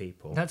these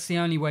people. That's the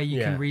only way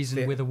you can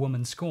reason with a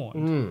woman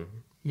scorned.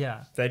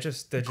 Yeah. They're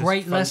just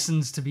great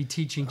lessons to be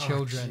teaching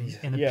children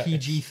in a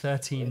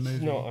PG-13 movie.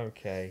 It's not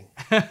okay.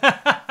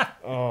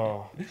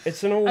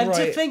 It's an all right... And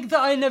to think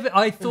that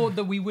I thought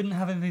that we wouldn't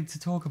have anything to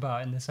talk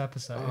about in this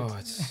episode. Oh,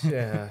 it's...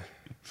 Yeah.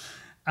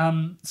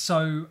 So,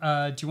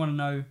 do you want to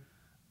know...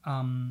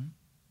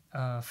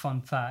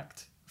 fun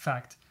fact,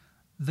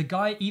 the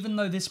guy, even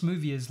though this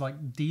movie is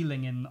like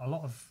dealing in a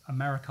lot of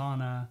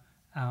Americana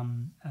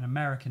and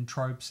American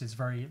tropes, is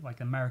very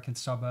like American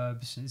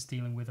suburbs, it's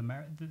dealing with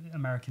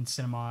American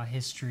cinema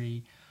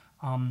history,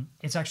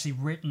 it's actually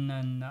written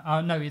and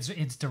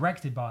it's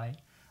directed by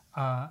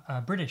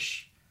a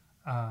British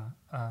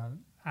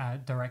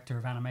director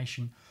of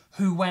animation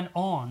who went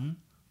on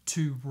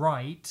to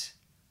write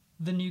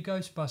the new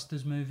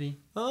Ghostbusters movie.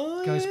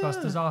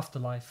 Ghostbusters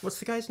Afterlife. What's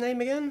the guy's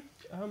name again?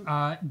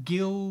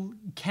 Gil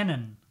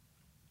Kenan.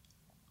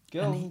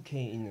 Gil.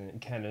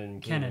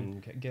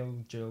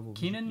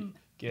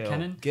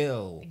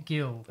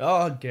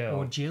 Oh, Gil.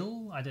 Or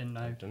Jill, I don't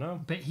know. I don't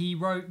know. But he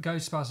wrote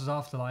Ghostbusters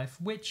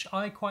Afterlife, which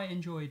I quite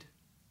enjoyed,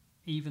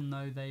 even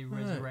though they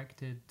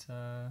resurrected...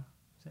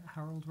 is it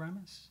Harold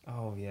Ramis?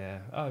 Oh, yeah.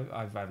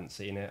 I haven't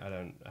seen it. I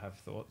don't have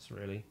thoughts,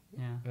 really.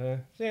 Yeah.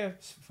 Yeah,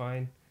 it's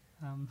fine.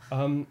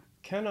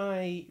 Can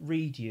I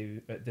read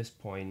you at this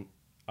point?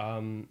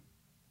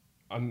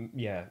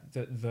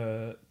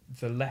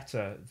 The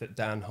letter that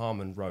Dan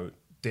Harmon wrote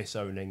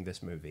disowning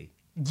this movie.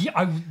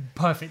 Yeah,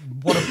 perfect.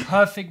 What a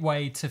perfect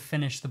way to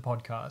finish the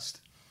podcast.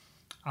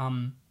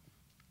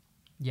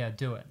 Yeah,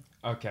 do it.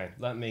 Okay,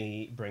 let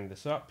me bring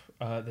this up.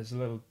 There's a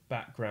little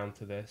background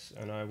to this,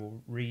 and I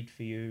will read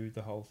for you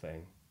the whole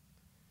thing.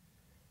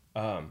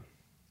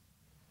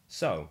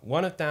 So,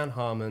 one of Dan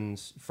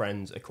Harmon's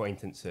friends,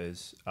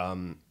 acquaintances,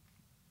 a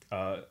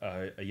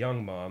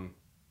young mom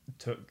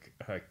took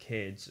her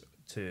kids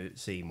to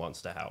see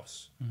Monster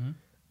House.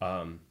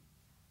 Mm-hmm.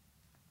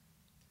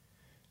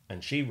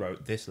 And she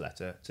wrote this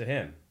letter to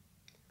him.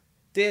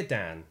 Dear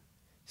Dan,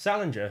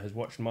 Salinger has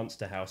watched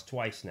Monster House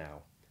twice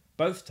now.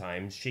 Both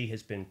times she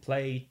has been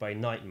plagued by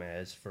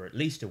nightmares for at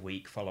least a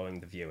week following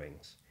the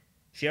viewings.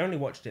 She only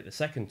watched it the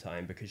second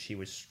time because she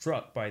was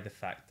struck by the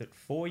fact that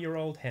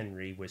 4-year-old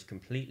Henry was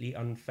completely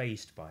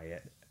unfazed by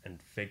it and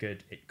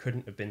figured it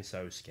couldn't have been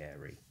so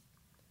scary.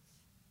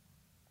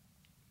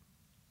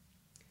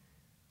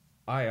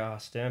 I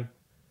asked her,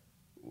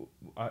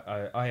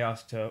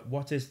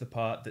 what is the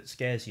part that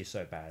scares you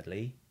so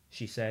badly?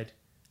 She said,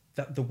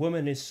 that the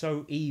woman is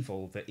so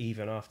evil that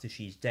even after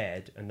she's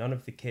dead and none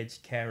of the kids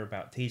care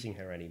about teasing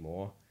her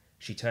anymore,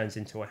 she turns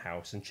into a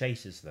house and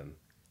chases them.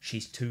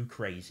 She's too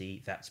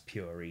crazy, that's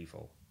pure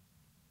evil.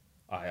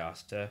 I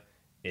asked her,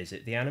 is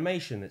it the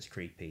animation that's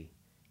creepy?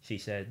 She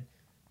said,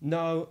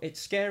 no, it's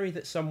scary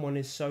that someone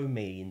is so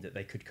mean that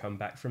they could come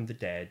back from the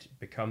dead,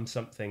 become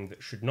something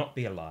that should not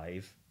be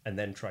alive, and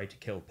then try to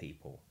kill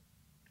people.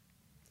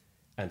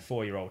 And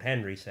 4-year-old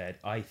Henry said,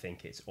 I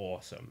think it's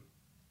awesome.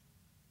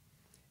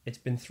 It's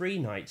been 3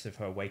 nights of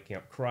her waking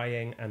up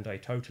crying, and I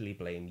totally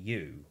blame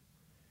you.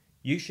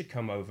 You should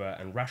come over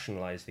and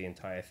rationalize the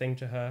entire thing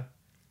to her,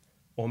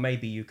 or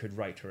maybe you could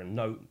write her a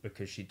note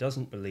because she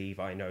doesn't believe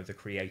I know the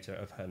creator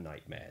of her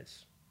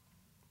nightmares.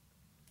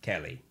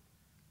 Kelly.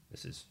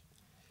 This is...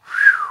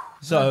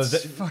 So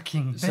that's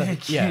fucking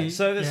big.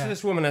 So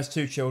this woman has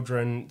 2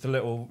 children.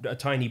 A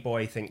tiny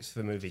boy thinks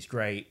the movie's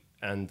great,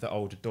 and the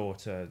older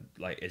daughter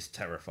is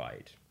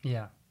terrified.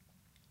 Yeah.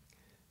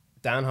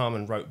 Dan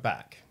Harmon wrote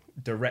back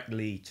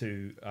directly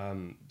to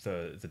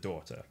the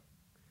daughter.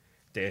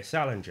 Dear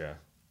Salinger,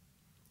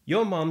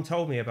 your mum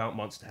told me about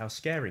Monster House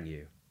scaring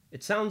you.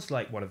 It sounds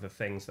like one of the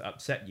things that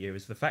upset you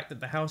is the fact that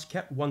the house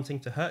kept wanting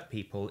to hurt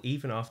people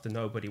even after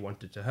nobody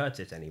wanted to hurt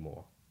it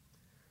anymore.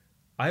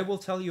 I will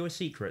tell you a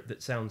secret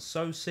that sounds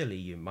so silly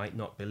you might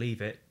not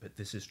believe it, but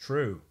this is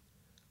true.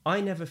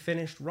 I never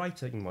finished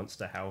writing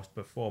Monster House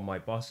before my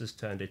bosses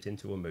turned it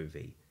into a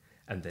movie,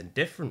 and then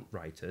different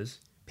writers,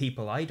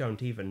 people I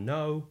don't even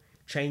know,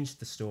 changed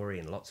the story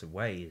in lots of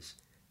ways,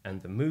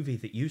 and the movie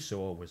that you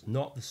saw was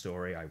not the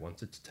story I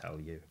wanted to tell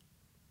you.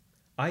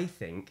 I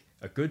think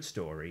a good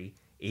story,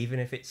 even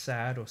if it's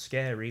sad or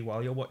scary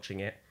while you're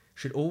watching it,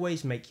 should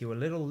always make you a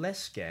little less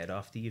scared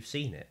after you've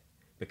seen it,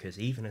 because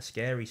even a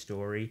scary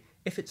story,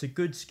 if it's a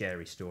good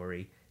scary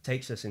story,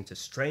 takes us into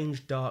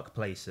strange dark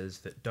places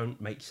that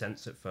don't make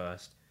sense at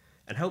first,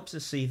 and helps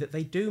us see that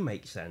they do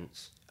make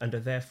sense, and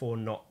are therefore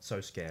not so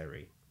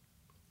scary.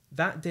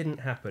 That didn't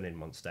happen in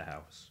Monster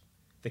House.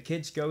 The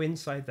kids go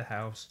inside the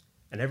house,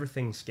 and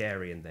everything's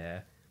scary in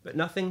there, but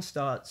nothing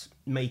starts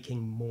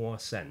making more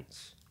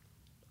sense.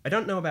 I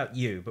don't know about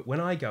you, but when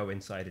I go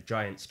inside a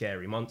giant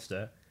scary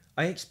monster,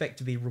 I expect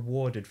to be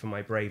rewarded for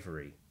my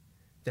bravery.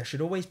 There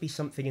should always be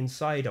something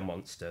inside a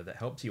monster that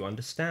helps you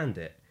understand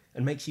it,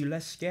 and makes you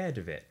less scared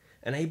of it,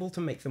 and able to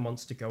make the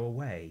monster go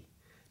away.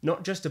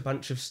 Not just a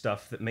bunch of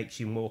stuff that makes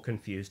you more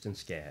confused and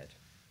scared.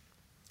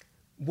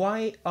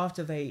 Why,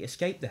 after they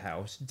escaped the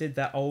house, did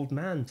that old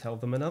man tell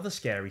them another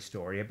scary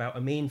story about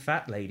a mean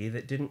fat lady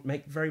that didn't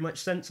make very much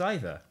sense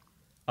either?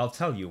 I'll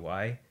tell you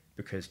why.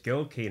 Because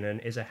Gil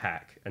Kenan is a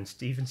hack and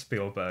Steven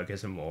Spielberg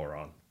is a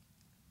moron.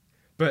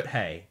 But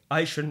hey,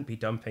 I shouldn't be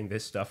dumping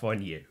this stuff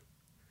on you.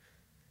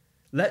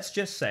 Let's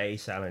just say,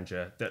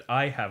 Salinger, that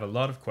I have a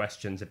lot of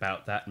questions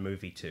about that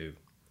movie too.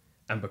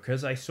 And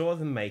because I saw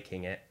them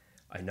making it,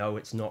 I know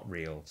it's not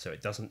real, so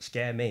it doesn't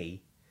scare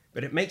me.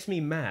 But it makes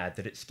me mad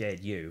that it scared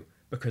you,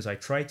 because I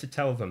tried to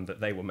tell them that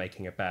they were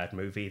making a bad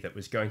movie that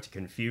was going to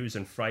confuse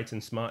and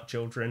frighten smart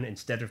children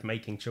instead of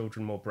making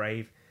children more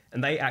brave,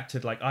 and they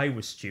acted like I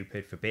was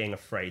stupid for being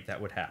afraid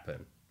that would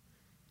happen.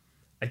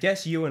 I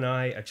guess you and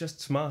I are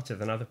just smarter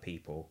than other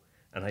people,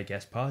 and I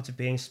guess part of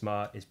being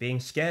smart is being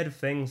scared of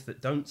things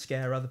that don't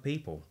scare other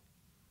people.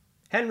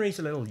 Henry's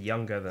a little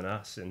younger than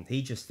us, and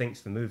he just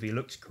thinks the movie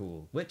looks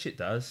cool, which it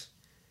does,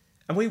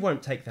 and we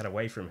won't take that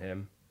away from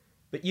him.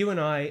 But you and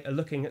I are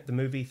looking at the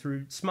movie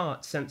through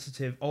smart,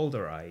 sensitive,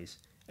 older eyes,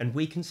 and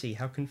we can see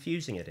how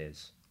confusing it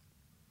is.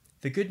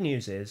 The good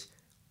news is,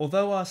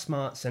 although our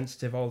smart,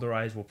 sensitive, older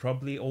eyes will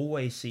probably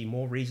always see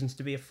more reasons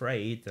to be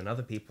afraid than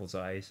other people's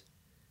eyes,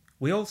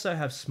 we also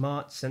have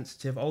smart,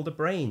 sensitive, older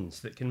brains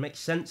that can make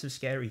sense of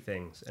scary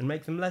things and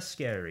make them less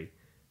scary,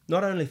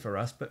 not only for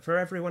us, but for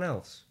everyone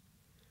else.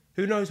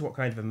 Who knows what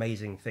kind of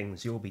amazing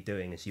things you'll be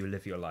doing as you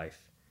live your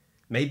life?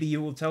 Maybe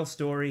you will tell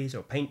stories,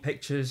 or paint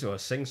pictures, or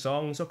sing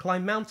songs, or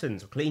climb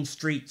mountains, or clean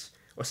streets,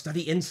 or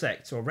study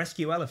insects, or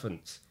rescue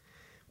elephants.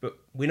 But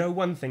we know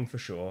one thing for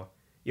sure.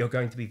 You're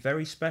going to be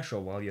very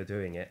special while you're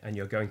doing it, and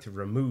you're going to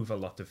remove a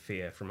lot of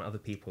fear from other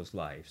people's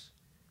lives.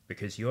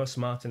 Because you're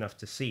smart enough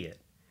to see it,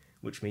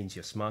 which means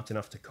you're smart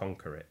enough to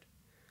conquer it.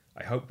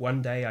 I hope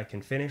one day I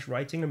can finish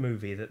writing a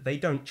movie that they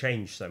don't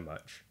change so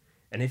much.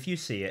 And if you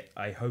see it,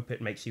 I hope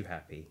it makes you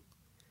happy.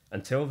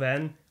 Until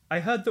then, I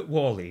heard that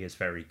WALL-E is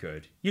very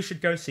good. You should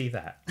go see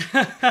that.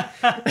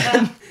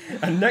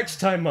 And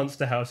next time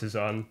Monster House is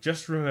on,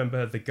 just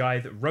remember the guy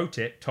that wrote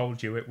it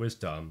told you it was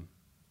dumb.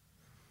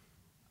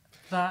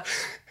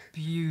 That's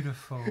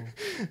beautiful.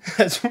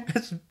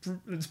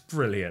 It's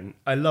brilliant.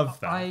 I love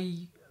that.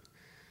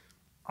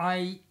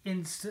 I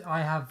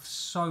have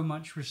so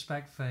much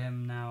respect for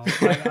him now.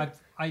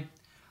 I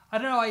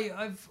don't know.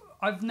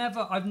 I've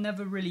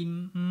never really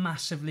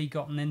massively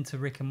gotten into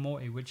Rick and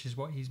Morty, which is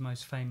what he's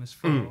most famous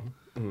for.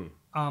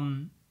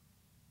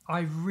 I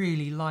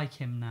really like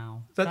him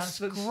now. That's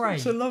great.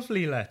 It's a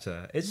lovely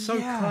letter. It's so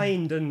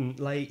kind and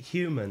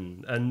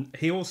human. And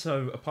he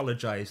also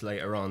apologized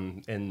later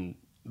on in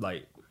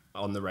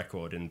on the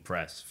record in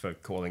press for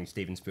calling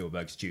Steven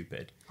Spielberg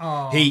stupid.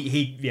 Oh.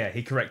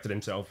 He corrected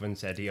himself and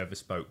said he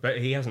overspoke, but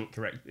he hasn't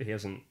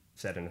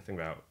said anything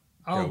about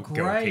Gil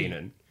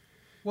Kenan.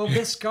 Well,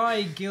 this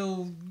guy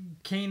Gil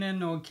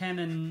Kenan or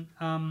Kenan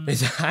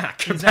is a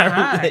hack,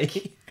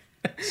 apparently.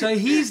 So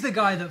he's the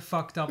guy that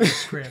fucked up the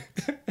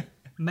script.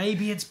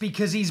 Maybe it's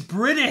because he's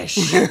British.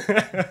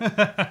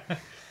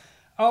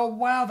 Oh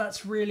wow,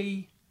 that's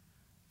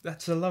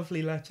a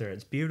lovely letter.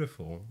 It's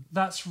beautiful.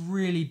 That's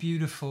really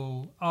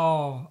beautiful.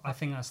 Oh, I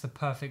think that's the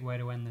perfect way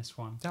to end this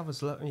one. That was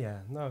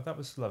that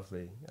was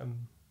lovely.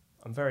 I'm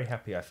very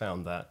happy I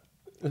found that.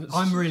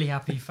 I'm really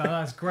happy.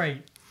 That's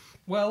great.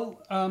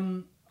 Well,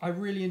 I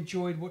really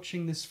enjoyed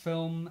watching this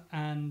film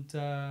and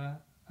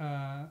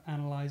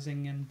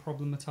analysing and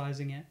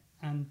problematizing it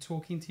and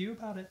talking to you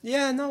about it.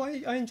 Yeah, no,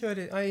 I enjoyed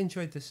it. I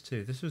enjoyed this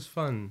too. This was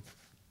fun.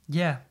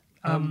 Yeah.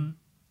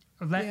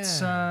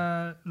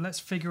 Let's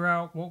figure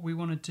out what we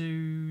want to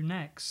do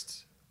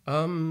next.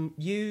 We've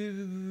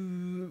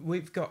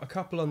got a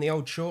couple on the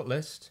old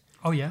shortlist.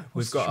 Oh yeah,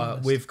 we've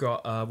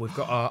got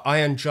our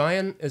Iron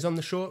Giant is on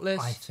the shortlist.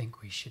 I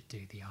think we should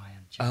do the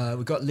Iron Giant.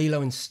 We've got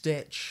Lilo and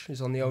Stitch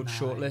is on the old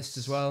shortlist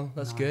as well.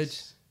 That's good.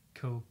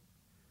 Cool.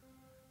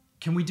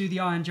 Can we do the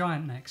Iron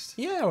Giant next?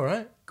 Yeah, all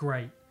right.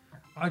 Great.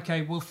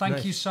 Okay, well, thank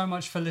Nice. you so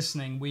much for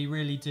listening. We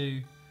really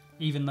do,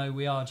 even though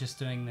we are just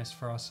doing this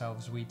for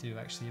ourselves, we do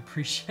actually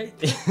appreciate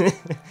that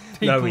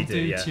people No, we do.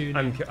 Yeah, tune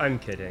in. I'm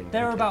kidding.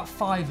 There are I'm about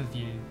 5 of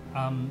you,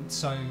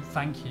 so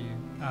thank you.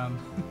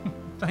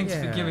 Thanks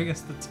for Yeah. giving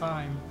us the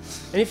time.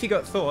 kidding. And if you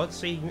got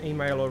thoughts,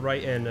 email or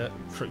write in. You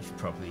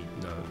probably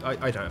know.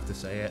 I don't have to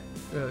say it.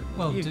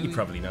 Well, you, do you we-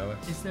 probably know it.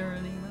 Is there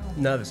an email?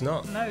 No, there's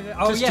not. No.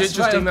 Oh, Just- yes, just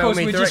right. Of email course,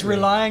 me we're just directly.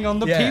 relying on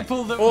the Yeah.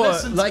 people that Or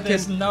listen like to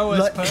this and- know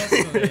us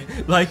personally.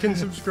 Like and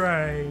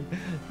subscribe.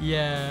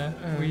 Yeah,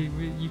 we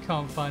you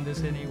can't find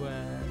us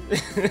anywhere.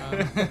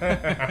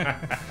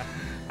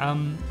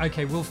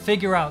 Okay, we'll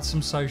figure out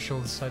some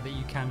socials so that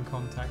you can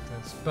contact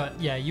us. But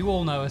yeah, you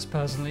all know us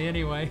personally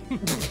anyway.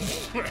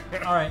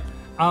 All right.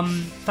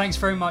 Thanks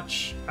very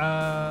much.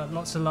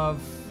 Lots of love.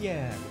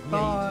 Yeah.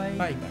 Bye.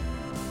 Bye.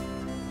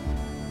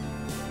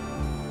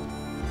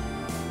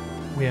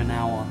 We are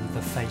now on the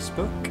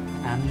Facebook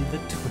and the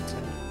Twitter.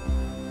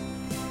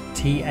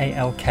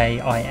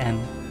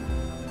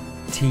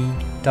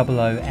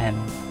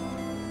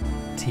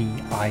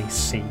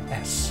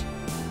 TALKINTOONTICS.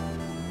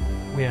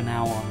 We are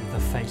now on the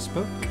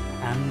Facebook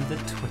and the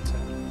Twitter.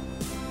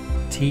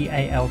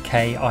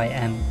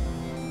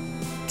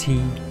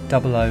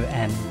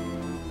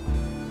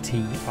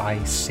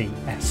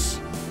 TALKINTOONTICS.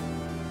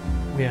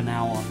 We are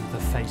now on the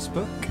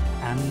Facebook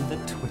and the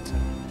Twitter.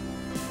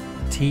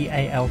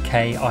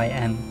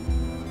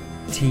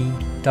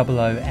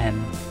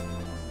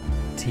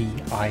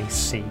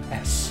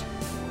 TALKINTOONTICS.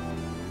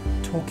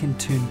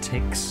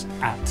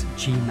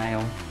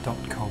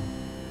 TalkingToonTix@gmail.com.